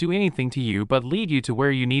won't do anything to you but lead you to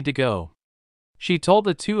where you need to go," she told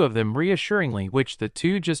the 2 of them reassuringly, which the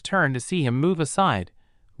 2 just turned to see him move aside,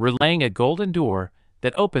 relaying a golden door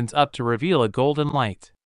that opens up to reveal a golden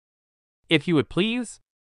light. "If you would please?"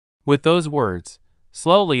 With those words,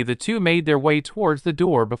 slowly the 2 made their way towards the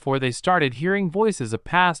door before they started hearing voices of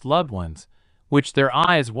past loved ones, which their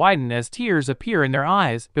eyes widen as tears appear in their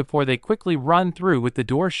eyes before they quickly run through with the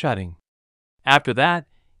door shutting. After that,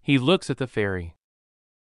 he looks at the fairy.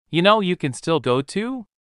 "You know you can still go too?"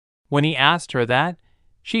 When he asked her that,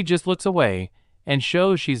 she just looks away and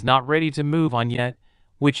shows she's not ready to move on yet,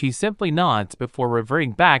 which he simply nods before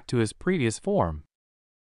reverting back to his previous form.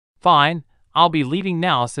 Fine, I'll be leaving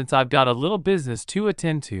now since I've got a little business to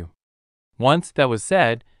attend to. Once that was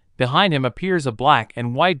said, behind him appears a black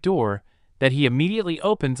and white door that he immediately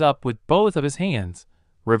opens up with both of his hands,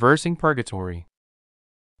 reversing purgatory.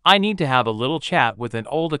 I need to have a little chat with an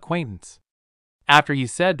old acquaintance. After he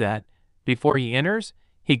said that, before he enters,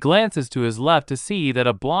 he glances to his left to see that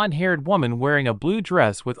a blonde-haired woman wearing a blue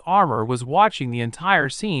dress with armor was watching the entire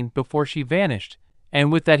scene before she vanished,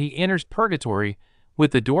 and with that he enters purgatory,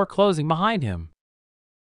 with the door closing behind him.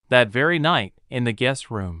 That very night, in the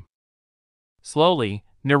guest room. Slowly,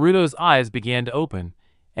 Naruto's eyes began to open,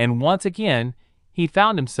 and once again, he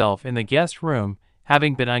found himself in the guest room,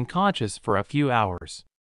 having been unconscious for a few hours.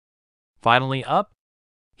 Finally up?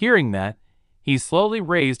 Hearing that, he slowly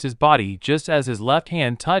raised his body just as his left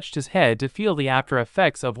hand touched his head to feel the after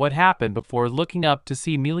effects of what happened before looking up to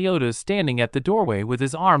see Meliodas standing at the doorway with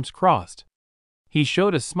his arms crossed. He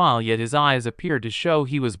showed a smile, yet his eyes appeared to show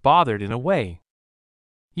he was bothered in a way.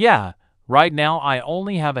 Yeah, right now I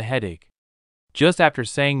only have a headache. Just after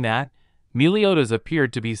saying that, Meliodas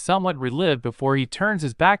appeared to be somewhat relieved before he turns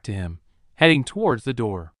his back to him, heading towards the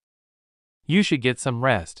door. You should get some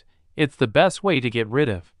rest. It's the best way to get rid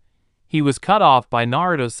of. He was cut off by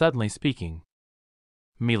Naruto suddenly speaking.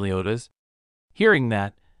 Meliodas. Hearing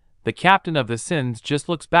that, the captain of the sins just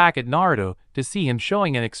looks back at Naruto to see him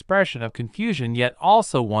showing an expression of confusion, yet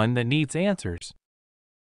also one that needs answers.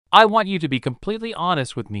 I want you to be completely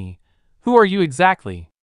honest with me. Who are you exactly?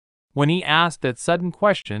 When he asked that sudden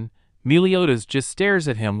question, Meliodas just stares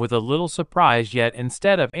at him with a little surprise, yet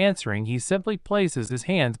instead of answering he simply places his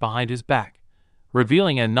hands behind his back,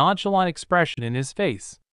 revealing a nonchalant expression in his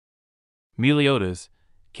face. Meliodas,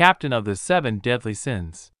 captain of the 7 deadly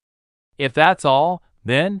sins. If that's all,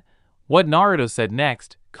 then, what Naruto said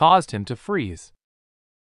next caused him to freeze.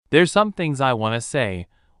 There's some things I want to say,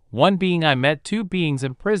 one being I met 2 beings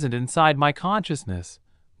imprisoned inside my consciousness,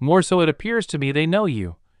 more so it appears to me they know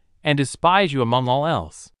you, and despise you among all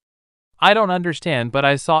else. I don't understand, but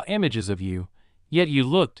I saw images of you, yet you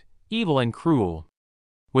looked evil and cruel.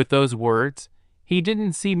 With those words, he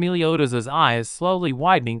didn't see Meliodas' eyes slowly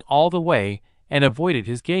widening all the way and avoided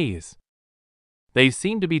his gaze. They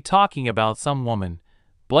seemed to be talking about some woman,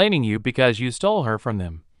 blaming you because you stole her from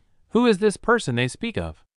them. Who is this person they speak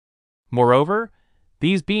of? Moreover,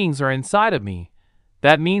 these beings are inside of me.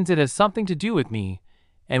 That means it has something to do with me,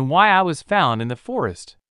 and why I was found in the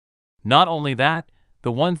forest. Not only that,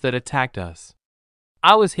 the ones that attacked us.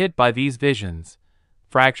 I was hit by these visions,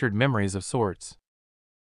 fractured memories of sorts.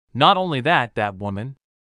 Not only that, that woman,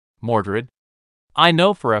 Mordred. I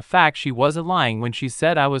know for a fact she wasn't lying when she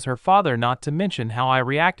said I was her father, not to mention how I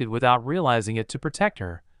reacted without realizing it to protect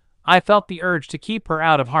her. I felt the urge to keep her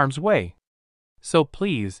out of harm's way. So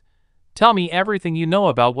please, tell me everything you know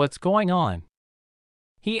about what's going on.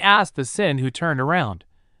 He asked the Sin, who turned around,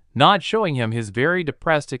 not showing him his very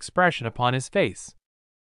depressed expression upon his face.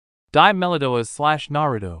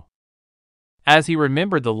 Meliodas/Naruto. As he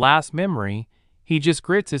remembered the last memory, he just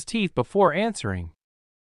grits his teeth before answering.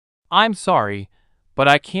 I'm sorry, but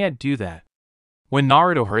I can't do that. When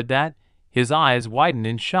Naruto heard that, his eyes widened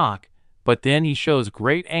in shock, but then he shows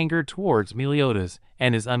great anger towards Meliodas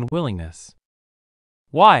and his unwillingness.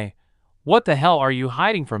 Why? What the hell are you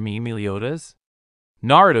hiding from me, Meliodas?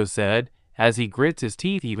 Naruto said, as he grits his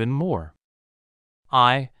teeth even more.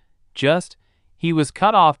 He was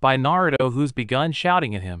cut off by Naruto, who's begun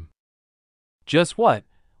shouting at him. Just what?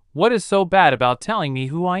 What is so bad about telling me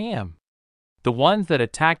who I am? The ones that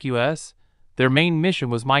attack us, their main mission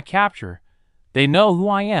was my capture. They know who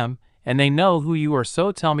I am, and they know who you are,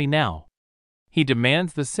 so tell me now. He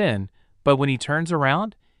demands the Sin, but when he turns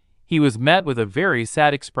around, he was met with a very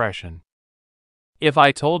sad expression. If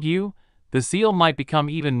I told you, the seal might become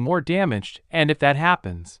even more damaged, and if that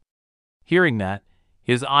happens. Hearing that,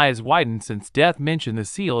 his eyes widened since Death mentioned the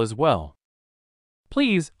seal as well.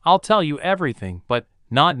 Please, I'll tell you everything, but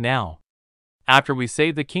not now. After we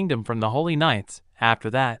save the kingdom from the Holy Knights, after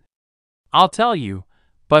that. I'll tell you,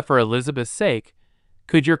 but for Elizabeth's sake,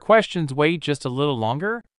 could your questions wait just a little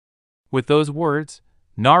longer? With those words,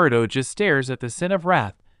 Naruto just stares at the Sin of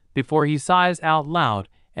Wrath before he sighs out loud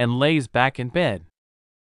and lays back in bed.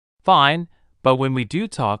 Fine, but when we do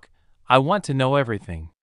talk, I want to know everything.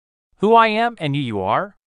 Who I am and who you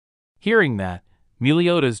are? Hearing that,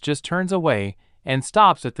 Meliodas just turns away and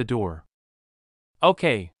stops at the door.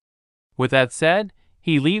 Okay. With that said,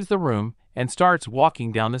 he leaves the room and starts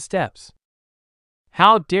walking down the steps.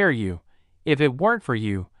 How dare you? If it weren't for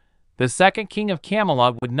you, the second king of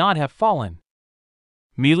Camelot would not have fallen.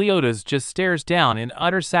 Meliodas just stares down in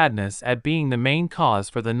utter sadness at being the main cause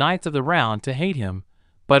for the Knights of the Round to hate him,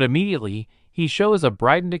 but immediately he shows a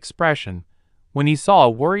brightened expression when he saw a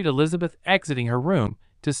worried Elizabeth exiting her room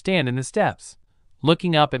to stand in the steps,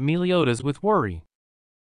 looking up at Meliodas with worry.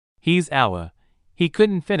 He's Awa. He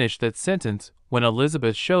couldn't finish that sentence when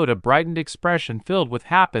Elizabeth showed a brightened expression filled with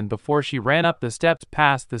happen before she ran up the steps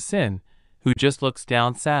past the Sin, who just looks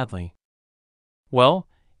down sadly. Well,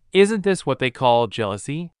 isn't this what they call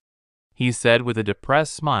jealousy? He said with a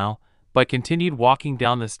depressed smile, but continued walking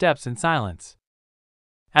down the steps in silence.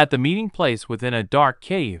 At the meeting place within a dark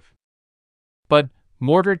cave. But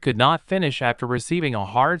Mordred could not finish after receiving a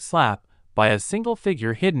hard slap by a single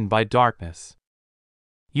figure hidden by darkness.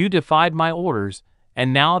 You defied my orders,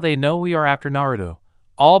 and now they know we are after Naruto,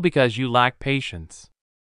 all because you lack patience.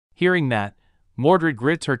 Hearing that, Mordred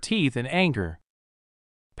grits her teeth in anger.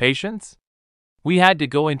 Patience? We had to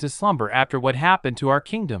go into slumber after what happened to our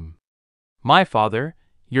kingdom. My father,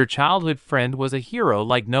 your childhood friend, was a hero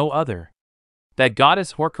like no other. That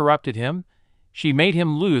goddess whore corrupted him. She made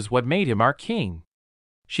him lose what made him our king.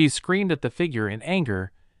 She screamed at the figure in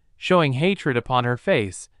anger, showing hatred upon her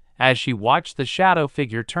face as she watched the shadow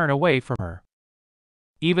figure turn away from her.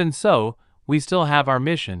 Even so, we still have our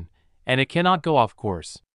mission, and it cannot go off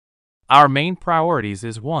course. Our main priorities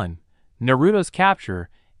is 1. Naruto's capture,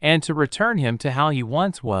 and to return him to how he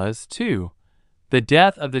once was, 2. The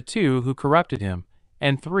death of the 2 who corrupted him,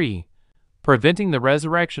 and 3. Preventing the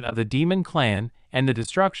resurrection of the demon clan and the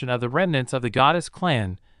destruction of the remnants of the goddess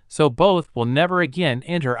clan, so both will never again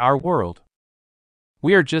enter our world.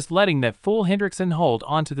 We are just letting that fool Hendrickson hold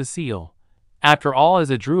onto the seal. After all, as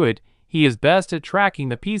a druid, he is best at tracking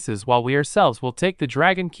the pieces while we ourselves will take the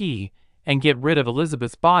dragon key and get rid of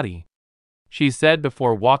Elizabeth's body, she said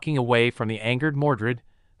before walking away from the angered Mordred,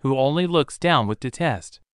 who only looks down with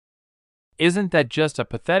detest. Isn't that just a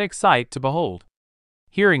pathetic sight to behold?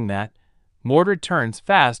 Hearing that, Mordred turns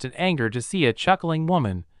fast in anger to see a chuckling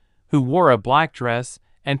woman, who wore a black dress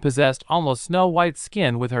and possessed almost snow-white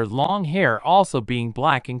skin with her long hair also being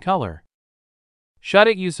black in color. Shut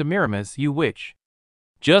it, you Semiramis, you witch.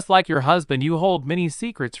 Just like your husband, you hold many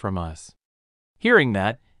secrets from us. Hearing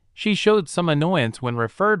that, she showed some annoyance when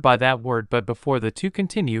referred by that word, but before the two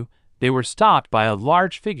continue, they were stopped by a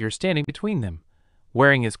large figure standing between them,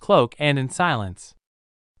 wearing his cloak and in silence.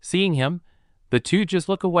 Seeing him, the two just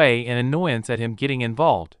look away in annoyance at him getting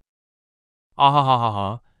involved. Ah ha ha ha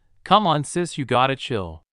ha, come on sis, you gotta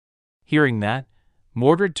chill. Hearing that,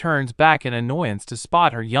 Mordred turns back in annoyance to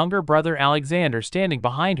spot her younger brother Alexander standing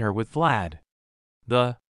behind her with Vlad.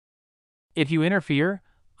 If you interfere,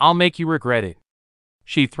 I'll make you regret it.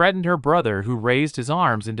 She threatened her brother, who raised his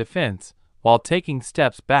arms in defense while taking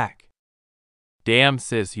steps back. Damn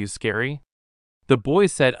sis, you scary. The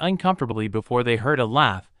boys said uncomfortably before they heard a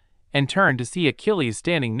laugh and turned to see Achilles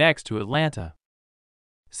standing next to Atlanta.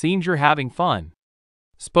 Seems you're having fun,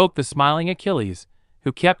 spoke the smiling Achilles,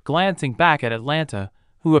 who kept glancing back at Atlanta,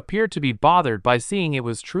 who appeared to be bothered by seeing it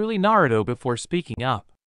was truly Naruto before speaking up.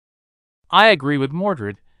 I agree with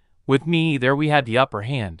Mordred. With me there we had the upper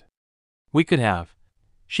hand. We could have.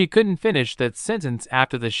 She couldn't finish that sentence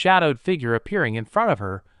after the shadowed figure appearing in front of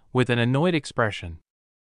her with an annoyed expression.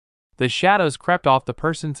 The shadows crept off the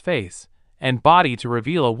person's face and body to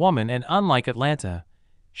reveal a woman, and unlike Atlanta,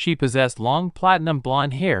 she possessed long platinum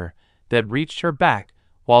blonde hair that reached her back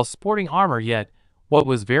while sporting armor, yet what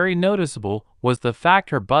was very noticeable was the fact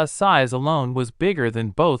her bust size alone was bigger than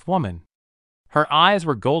both women. Her eyes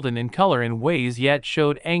were golden in color in ways yet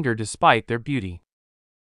showed anger despite their beauty.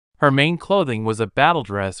 Her main clothing was a battle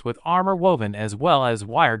dress with armor woven as well as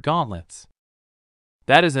wire gauntlets.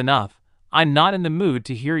 That is enough. I'm not in the mood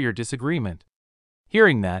to hear your disagreement.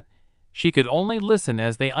 Hearing that, she could only listen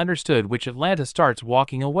as they understood, which Atlanta starts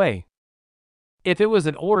walking away. If it was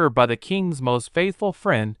an order by the king's most faithful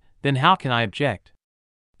friend, then how can I object?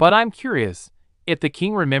 But I'm curious, if the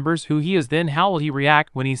king remembers who he is, then how will he react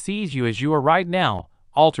when he sees you as you are right now,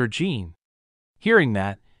 Alter Jean? Hearing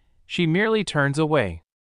that, she merely turns away.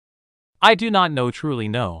 I do not know, truly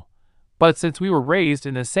know, but since we were raised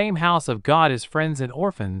in the same house of God as friends and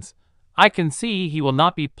orphans, I can see he will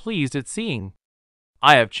not be pleased at seeing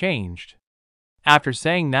I have changed. After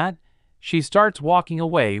saying that, she starts walking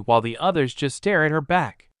away while the others just stare at her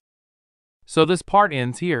back. So this part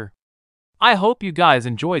ends here. I hope you guys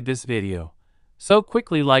enjoyed this video. So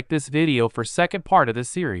quickly like this video for second part of this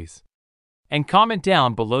series. And comment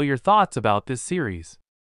down below your thoughts about this series.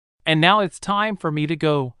 And now it's time for me to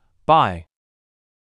go. Bye.